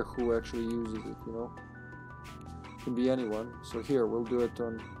doesn't matter who actually uses it, you know? It can be anyone. So here, we'll do it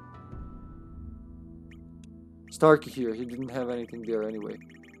on Starkey here. He didn't have anything there anyway.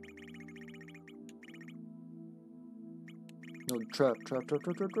 No, trap.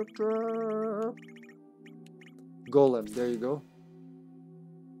 Golem, there you go.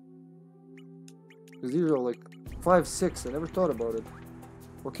 Because these are like 5, 6. I never thought about it.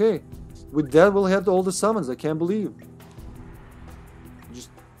 Okay. With that, we'll have all the summons. I can't believe.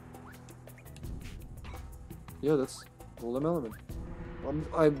 Yeah, that's golem element.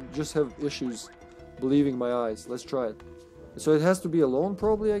 I just have issues believing my eyes. Let's try it. So it has to be alone,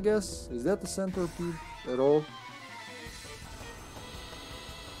 probably, I guess. Is that the centipede at all?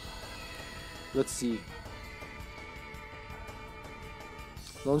 Let's see.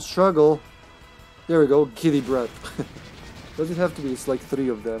 Don't struggle. There we go, kitty breath. Does it have to be? It's like 3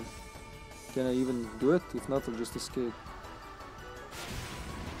 of them. Can I even do it? If not, I'll just escape.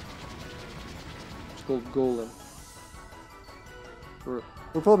 It's called golem.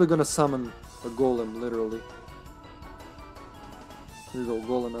 We're probably gonna summon a golem, literally. Here we go,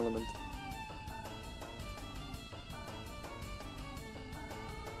 golem element.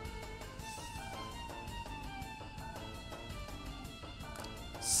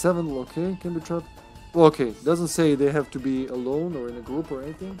 Seven, okay, can be trapped. Okay, doesn't say they have to be alone or in a group or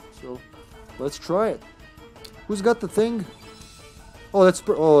anything, so let's try it. Who's got the thing? Oh,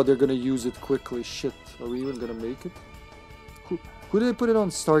 oh, they're gonna use it quickly. Shit, are we even gonna make it? Who did they put it on?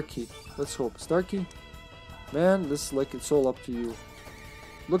 Starkey. Let's hope. Starkey? Man, this is like it's all up to you.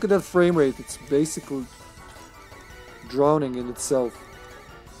 Look at that frame rate. It's basically drowning in itself.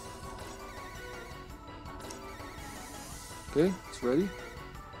 Okay, it's ready.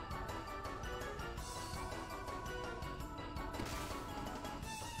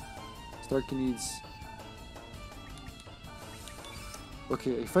 Starkey needs...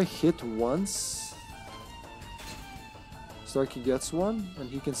 Okay, if I hit once... Starkey gets one, and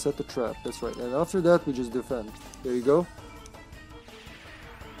he can set the trap. That's right. And after that, we just defend. There you go.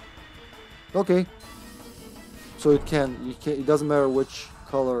 Okay. So it doesn't matter which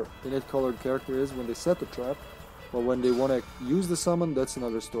color, innate colored character is when they set the trap. But when they want to use the summon, that's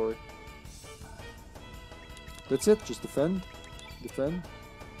another story. That's it. Just defend. Defend.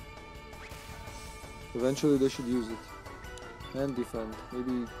 Eventually, they should use it. And defend.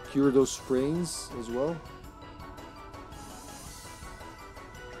 Maybe cure those sprains as well.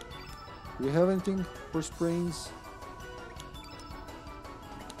 Do we have anything for sprains?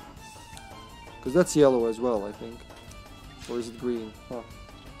 Because that's yellow as well, I think. Or is it green? Huh.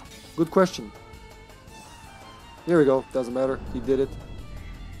 Good question. Here we go. Doesn't matter. He did it.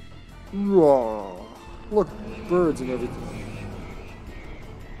 Whoa. Look, birds and everything.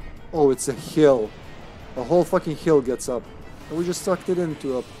 Oh, it's a hill. A whole fucking hill gets up. And we just sucked it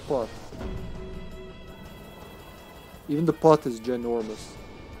into a pot. Even the pot is ginormous.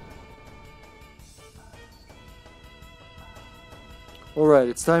 Alright,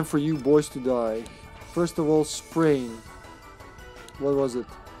 it's time for you boys to die. First of all, sprain. What was it?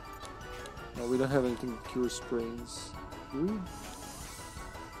 No, we don't have anything to cure sprains. Do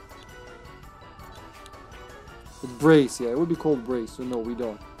we? Brace, yeah, it would be called brace, so no, we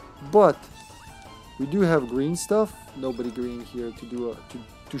don't. But we do have green stuff. Nobody green here to do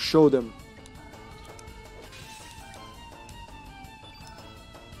to show them.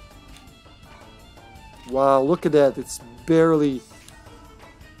 Wow, look at that! It's barely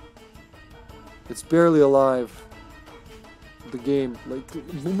alive. The game, like,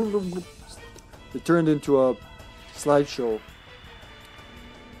 it turned into a slideshow.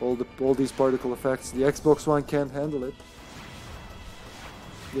 All these particle effects. The Xbox One can't handle it.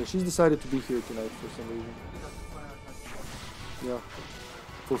 Yeah, she's decided to be here tonight for some reason. Yeah.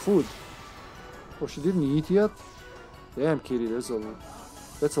 For food. Oh, she didn't eat yet? Damn, Kitty, that's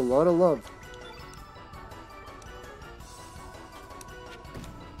a lot of love.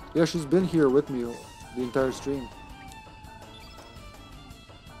 Yeah, she's been here with me the entire stream.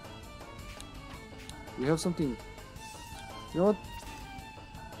 We have something... You know what?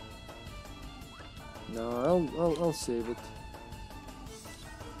 No, I'll save it.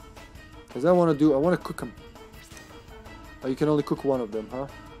 Cause I want to cook them. Oh, you can only cook one of them, huh?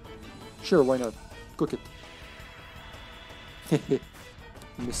 Sure, why not? Cook it.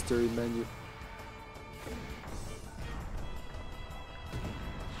 Mystery menu.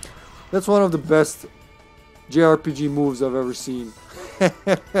 That's one of the best JRPG moves I've ever seen.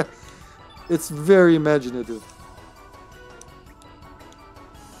 It's very imaginative.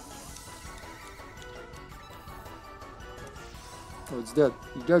 Oh, it's dead.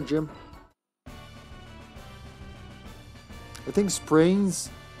 You dead, Jim? I think sprains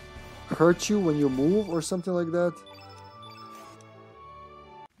hurt you when you move or something like that.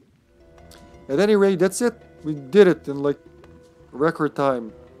 At any rate, that's it. We did it in like record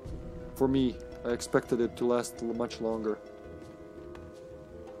time. For me, I expected it to last much longer.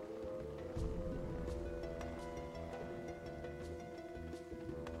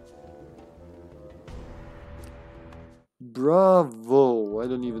 Bravo! I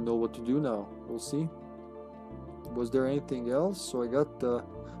don't even know what to do now. We'll see. Was there anything else? So I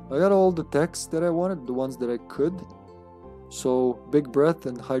got all the texts that I wanted, the ones that I could. So Big Breath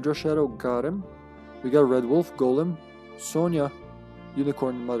and Hydra Shadow got him. We got Red Wolf, Golem, Sonya,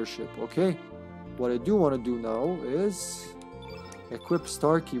 Unicorn, Mothership. Okay. What I do want to do now is equip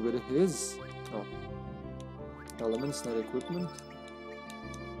Starkey with his elements, not equipment.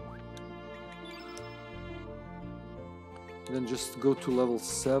 And then just go to level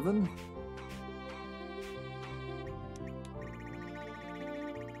 7.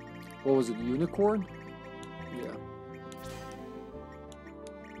 What was it? Unicorn? Yeah.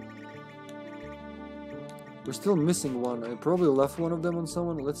 We're still missing one. I probably left one of them on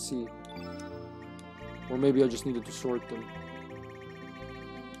someone. Let's see. Or maybe I just needed to sort them.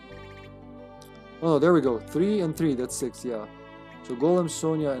 Oh, there we go. 3 and 3. That's 6, yeah. So Golem,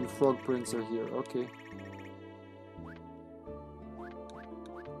 Sonya, and Frog Prince are here. Okay.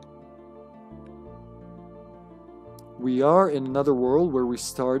 We are in another world where we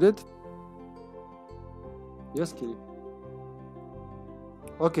started. Yes, Kitty.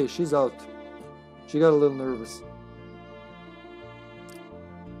 Okay, she's out. She got a little nervous.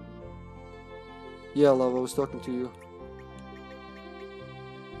 Yeah, love, I was talking to you.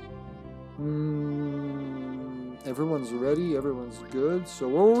 Everyone's ready, everyone's good. So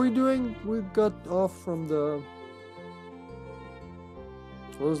what were we doing? We got off from the...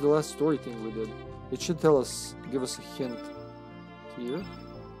 What was the last story thing we did? It should tell us, give us a hint here.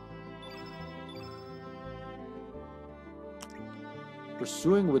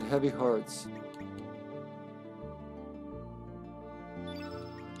 Pursuing with heavy hearts.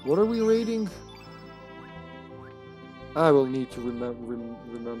 What are we raiding? I will need to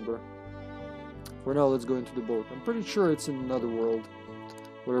remember. For now, let's go into the boat. I'm pretty sure it's in another world,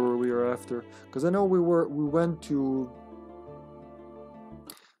 whatever we are after. Because I know we went to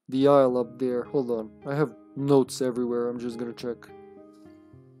the isle up there. Hold on, I have notes everywhere. I'm just gonna check.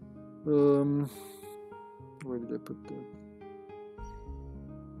 Where did I put that?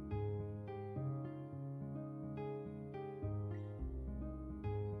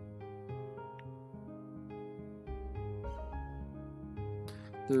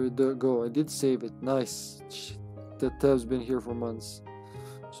 There we go. I did save it. Nice. That tab's been here for months.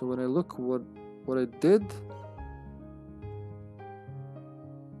 So when I look what I did.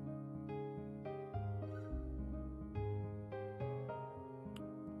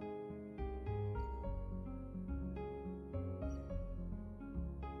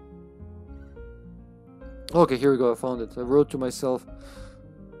 Okay, here we go. I found it. I wrote to myself,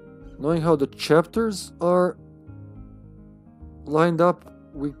 knowing how the chapters are lined up,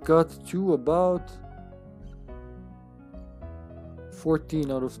 we got to about 14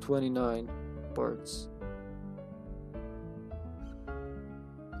 out of 29 parts.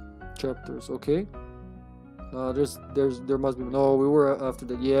 Chapters, okay. There must be, no, we were after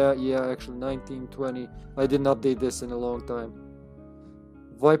that. Yeah, actually 19, 20. I didn't update this in a long time.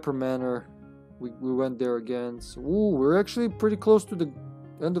 Viper Manor, we went there again. So, ooh, we're actually pretty close to the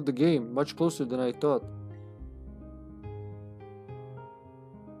end of the game, much closer than I thought.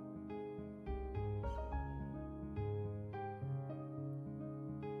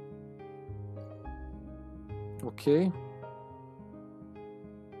 Okay.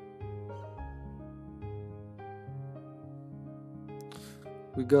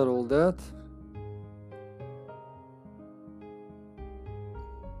 We got all that.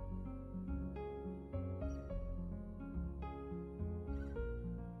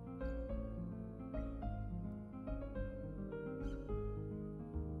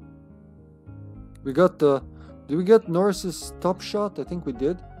 We got the... Did we get Norris's top shot? I think we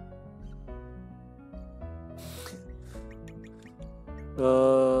did.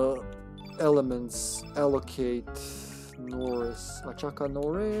 Elements. Allocate. Norris. Achaka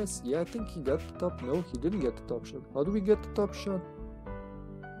Norris. Yeah, I think he got the top. No, he didn't get the top shot. How do we get the top shot?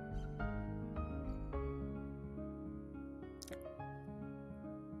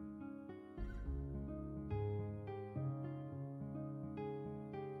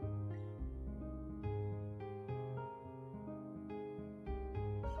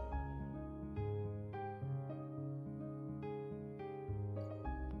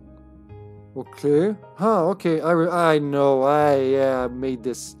 Okay. Huh, okay. I know. I made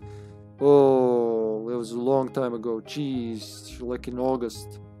this. Oh, it was a long time ago. Jeez. Like in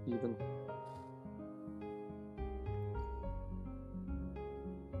August, even.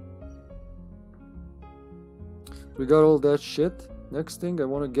 We got all that shit. Next thing, I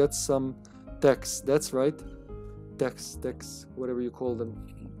want to get some techs. That's right. Techs, whatever you call them.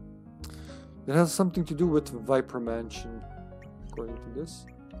 It has something to do with Viper Mansion, according to this.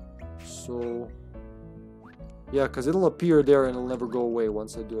 So, yeah, because it'll appear there and it'll never go away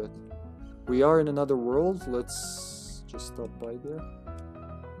once I do it. We are in another world. Let's just stop by there.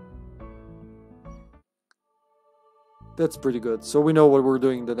 That's pretty good. So we know what we're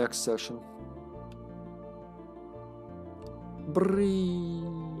doing the next session. Bree.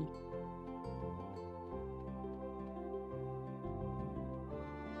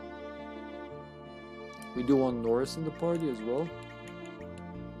 We do want Norris in the party as well.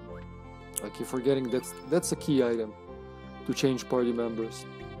 I keep forgetting that's a key item to change party members.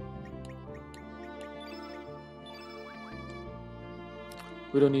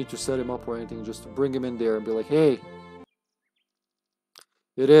 We don't need to set him up or anything, just to bring him in there and be like, hey,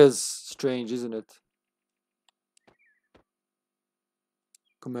 it is strange, isn't it?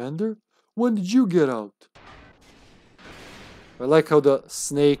 Commander, when did you get out? I like how the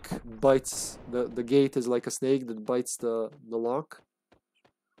snake bites, the gate is like a snake that bites the lock.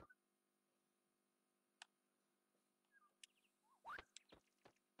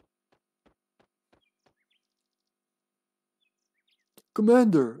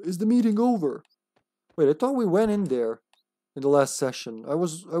 Commander, is the meeting over? Wait, I thought we went in there in the last session. I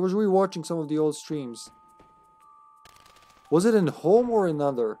was rewatching some of the old streams. Was it in home or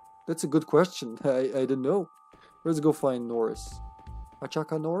another? That's a good question. I didn't know. Let's go find Norris.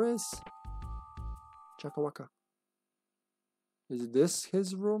 Achaka Norris? Chaka Waka. Is this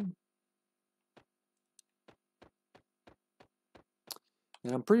his room?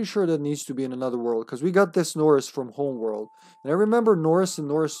 And I'm pretty sure that needs to be in another world, because we got this Norris from Homeworld. And I remember Norris and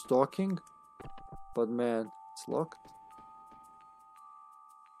Norris talking, but man, it's locked.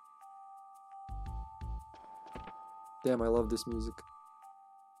 Damn, I love this music.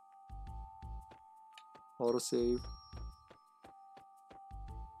 Autosave.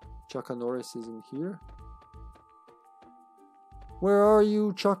 Chaka Norris is in here. Where are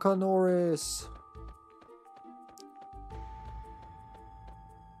you, Chaka Norris?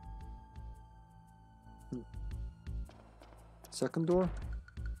 Second door.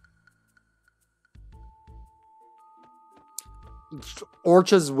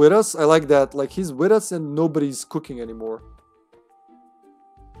 Orcha's with us. I like that. Like, he's with us and nobody's cooking anymore.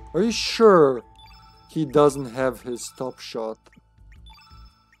 Are you sure he doesn't have his top shot?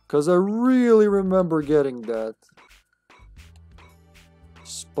 Because I really remember getting that.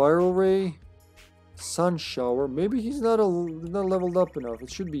 Spiral Ray. Sun Shower. Maybe he's not leveled up enough.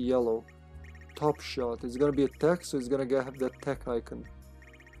 It should be yellow. Top shot. It's gonna be a tech, so it's gonna have that tech icon.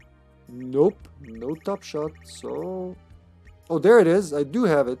 Nope. No top shot. So... Oh, there it is. I do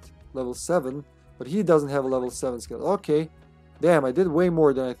have it. Level 7. But he doesn't have a level 7 skill. Okay. Damn, I did way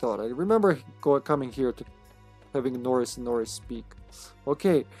more than I thought. I remember coming here to having Norris and Norris speak.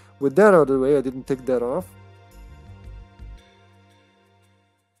 Okay. With that out of the way, I didn't take that off.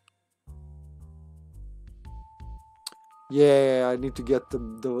 Yeah, I need to get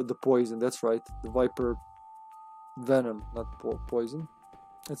the poison. That's right. The Viper Venom, not poison.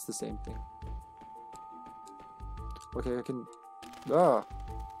 It's the same thing. Okay, I can... Ah!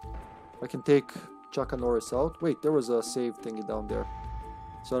 I can take Chaka Norris out. Wait, there was a save thingy down there.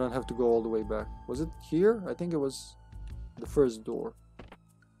 So I don't have to go all the way back. Was it here? I think it was the first door.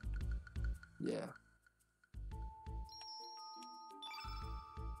 Yeah.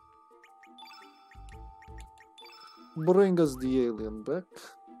 Bring us the alien back.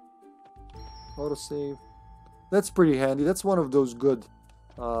 Autosave. That's pretty handy. That's one of those good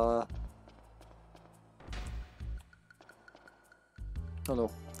I don't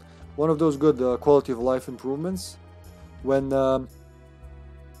know. One of those good quality of life improvements when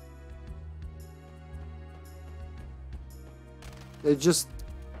it just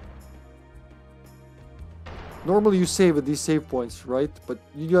normally you save at these save points, right? But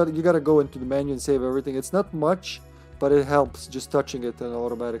you gotta go into the menu and save everything. It's not much, but it helps just touching it and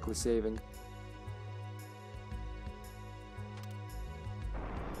automatically saving.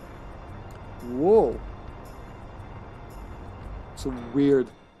 Whoa. So weird.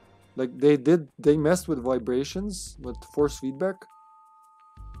 Like they messed with vibrations, with force feedback.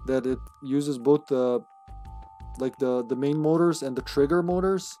 That it uses both the main motors and the trigger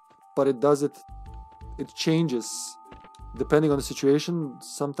motors, but it changes depending on the situation.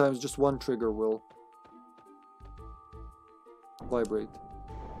 Sometimes just one trigger will vibrate.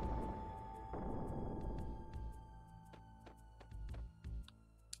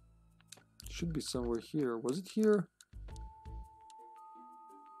 Should be somewhere here. Was it here?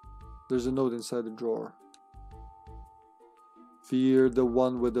 There's a note inside the drawer. Fear the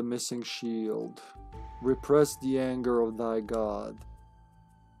one with the missing shield. Repress the anger of thy God.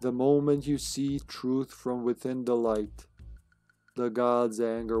 The moment you see truth from within the light, the God's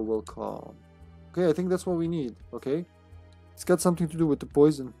anger will calm. Okay, I think that's what we need, okay? It's got something to do with the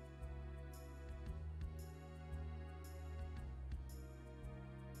poison.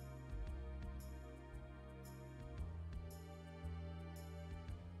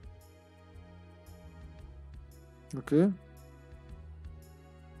 Okay.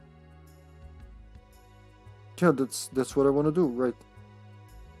 Yeah, that's what I want to do, right?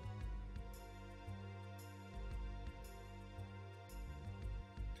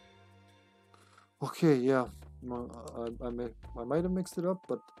 Okay, yeah. I might have mixed it up,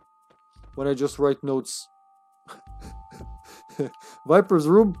 but when I just write notes, Viper's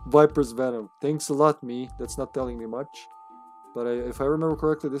room, Viper's venom. Thanks a lot, me. That's not telling me much, but if I remember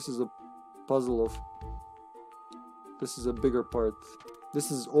correctly, this is a puzzle of. This is a bigger part. This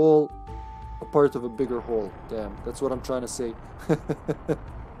is all a part of a bigger whole. Damn, that's what I'm trying to say.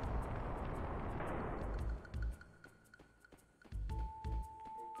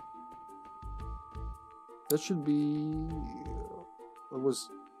 That should be... It was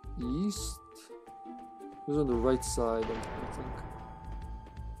east? It was on the right side, I think.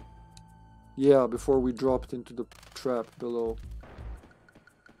 Yeah, before we dropped into the trap below.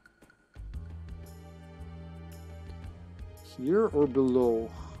 Here or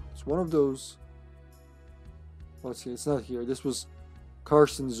below? It's one of those. Let's see, it's not here. This was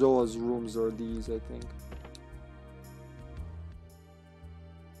Carson Zoa's rooms, are these, I think.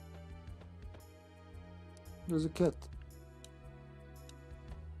 There's a cat.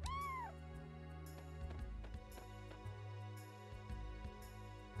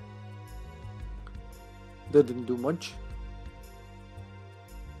 That didn't do much.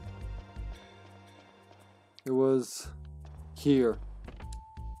 It was here.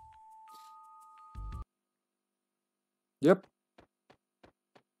 Yep.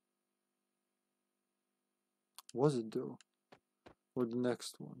 Was it though? Or the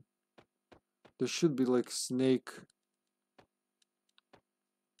next one? There should be like snake.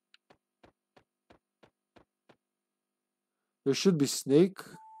 There should be snake,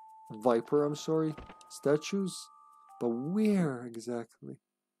 viper, I'm sorry, statues. But where exactly?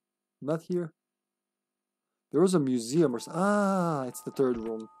 Not here. There was a museum or it's the third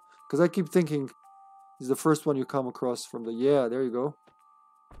room. Because I keep thinking it's the first one you come across from the... Yeah, there you go.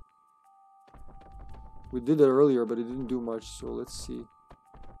 We did it earlier, but it didn't do much, so let's see.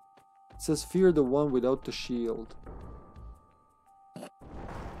 It says, fear the one without the shield.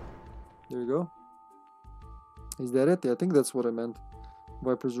 There you go. Is that it? Yeah, I think that's what I meant.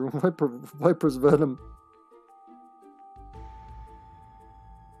 Viper's room. Viper's venom.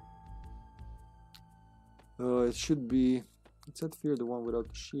 It should be... It said fear the one without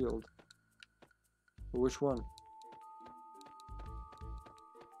the shield. But which one?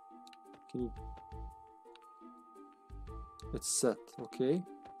 Can you... It's set, okay.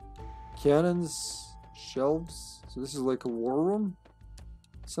 Cannons, shelves. So this is like a war room?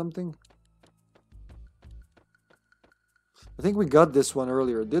 Something? I think we got this one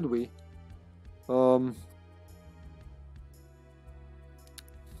earlier, did we? Ugh.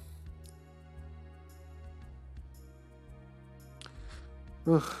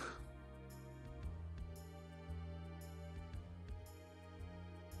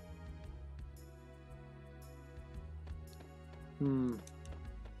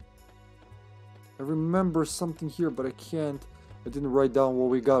 I remember something here, but I can't. I didn't write down what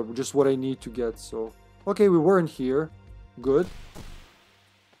we got, just what I need to get, so... Okay, we weren't here. Good.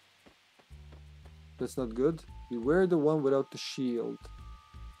 That's not good. Beware the one without the shield.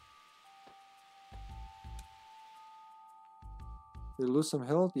 They lose some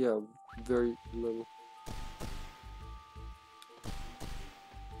health? Yeah, very little.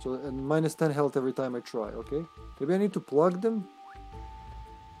 So, and minus 10 health every time I try, okay? Maybe I need to plug them?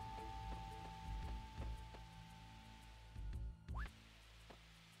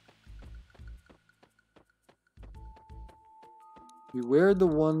 Beware the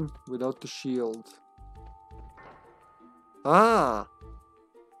one without the shield. Ah!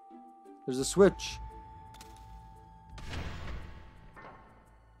 There's a switch.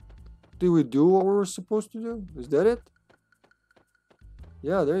 Did we do what we were supposed to do? Is that it?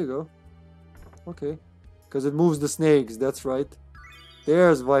 Yeah, there you go. Okay. Because it moves the snakes, that's right.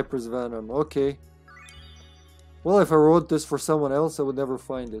 There's Viper's Venom, okay. Well, if I wrote this for someone else, I would never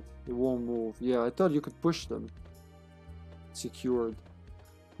find it. It won't move. Yeah, I thought you could push them. Secured.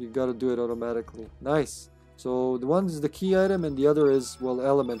 You gotta do it automatically. Nice. So the one is the key item and the other is, well,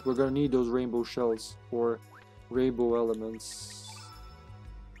 element. We're gonna need those rainbow shells for rainbow elements.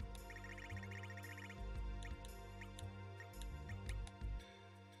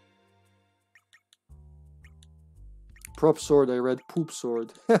 Prop sword, I read poop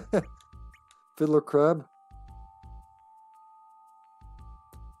sword. Fiddler crab.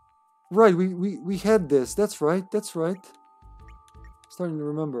 Right, we had this. That's right, that's right. Starting to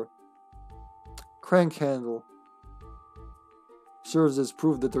remember. Crank handle. Serves as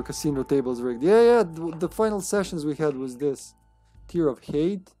proof that their casino table is rigged. Yeah, the final sessions we had was this. Tear of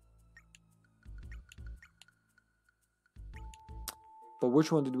hate. But which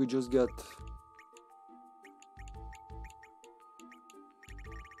one did we just get?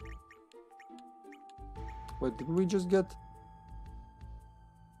 Wait, didn't we just get?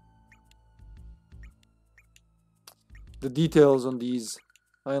 The details on these.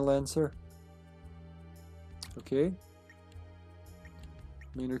 Iron Lancer. Okay.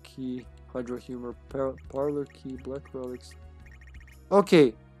 Mainer key, Hydra humor, parlor key, black relics.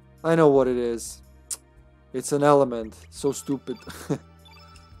 Okay, I know what it is. It's an element. So stupid.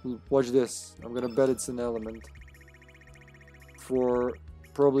 Watch this. I'm gonna bet it's an element. For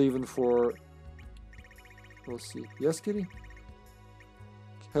probably even for. We'll see. Yes, kitty?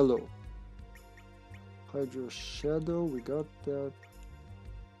 Hello. Hydra Shadow, we got that.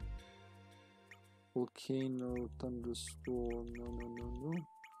 Volcano, Thunderstorm, no.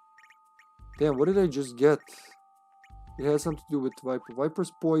 Damn, what did I just get? It has something to do with Viper.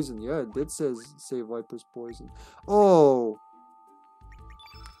 Viper's Poison, yeah, it did say Viper's Poison. Oh!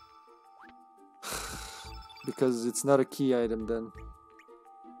 Because it's not a key item then.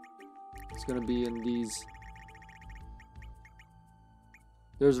 It's gonna be in these.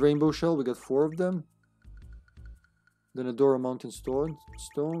 There's Rainbow Shell, we got 4 of them. Then Adora Mountain Stone,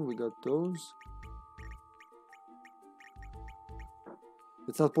 we got those.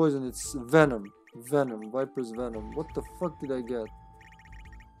 It's not poison, it's venom. Venom, Viper's Venom. What the fuck did I get?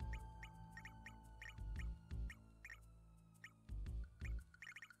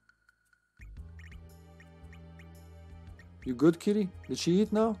 You good, kitty? Did she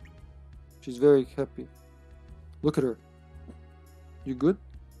eat now? She's very happy. Look at her. You good?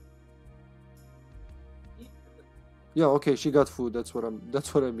 Yeah, okay, she got food. That's what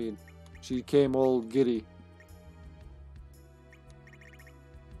I mean. She came all giddy.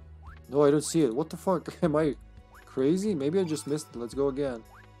 No, I don't see it. What the fuck? Am I crazy? Maybe I just missed it. Let's go again.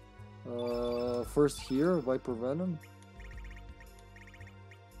 First here, Viper Venom.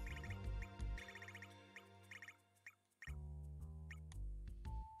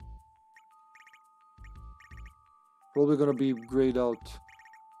 Probably gonna be grayed out.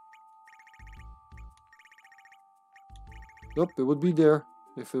 Nope, it would be there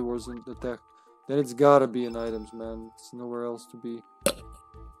if it wasn't attack. Then it's gotta be in items, man. It's nowhere else to be.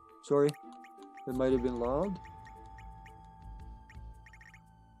 Sorry, that might have been loud.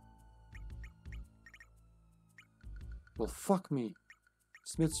 Well, fuck me.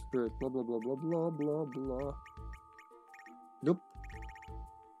 Smith Spirit, blah blah blah blah blah blah blah. Nope.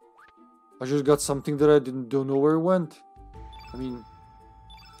 I just got something that I don't know where it went. I mean...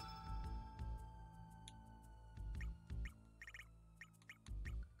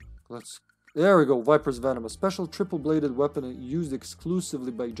 There we go, Viper's Venom. A special triple-bladed weapon used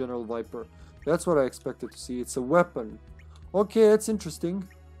exclusively by General Viper. That's what I expected to see. It's a weapon. Okay, that's interesting.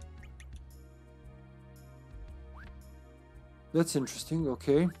 That's interesting,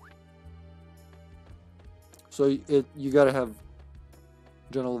 okay. So you gotta have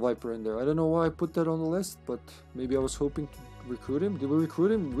General Viper in there. I don't know why I put that on the list, but maybe I was hoping to recruit him. Did we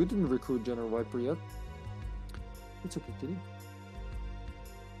recruit him? We didn't recruit General Viper yet. It's okay, kitty.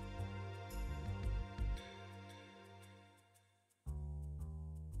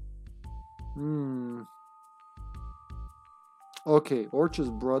 Okay, Orcha's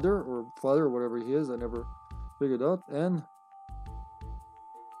brother or father or whatever he is, I never figured out. And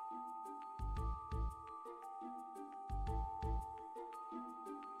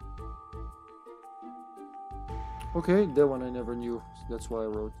okay, that one I never knew. So that's why I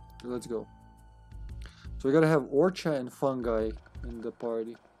wrote. Let's go. So we gotta have Orcha and Fungi in the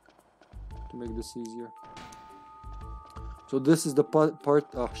party to make this easier. So this is the part.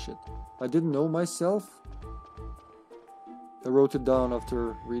 Oh shit! I didn't know myself. I wrote it down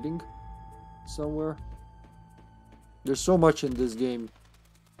after reading somewhere. There's so much in this game.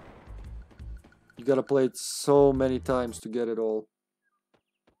 You gotta play it so many times to get it all.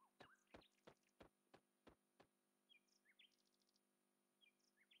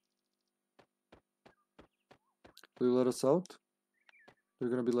 Will you let us out? They're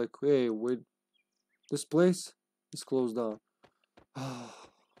gonna be like, hey, wait, this place is closed down.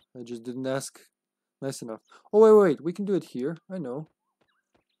 I just didn't ask nice enough. Oh, wait, we can do it here. I know.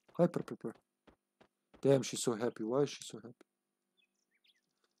 Hi, Pepper. Damn, she's so happy. Why is she so happy?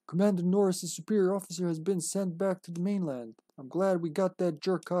 Commander Norris's superior officer has been sent back to the mainland. I'm glad we got that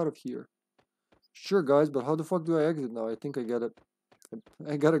jerk out of here. Sure, guys, but how the fuck do I exit now? I think I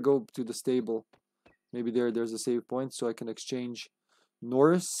gotta go to the stable. Maybe there's a save point so I can exchange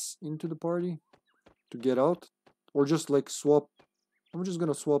Norris into the party to get out. Or just like swap. I'm just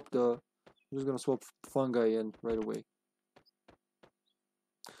gonna swap Fungi in right away.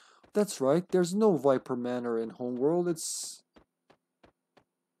 That's right, there's no Viper Manor in Homeworld. It's...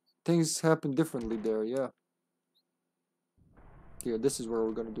 things happen differently there, yeah. Here, this is where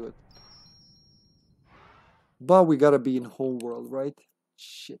we're gonna do it. But we gotta be in Homeworld, right?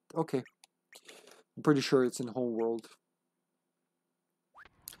 Shit, okay. I'm pretty sure it's in Homeworld.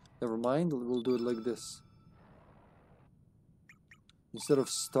 Never mind, we'll do it like this. Instead of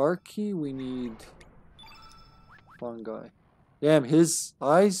Starkey, we need Fungi. Damn, his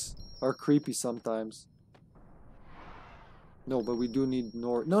eyes are creepy sometimes. No, but we do need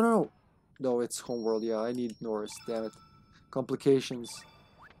Norris. No. No, it's Homeworld. Yeah, I need Norris. Damn it. Complications.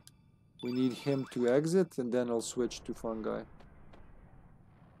 We need him to exit, and then I'll switch to Fungi.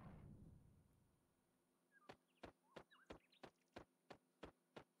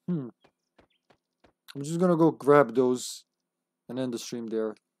 I'm just gonna go grab those and end the stream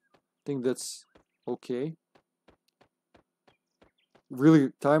there. I think that's okay.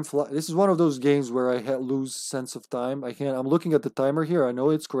 Really, time flies. This is one of those games where I lose sense of time. I'm looking at the timer here. I know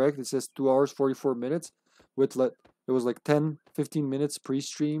it's correct. It says 2 hours 44 minutes. With it was like 10-15 minutes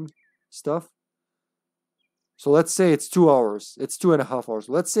pre-stream stuff. So let's say it's 2 hours. It's 2.5 hours.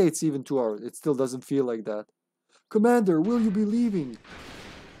 Let's say it's even 2 hours. It still doesn't feel like that. Commander, will you be leaving?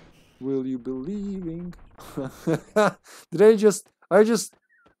 Will you be leaving? Did I just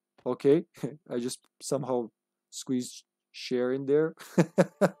okay. I just somehow squeezed share in there.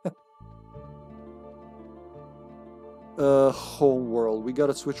 Home world. We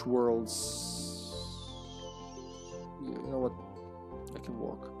gotta switch worlds. Yeah, you know what? I can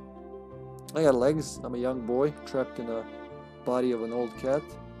walk. I got legs. I'm a young boy trapped in a body of an old cat.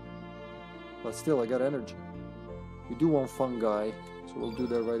 But still, I got energy. We do want Fungi, so we'll do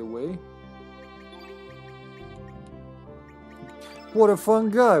that right away. What a fun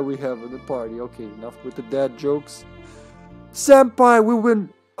guy we have in the party. Okay, enough with the dad jokes. Senpai,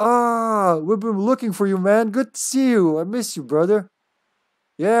 we've been looking for you, man. Good to see you. I miss you, brother.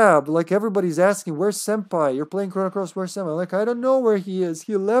 Yeah, but like everybody's asking, where's Senpai? You're playing Chrono Cross, where's Senpai? I'm like, I don't know where he is.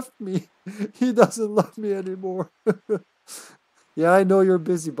 He left me. He doesn't love me anymore. Yeah, I know you're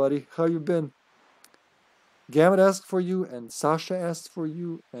busy, buddy. How you been? Gamut asked for you, and Sasha asked for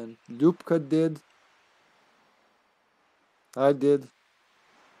you, and Lupka did. I did.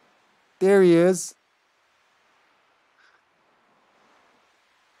 There he is.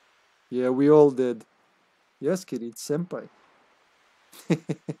 Yeah, we all did. Yes, kitty, it's Senpai.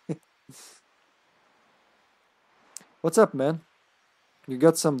 What's up, man? You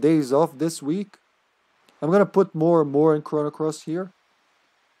got some days off this week? I'm gonna put more and more in Chrono Cross here.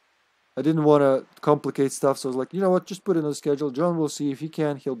 I didn't want to complicate stuff, so I was like, you know what, just put it on the schedule. John will see. If he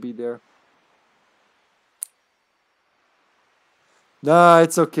can, he'll be there. Nah,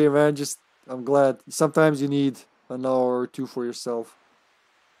 it's okay, man. I'm glad. Sometimes you need an hour or two for yourself.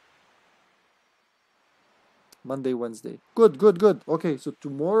 Monday, Wednesday. Good. Okay, so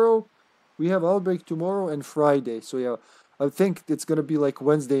tomorrow, we have Outbreak tomorrow and Friday. So yeah, I think it's gonna be like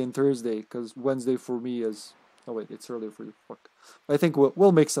Wednesday and Thursday, because Wednesday for me is... Oh wait, it's earlier for you. Fuck. I think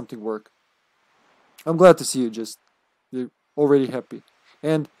we'll make something work. I'm glad to see you. You're already happy.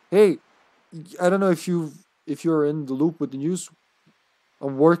 And hey, I don't know if you're in the loop with the news.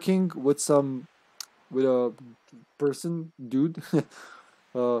 I'm working with a dude,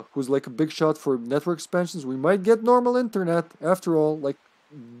 who's like a big shot for network expansions. We might get normal internet after all, like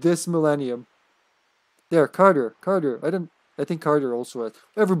this millennium. There, Carter. I think Carter also had.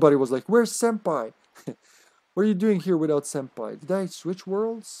 Everybody was like, "Where's Senpai? What are you doing here without Senpai? Did I switch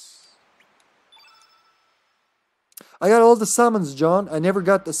worlds?" I got all the summons, John. I never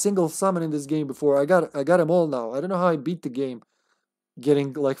got a single summon in this game before. I got them all now. I don't know how I beat the game,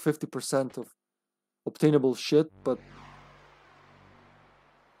 getting like 50% of obtainable shit, but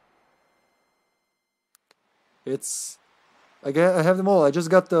I have them all.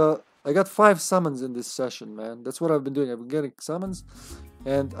 I got 5 summons in this session, man. That's what I've been doing. I've been getting summons,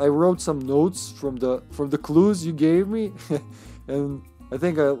 and I wrote some notes from the clues you gave me, and I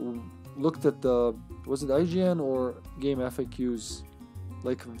think I looked at was it IGN or Game FAQs,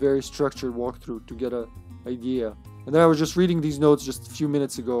 like a very structured walkthrough to get an idea. And then I was just reading these notes just a few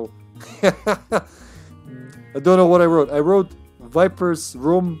minutes ago. I don't know what I wrote. I wrote Viper's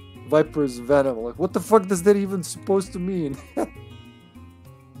Room, Viper's Venom. Like, what the fuck does that even supposed to mean?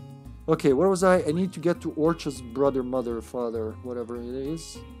 Okay, where was I? I need to get to Orcha's brother, mother, father, whatever it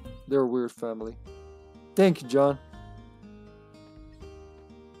is. They're a weird family. Thank you, John.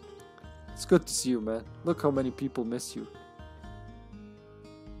 It's good to see you, man. Look how many people miss you.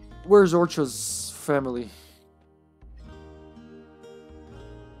 Where's Orcha's family?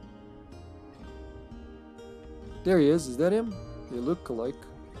 There he is. Is that him? They look alike.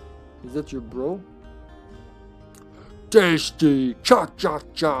 Is that your bro? Tasty!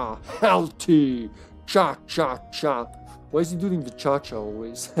 Cha-cha-cha! Healthy! Cha-cha-cha! Why is he doing the cha-cha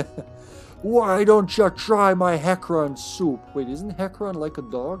always? Why don't you try my Heckron soup? Wait, isn't Heckron like a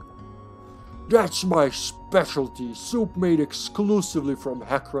dog? That's my specialty. Soup made exclusively from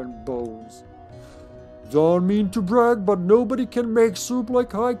Heckron bones. Don't mean to brag, but nobody can make soup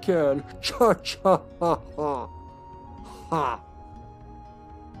like I can. Cha-cha-ha-ha! Ha!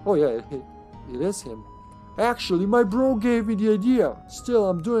 Oh yeah, it is him. Actually, my bro gave me the idea. Still,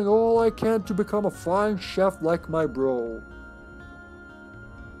 I'm doing all I can to become a fine chef like my bro.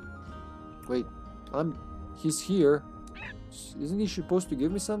 Wait, he's here. Isn't he supposed to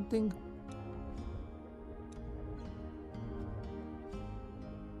give me something?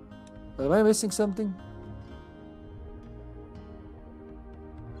 Am I missing something?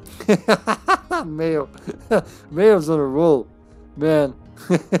 Mayo. Mayo's on a roll. Man.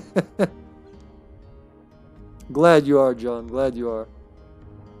 Glad you are, John. Glad you are.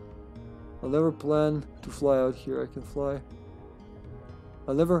 I'll never plan to fly out here. I can fly.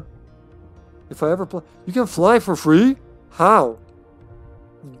 I'll never... If I ever plan... You can fly for free? How?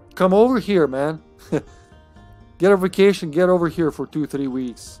 Come over here, man. Get a vacation. Get over here for 2-3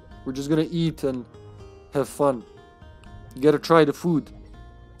 weeks. We're just gonna eat and have fun. You gotta try the food.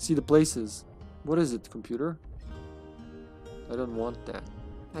 See the places. What is it, computer? I don't want that.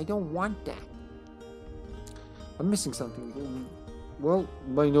 I don't want that. I'm missing something. Well,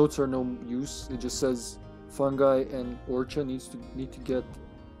 my notes are no use. It just says Fungi and Orcha need to get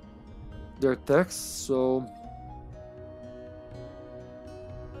their texts, so...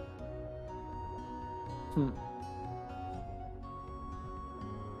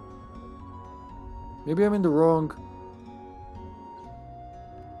 Maybe I'm in the wrong...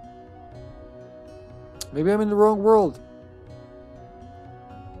 Maybe I'm in the wrong world.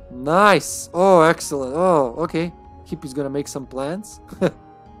 Nice! Oh, excellent. Oh, okay. Hippie's gonna make some plans.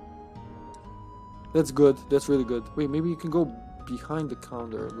 That's good. That's really good. Wait, maybe you can go behind the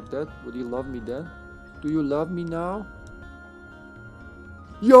counter. Would you love me then? Do you love me now?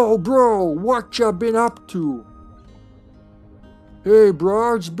 Yo, bro! What ya been up to? Hey,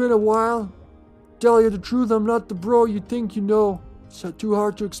 bro, it's been a while. Tell you the truth, I'm not the bro you think you know. It's too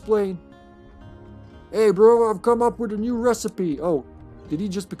hard to explain. Hey, bro, I've come up with a new recipe. Oh, did he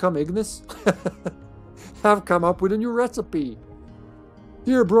just become Ignis? I've come up with a new recipe.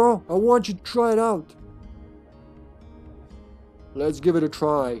 Here, bro, I want you to try it out. Let's give it a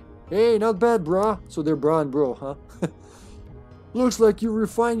try. Hey, not bad, brah. So they're bra and bro, huh? Looks like you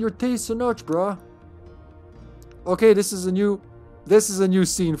refined your taste a notch, brah. Okay, this is a new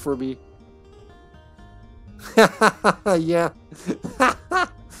scene for me. Yeah.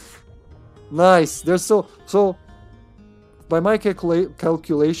 Nice. There's so by my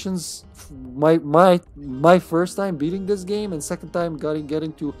calculations, my first time beating this game and second time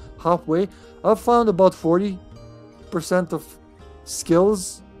getting to halfway, I've found about 40 100% of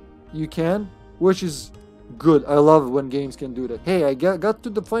skills you can, which is good. I love when games can do that. Hey, I got to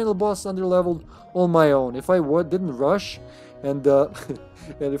the final boss under-leveled on my own. If I didn't rush, and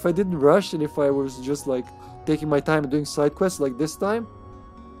and if I didn't rush, and if I was just like taking my time and doing side quests like this time,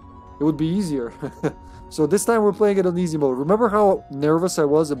 it would be easier. So this time we're playing it on easy mode. Remember how nervous I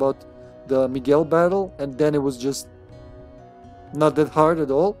was about the Miguel battle, and then it was just not that hard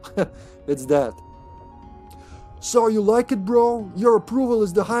at all? It's that. So you like it, bro? Your approval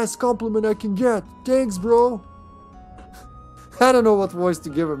is the highest compliment I can get. Thanks, bro. I don't know what voice to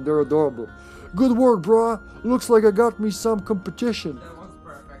give them. They're adorable. Good work, bro. Looks like I got me some competition. That was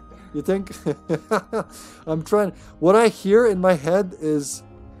perfect. You think? I'm trying. What I hear in my head is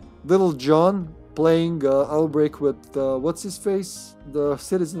Little John playing Outbreak with what's his face? The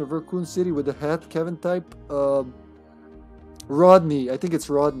citizen of Raccoon City with the hat, Kevin type. Rodney. I think it's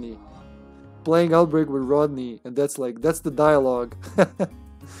Rodney. Playing Outbreak with Rodney, and that's the dialogue.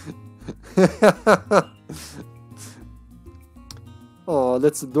 Oh,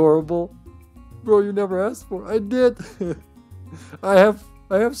 that's adorable. Bro, you never asked for it. I did. I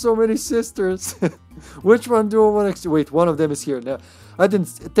have so many sisters. Which one do I want to... Wait, one of them is here. Now, I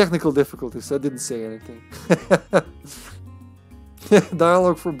didn't... Technical difficulties. I didn't say anything.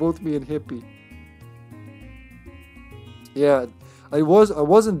 Dialogue for both me and Hippie. Yeah, I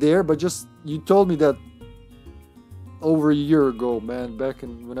wasn't there, but just... You told me that over a year ago, man. Back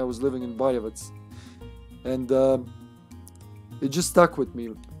when I was living in Bayevitz. And it just stuck with me.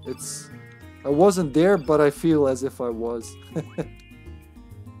 I wasn't there, but I feel as if I was.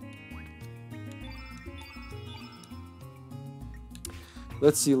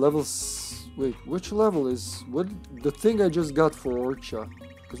 Let's see, levels... Wait, which level is... What? The thing I just got for Orcha.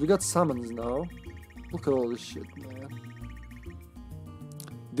 Because we got summons now. Look at all this shit, man.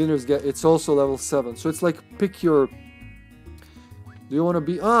 Dinner's it's also level 7. So it's like, pick your... Do you want to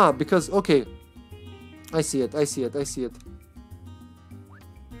be... Ah, because... Okay. I see it.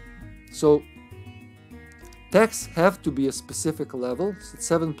 So... Attacks have to be a specific level. So it's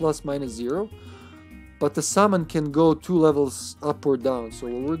 7 plus minus 0. But the summon can go 2 levels up or down. So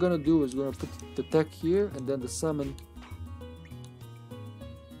what we're gonna do is we're gonna put the attack here, and then the summon.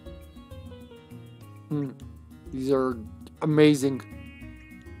 These are amazing.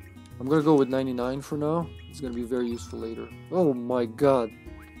 I'm gonna go with 99 for now. It's gonna be very useful later. Oh my god.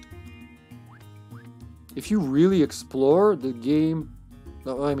 If you really explore the game...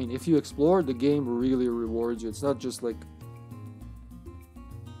 No, I mean, if you explore, the game really rewards you. It's not just like...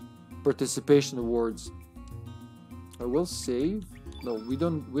 participation awards. I will save. No,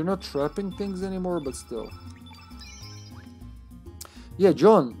 we're not trapping things anymore, but still. Yeah,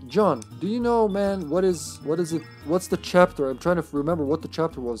 John, do you know, man, what is it? What's the chapter? I'm trying to remember what the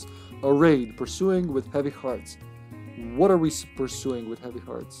chapter was. A raid, pursuing with heavy hearts. What are we pursuing with heavy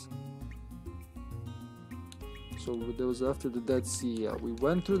hearts? So that was after the Dead Sea. Yeah, we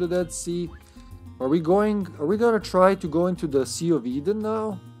went through the Dead Sea. Are we gonna try to go into the Sea of Eden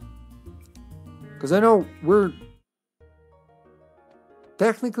now? Because I know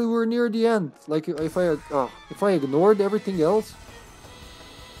technically we're near the end. Like if I ignored everything else,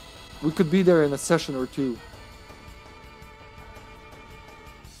 we could be there in a session or two.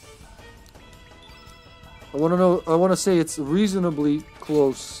 I want to say it's reasonably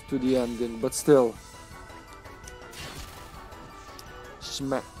close to the ending, but still.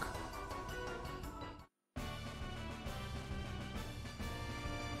 Smack.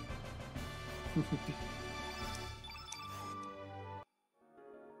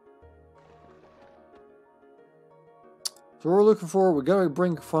 So we're looking for, we gotta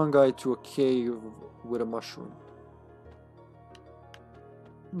bring fungi to a cave with a mushroom.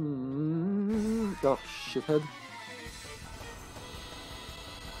 Oh, shithead.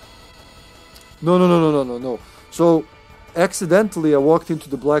 No. So, accidentally I walked into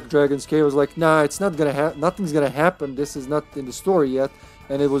the Black Dragon's cave. I was like, nah, it's not gonna nothing's gonna happen. This is not in the story yet.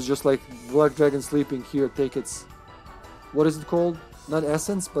 And it was just like, Black Dragon sleeping here, take its... What is it called? Not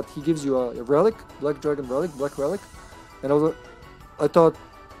essence, but he gives you a relic. Black Dragon relic, black relic. And I thought,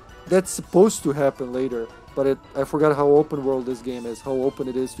 that's supposed to happen later. But I forgot how open world this game is. How open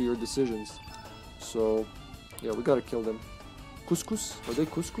it is to your decisions. So, yeah, we gotta kill them. Couscous? Are they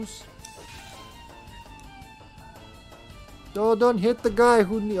couscous? No, don't hit the guy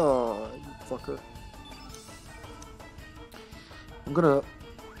who... Oh, fucker. I'm gonna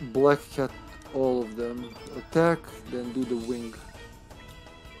black cat all of them. Attack, then do the wing.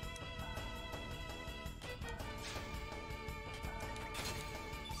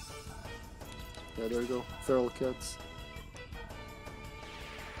 Yeah, there you go. Feral cats.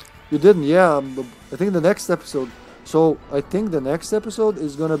 You didn't, yeah. I think in the next episode So I think the next episode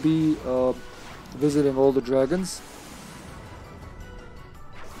is gonna be visiting all the dragons.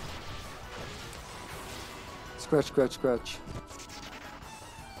 Scratch, scratch, scratch.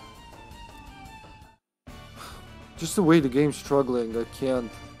 Just the way the game's struggling, I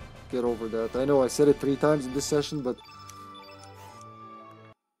can't get over that. I know I said it 3 times in this session, but...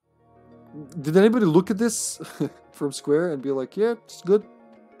 Did anybody look at this from Square and be like, yeah, it's good.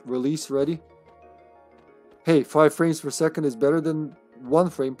 Release ready. Hey, 5 frames per second is better than 1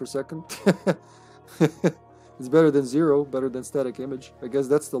 frame per second. It's better than 0, better than static image. I guess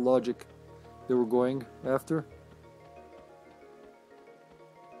that's the logic they were going after.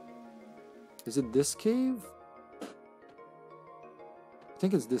 Is it this cave? I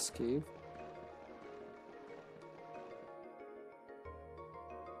think it's this cave.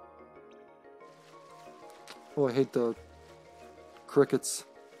 Oh, I hate the crickets.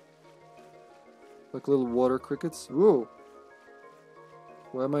 Like little water crickets. Whoa!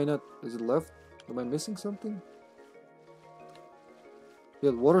 Why am I not... Is it left? Am I missing something? Yeah,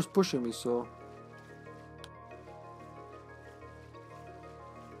 the water's pushing me, so...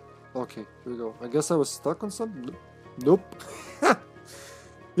 Okay, here we go. I guess I was stuck on something? Nope.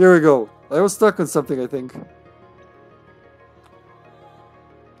 Here we go. I was stuck on something, I think.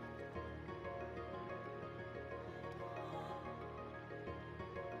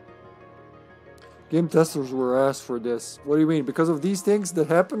 Game testers were asked for this. What do you mean? Because of these things that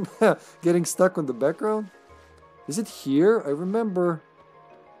happen? Getting stuck on the background? Is it here? I remember...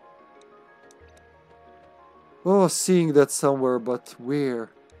 Oh, seeing that somewhere, but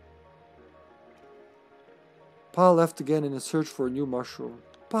where? Pa left again in a search for a new mushroom.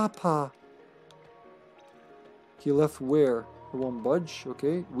 Papa! He left where? He won't budge,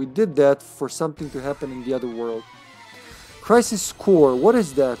 okay. We did that for something to happen in the other world. Crisis Core, what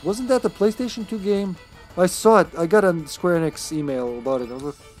is that? Wasn't that a PlayStation 2 game? I saw it. I got a Square Enix email about it.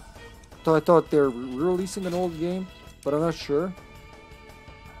 I thought they're re-releasing an old game, but I'm not sure.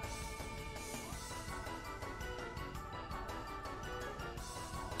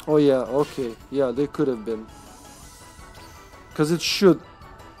 Oh yeah, okay. Yeah, they could have been. Because it should...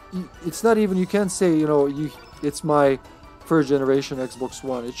 It's not even... You can't say, you know, it's my first generation Xbox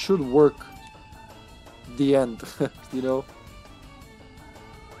One. It should work the end, you know?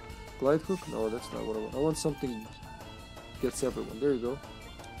 Glide hook? No, that's not what I want. I want something gets everyone. There you go.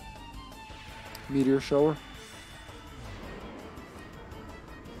 Meteor shower.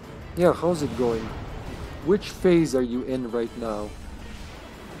 Yeah, how's it going? Which phase are you in right now?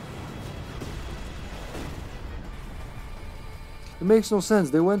 It makes no sense.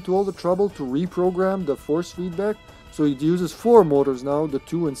 They went to all the trouble to reprogram the force feedback, so it uses 4 motors now, the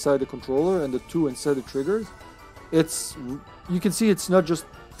 2 inside the controller and the 2 inside the triggers. It's... You can see it's not just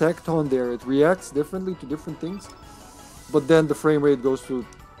tacked on there. It reacts differently to different things. But then the frame rate goes to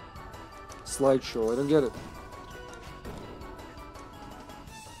slideshow. I don't get it.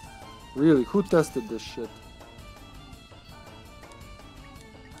 Really, who tested this shit?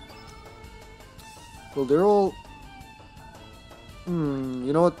 Well, they're all...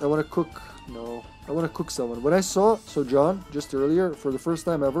 you know what? I want to cook... No. I want to cook someone. When I saw... So John, just earlier, for the first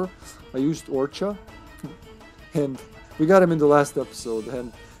time ever, I used Orcha. And we got him in the last episode.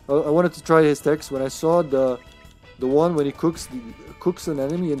 And I wanted to try his text. When I saw the one when he cooks an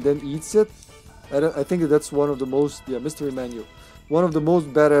enemy and then eats it, I think that's one of the most... Yeah, mystery menu. One of the most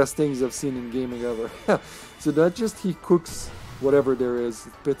badass things I've seen in gaming ever. So not just he cooks whatever there is,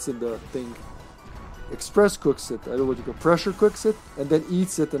 it fits in the thing. Express cooks it, I don't know what you call pressure cooks it, and then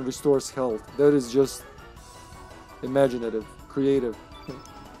eats it and restores health. That is just imaginative, creative.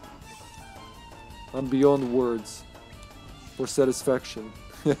 I'm beyond words for satisfaction.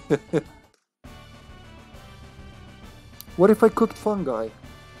 What if I cooked fungi?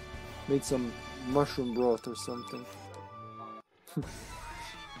 Made some mushroom broth or something.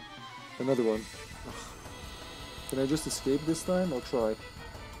 Another one. Ugh. Can I just escape this time? I'll try.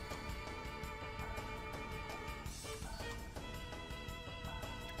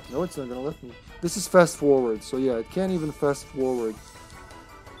 No, it's not gonna let me. This is fast forward, so yeah, it can't even fast forward.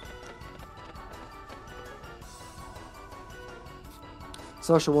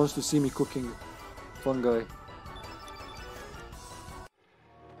 Sasha wants to see me cooking fungi.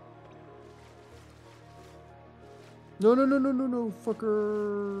 No, no, no, no, no, no,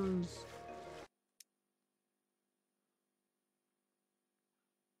 fuckers.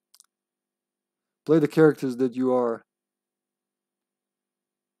 Play the characters that you are.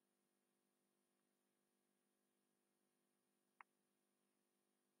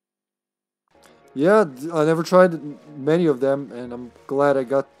 Yeah, I never tried many of them, and I'm glad I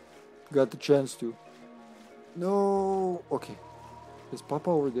got the chance to. No. Okay. Is Papa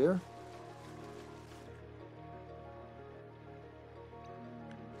over there?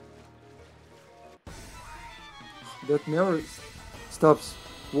 That never stops.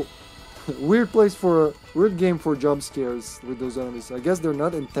 Weird place for a weird game for jump scares with those enemies. I guess they're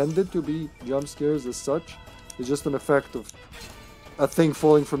not intended to be jump scares as such. It's just an effect of a thing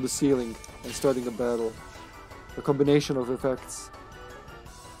falling from the ceiling and starting a battle. A combination of effects.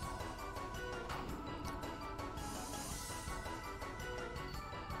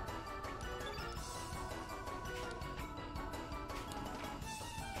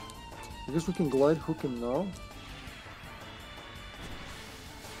 I guess we can glide hook him now.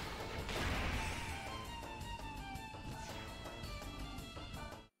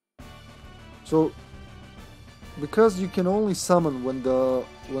 So, because you can only summon when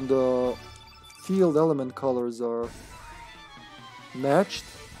the field element colors are matched,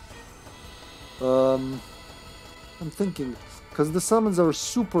 I'm thinking, because the summons are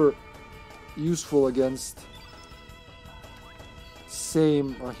super useful against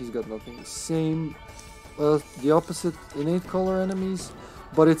same, oh, he's got nothing, same, the opposite innate color enemies,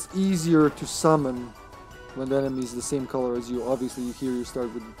 but it's easier to summon when the enemy is the same color as you. Obviously here you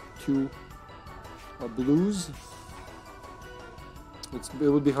start with two blues. It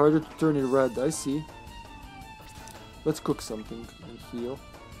would be harder to turn it red, I see. Let's cook something and heal.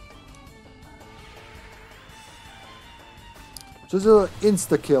 Just an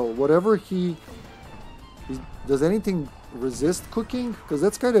insta-kill. Whatever he... Does anything resist cooking? Because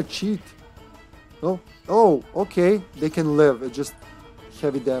that's kind of cheat. No? Oh, okay. They can live. It's just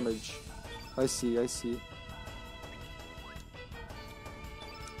heavy damage. I see, I see.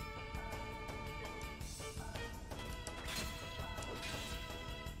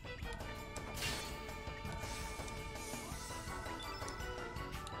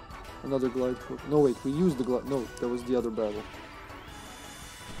 Another glide hook. No, wait, we used the glide. No, that was the other battle.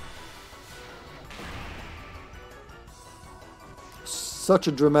 Such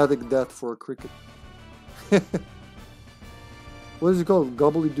a dramatic death for a cricket. What is it called?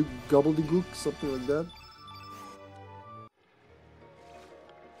 Gobbledygook? Something like that?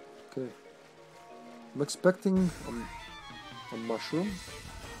 Okay. I'm expecting a mushroom.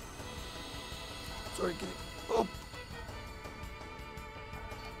 Sorry, kitty. Oh!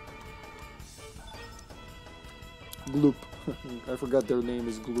 Gloop. I forgot their name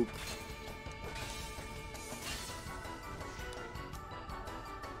is Gloop.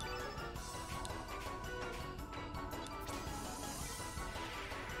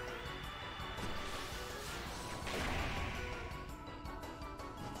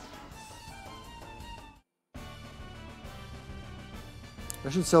 I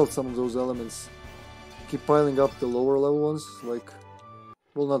should sell some of those elements. Keep piling up the lower level ones, like...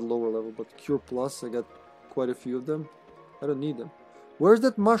 Well, not lower level, but Cure Plus. I got quite a few of them. I don't need them. Where's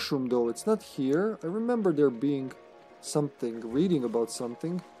that mushroom though? It's not here. I remember there being something, reading about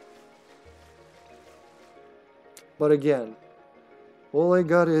something. But again, all I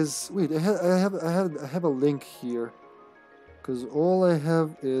got is... Wait, I have a link here. Because all I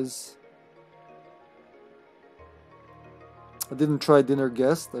have is... I didn't try Dinner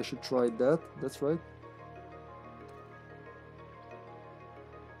Guest. I should try that. That's right.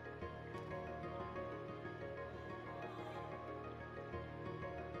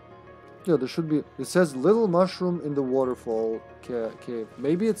 Yeah, there should be... It says little mushroom in the waterfall cave.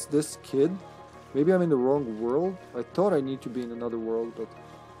 Maybe it's this kid. Maybe I'm in the wrong world. I thought I need to be in another world, but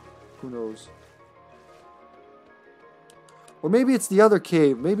who knows. Or maybe it's the other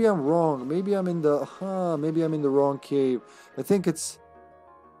cave. Maybe I'm wrong. Maybe I'm in the... maybe I'm in the wrong cave. I think it's...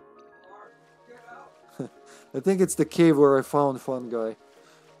 I think it's the cave where I found Fun Guy.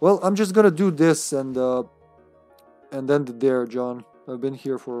 Well, I'm just gonna do this and end it there, John. I've been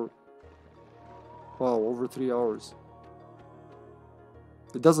here for... Wow, over 3 hours.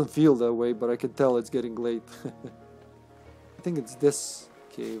 It doesn't feel that way, but I can tell it's getting late. I think it's this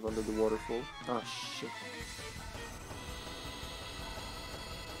cave under the waterfall. Ah, shit.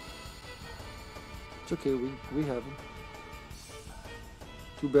 It's okay, we have him.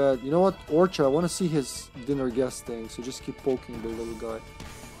 Too bad. You know what, Orcha, I want to see his dinner guest thing, so just keep poking the little guy.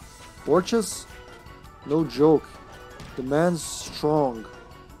 Orcha's no joke. The man's strong.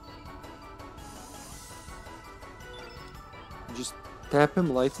 Just tap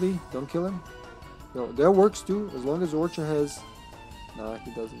him lightly, don't kill him. No, that works too, as long as Orcha has... Nah,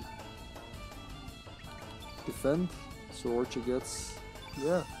 he doesn't. Defend, so Orcha gets...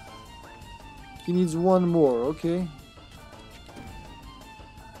 Yeah. He needs one more, okay.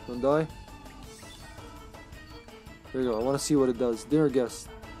 Don't die. There you go, I want to see what it does. Dinner guest.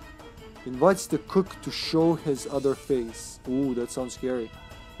 Invites the cook to show his other face. Ooh, that sounds scary.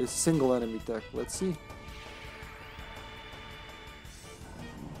 A single enemy tech. Let's see.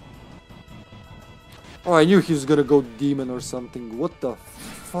 Oh, I knew he was gonna go demon or something. What the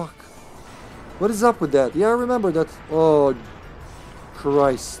fuck? What is up with that? Yeah, I remember that. Oh,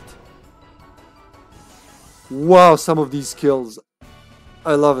 Christ. Wow, some of these kills.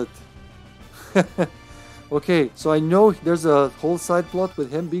 I love it. Okay, so I know there's a whole side plot with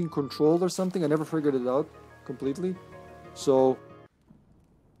him being controlled or something. I never figured it out completely. So,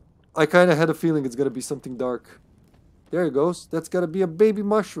 I kind of had a feeling it's gonna be something dark. There it goes. That's gotta be a baby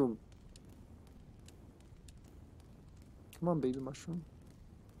mushroom. Come on, baby mushroom.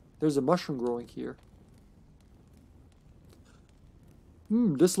 There's a mushroom growing here.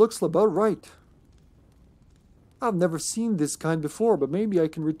 This looks about right. I've never seen this kind before, but maybe I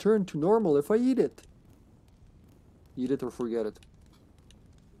can return to normal if I eat it. Eat it or forget it.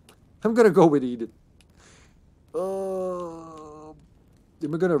 I'm gonna go with eat it. Am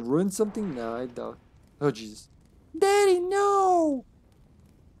I gonna ruin something? Nah, I doubt. Oh, Jesus. Daddy, no!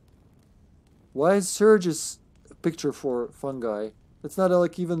 Why is Surge's picture for fungi? It's not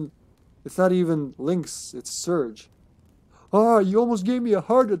like even... It's not even Lynx, it's Surge. Ah, you almost gave me a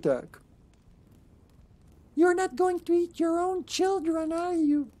heart attack. You're not going to eat your own children, are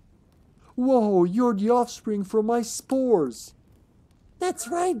you? Whoa, you're the offspring from my spores. That's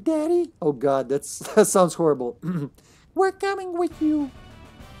right, Daddy. Oh God, that sounds horrible. We're coming with you.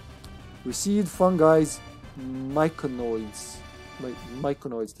 Received fungi's myconoids.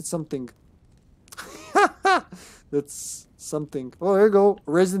 Myconoids. That's something. That's something. Oh, there you go.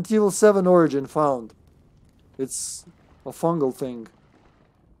 Resident Evil 7 origin found. It's a fungal thing.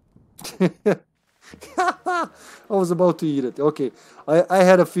 I was about to eat it. Okay, I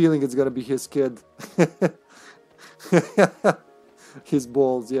had a feeling it's gonna be his kid. His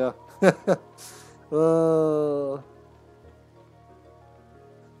balls, yeah.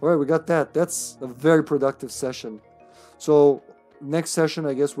 Alright, we got that. That's a very productive session. So, next session,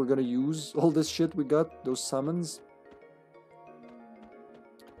 I guess we're gonna use all this shit we got, those summons.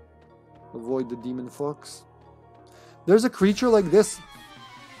 Avoid the demon fox. There's a creature like this.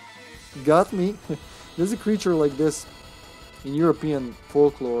 Got me. There's a creature like this in European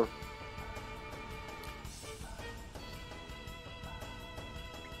folklore.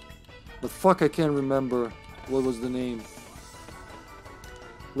 But fuck, I can't remember what was the name.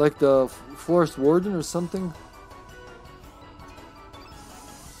 Like the forest warden or something?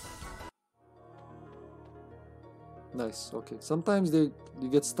 Nice, okay. Sometimes you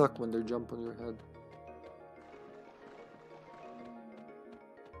get stuck when they jump on your head.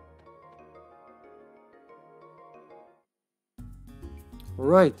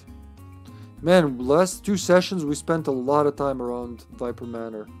 Alright. Man, last 2 sessions we spent a lot of time around Viper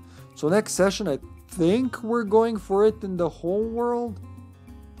Manor. So next session I think we're going for it in the home world.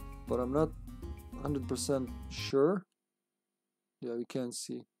 But I'm not 100% sure. Yeah, we can't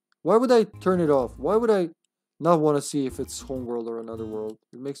see. Why would I turn it off? Why would I not want to see if it's home world or another world?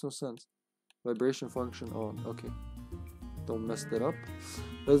 It makes no sense. Vibration function on. Okay. Don't mess that up.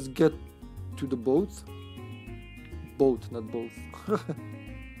 Let's get to the boat. Boat, not both.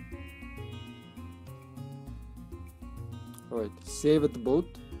 Alright, save at the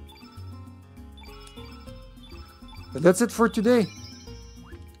boat. And that's it for today.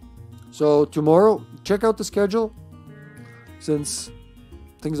 So tomorrow, check out the schedule. Since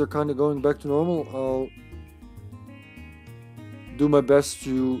things are kind of going back to normal, I'll do my best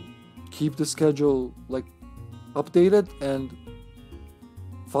to keep the schedule like updated and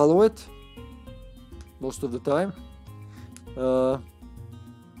follow it most of the time.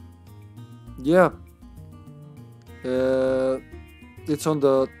 Yeah. It's on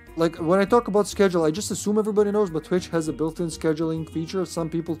the... Like, when I talk about schedule, I just assume everybody knows, but Twitch has a built-in scheduling feature. Some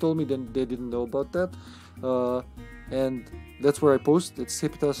people told me that they didn't know about that. And that's where I post. It's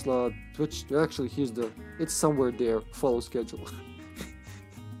HippyTesla Twitch. Actually, here's the... It's somewhere there. Follow schedule.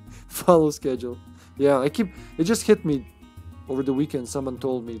 Follow schedule. Yeah, I keep... It just hit me over the weekend. Someone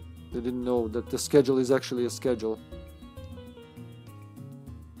told me they didn't know that the schedule is actually a schedule.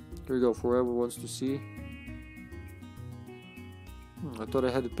 Here we go, for whoever wants to see. I thought I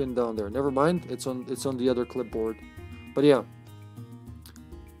had it pinned down there. Never mind, it's on the other clipboard. But yeah.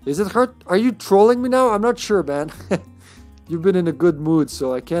 Is it hurt? Are you trolling me now? I'm not sure, man. You've been in a good mood,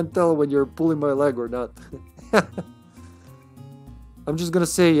 so I can't tell when you're pulling my leg or not. I'm just gonna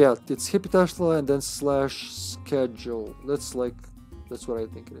say, yeah, it's HippyTesla and then /schedule. That's what I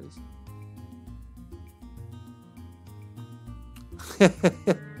think it is.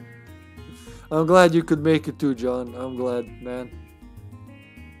 I'm glad you could make it too, John. I'm glad, man.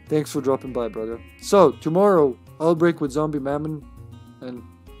 Thanks for dropping by, brother. So, tomorrow, I'll break with Zombie Mammon and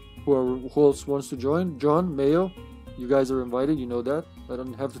who else wants to join. John, Mayo, you guys are invited, you know that. I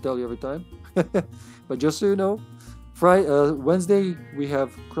don't have to tell you every time. But just so you know, Wednesday we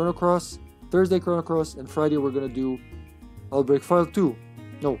have Chrono Cross, Thursday Chrono Cross, and Friday we're going to do I'll break File 2.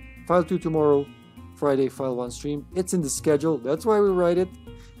 No, File 2 tomorrow, Friday File 1 stream. It's in the schedule, that's why we write it.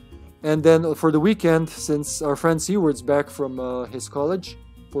 And then for the weekend, since our friend Seward's back from his college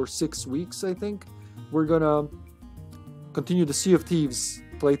for 6 weeks, I think, we're gonna continue the Sea of Thieves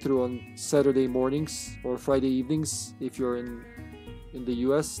playthrough on Saturday mornings or Friday evenings. If you're in the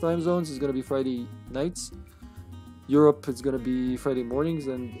US time zones, it's gonna be Friday nights. Europe, it's gonna be Friday mornings,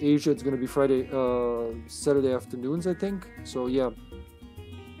 and Asia, it's gonna be Saturday afternoons, I think. So yeah,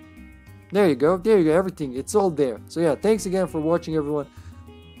 there you go, everything, it's all there. So yeah, thanks again for watching, everyone.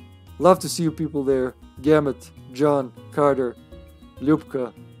 Love to see you people there. Gamut, John, Carter,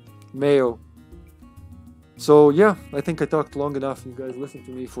 Ljubka, Mayo. So yeah, I think I talked long enough. You guys listened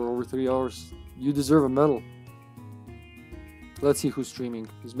to me for over 3 hours. You deserve a medal. Let's see who's streaming.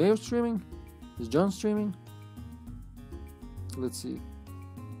 Is Mayo streaming? Is John streaming? Let's see.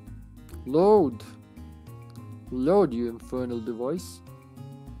 Load, you infernal device.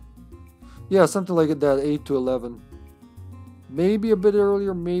 Yeah, something like that, 8 to 11. Maybe a bit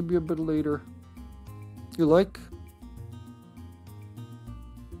earlier, maybe a bit later. You like?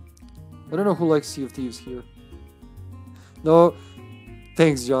 I don't know who likes Sea of Thieves here. No,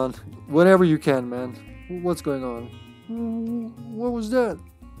 thanks, John. Whenever you can, man. What's going on? What was that?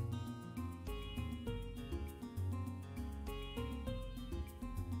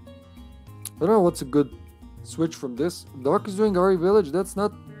 I don't know what's a good switch from this. Dark is doing RE Village. That's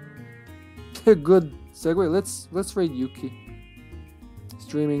not a good segue. Let's raid Yuki.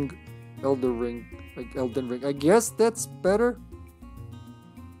 Streaming Elden Ring. I guess that's better.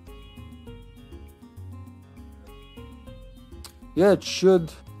 Yeah, it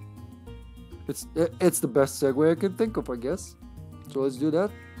should. It's the best segue I can think of, I guess. So let's do that.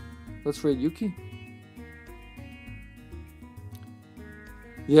 Let's raid Yuki.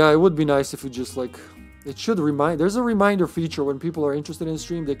 Yeah, it would be nice if we just like, it should remind, there's a reminder feature when people are interested in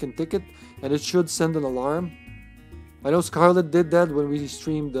stream, they can tick it and it should send an alarm. I know Scarlett did that when we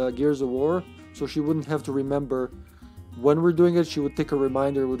streamed Gears of War, so she wouldn't have to remember when we're doing it. She would tick a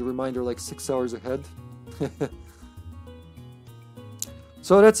reminder, it would remind her like 6 hours ahead.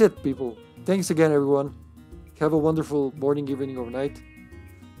 So that's it, people. Thanks again, everyone. Have a wonderful morning, evening, or night.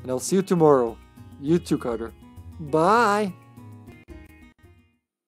 And I'll see you tomorrow. You too, Carter. Bye.